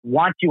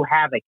 want to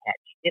have a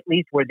catch, at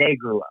least where they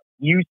grew up.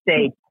 You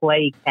say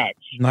play catch.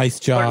 Nice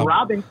job. But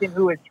Robinson,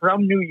 who is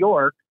from New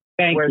York,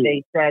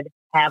 they said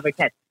have a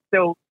catch.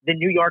 So the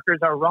New Yorkers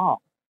are wrong.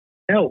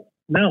 No.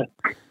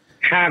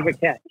 Have a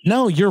catch.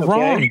 No, you're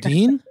wrong,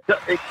 Dean. So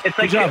it's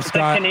like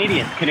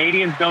Canadians.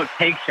 Canadians don't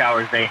take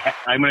showers.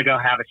 I'm going to go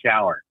have a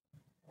shower.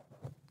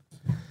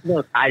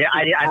 Look, I've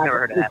never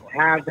heard of that.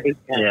 Have a catch.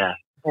 Yeah.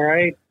 All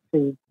right.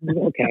 So,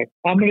 okay.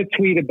 I'm going to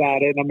tweet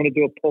about it, and I'm going to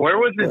do a poll. Where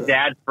was his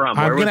dad from?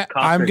 I'm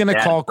going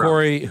to call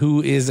Corey,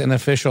 who is an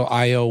official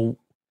Iowan,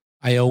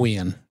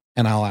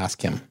 and I'll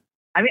ask him.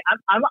 I mean,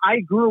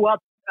 I grew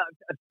up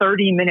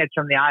 30 minutes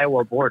from the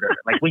Iowa border.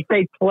 Like, we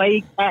say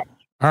play catch.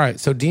 All right,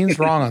 so Dean's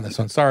wrong on this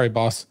one. Sorry,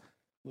 boss.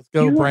 Let's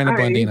go, Brandon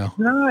Blandino. It's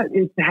not.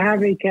 It's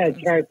have a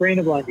catch. All right,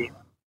 Brandon Blandino.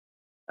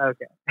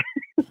 Okay.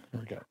 Here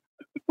we go.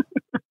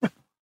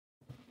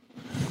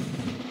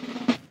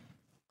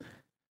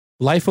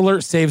 Life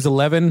alert saves a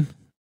life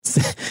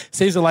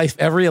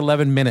every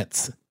 11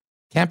 minutes.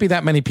 Can't be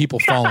that many people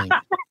falling.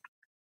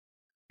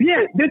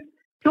 Yeah.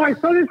 So I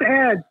saw this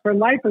ad for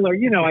Life Alert.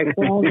 You know, I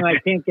fall and I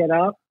can't get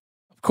up.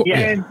 Of course. Yeah.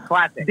 And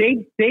classic.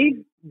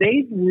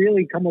 They've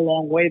really come a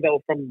long way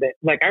though from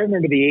I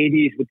remember the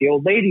 80s with the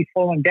old ladies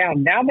falling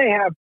down. Now they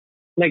have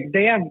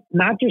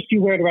not just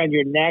you wear it around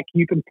your neck,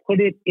 you can put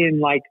it in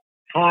like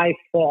high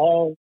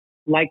fall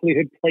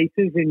likelihood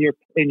places in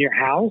your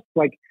house,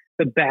 like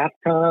the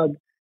bathtub,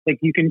 like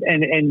you can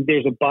and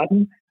there's a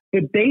button.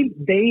 But they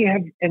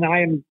have, and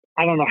I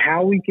don't know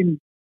how we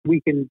can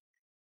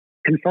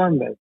confirm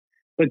this,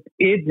 but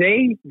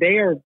they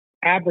are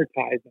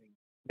advertising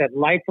that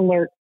Life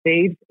Alert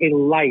saves a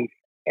life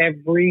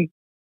every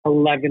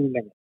 11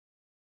 minutes.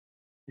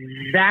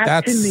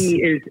 That to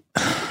me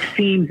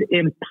seems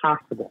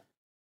impossible.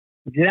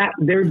 That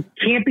there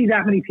can't be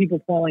that many people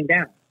falling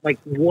down. Like,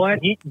 what?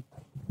 Do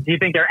you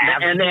think they're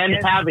and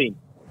having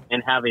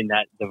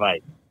that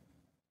device?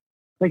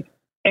 Like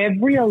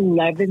every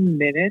 11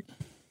 minutes.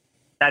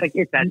 That's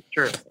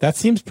true. That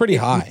seems pretty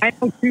high. I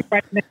know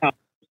right now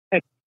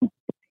at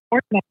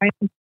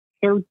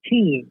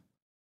 9:13,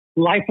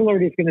 Life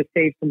Alert is going to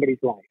save somebody's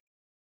life.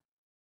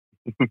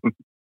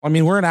 I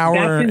mean, we're an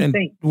hour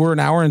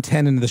and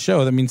 10 into the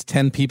show. That means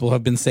 10 people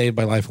have been saved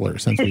by Life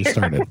Alert since we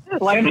started.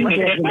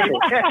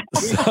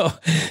 So,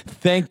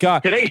 thank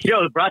God. Today's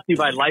show is brought to you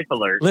by Life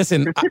Alert.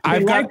 Listen,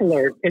 I've got Life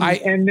Alert,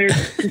 and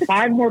there's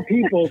 5 more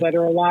people that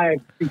are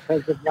alive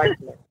because of Life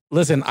Alert.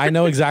 Listen, I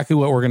know exactly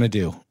what we're going to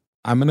do.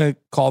 I'm going to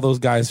call those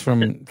guys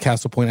from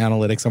Castle Point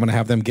Analytics. I'm going to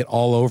have them get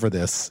all over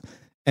this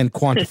and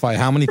quantify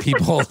how many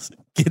people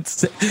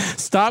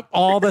stop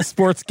all the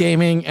sports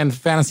gaming and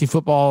fantasy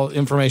football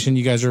information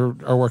you guys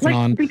are working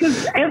on.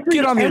 Because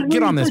get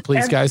on this,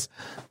 please, guys.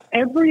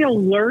 Every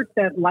alert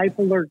that Life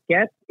Alert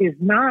gets is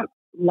not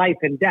life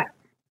and death.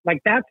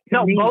 Like that's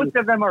most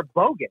of them are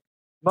bogus.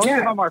 Most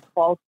of them are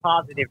false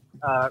positive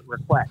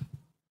requests.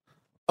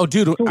 Oh,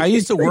 dude, so I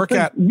used to work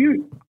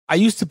I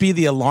used to be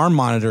the alarm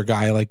monitor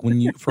guy. Like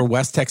for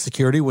West Tech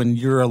Security, when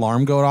your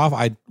alarm went off,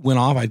 I'd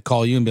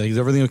call you and be like, "Is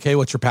everything okay?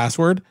 What's your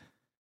password?"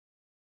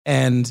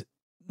 And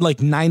like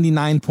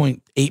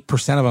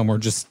 99.8% of them were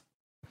just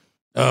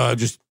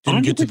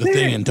didn't get to the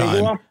thing in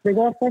time. They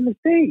go off by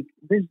mistake.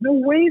 There's no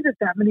way that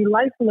many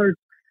Life Alerts.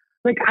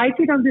 Like I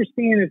could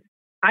understand if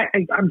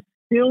I'm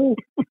still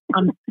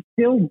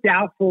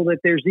doubtful that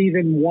there's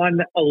even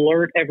one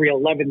alert every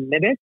 11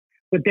 minutes.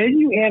 But then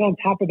you add on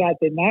top of that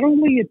not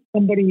only is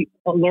somebody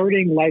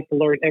alerting Life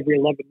Alert every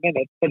 11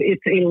 minutes, but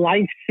it's a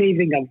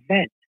life-saving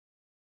event.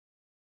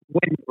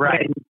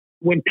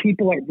 When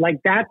people are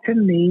like that, to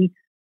me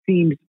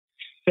seems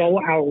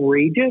so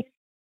outrageous.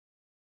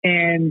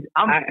 And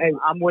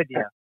I'm with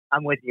you.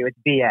 It's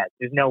BS.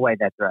 There's no way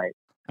that's right.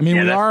 I mean,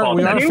 we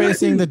are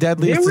facing the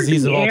deadliest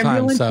disease of all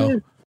time.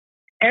 So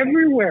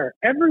everywhere.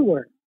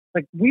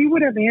 Like we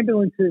would have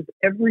ambulances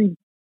everybody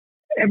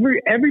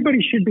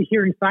should be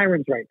hearing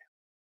sirens right now.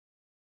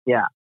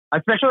 Yeah,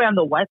 especially on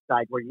the west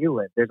side where you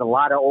live. There's a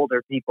lot of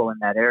older people in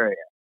that area.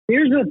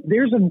 There's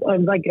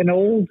like an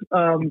old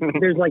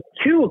there's like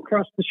 2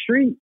 across the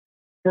street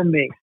from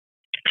me.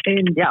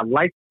 And yeah,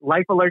 Life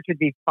Alert should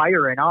be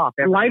firing off.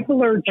 Life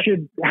Alert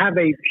should have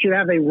a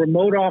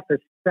remote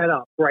office set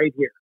up right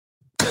here.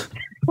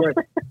 But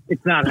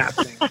it's not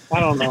happening. I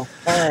don't know.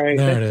 All right,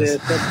 that's it.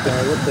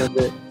 Let's end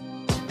it.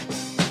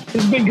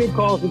 This has been Good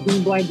Calls with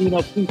Dean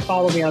Blandino. Please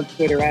follow me on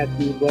Twitter at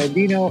Dean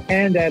Blandino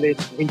and at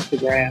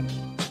Instagram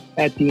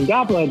at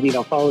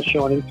Dean.Blandino. Follow the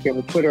show on Instagram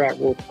and Twitter at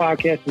Wolf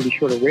Podcast, and be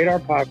sure to rate our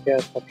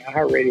podcast on the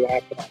iHeartRadio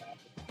app and on Apple.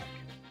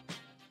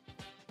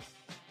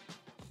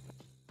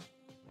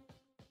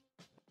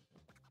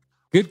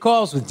 Good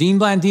Calls with Dean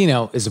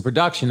Blandino is a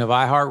production of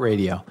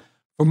iHeartRadio.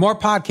 For more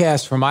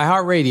podcasts from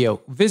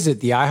iHeartRadio, visit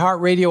the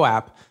iHeartRadio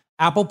app,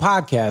 Apple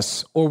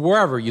Podcasts, or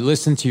wherever you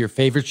listen to your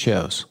favorite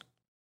shows.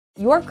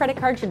 Your credit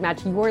card should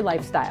match your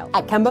lifestyle.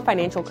 At Kemba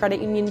Financial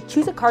Credit Union,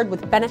 choose a card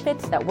with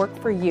benefits that work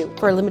for you.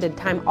 For a limited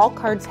time, all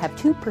cards have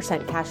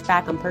 2% cash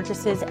back on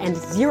purchases and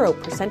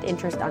 0%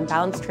 interest on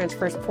balance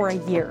transfers for a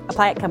year.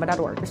 Apply at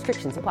Kemba.org.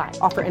 Restrictions apply.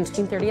 Offer ends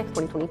June 30th,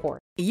 2024.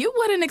 You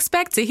wouldn't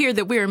expect to hear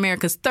that we're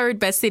America's 3rd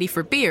best city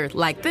for beer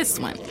like this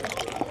one.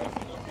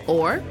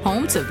 Or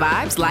home to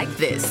vibes like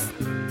this.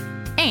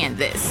 And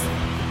this.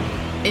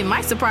 It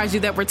might surprise you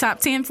that we're top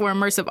 10 for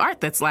immersive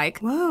art that's like,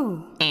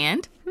 whoa.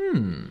 And,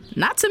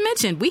 not to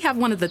mention, we have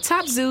one of the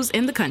top zoos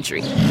in the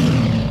country.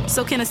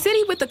 So can a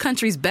city with the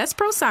country's best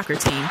pro soccer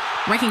team,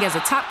 ranking as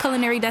a top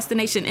culinary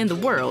destination in the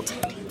world,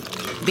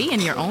 be in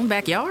your own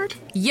backyard?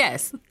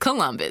 Yes,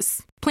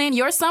 Columbus. Plan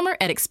your summer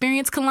at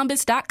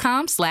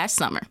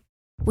experiencecolumbus.com/summer.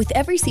 With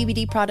every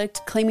CBD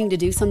product claiming to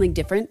do something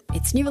different,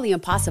 it's nearly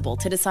impossible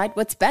to decide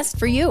what's best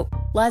for you.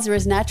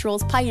 Lazarus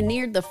Naturals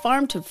pioneered the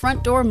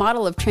farm-to-front-door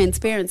model of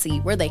transparency,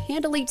 where they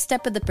handle each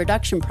step of the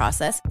production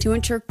process to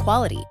ensure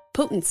quality,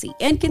 potency,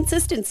 and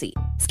consistency.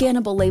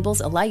 Scannable labels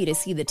allow you to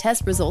see the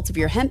test results of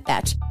your hemp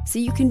batch, so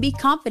you can be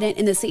confident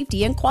in the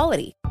safety and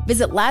quality.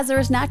 Visit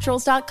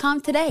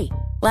LazarusNaturals.com today.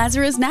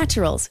 Lazarus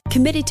Naturals,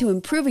 committed to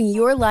improving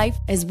your life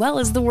as well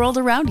as the world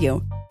around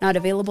you. Not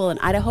available in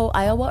Idaho,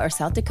 Iowa, or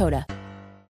South Dakota.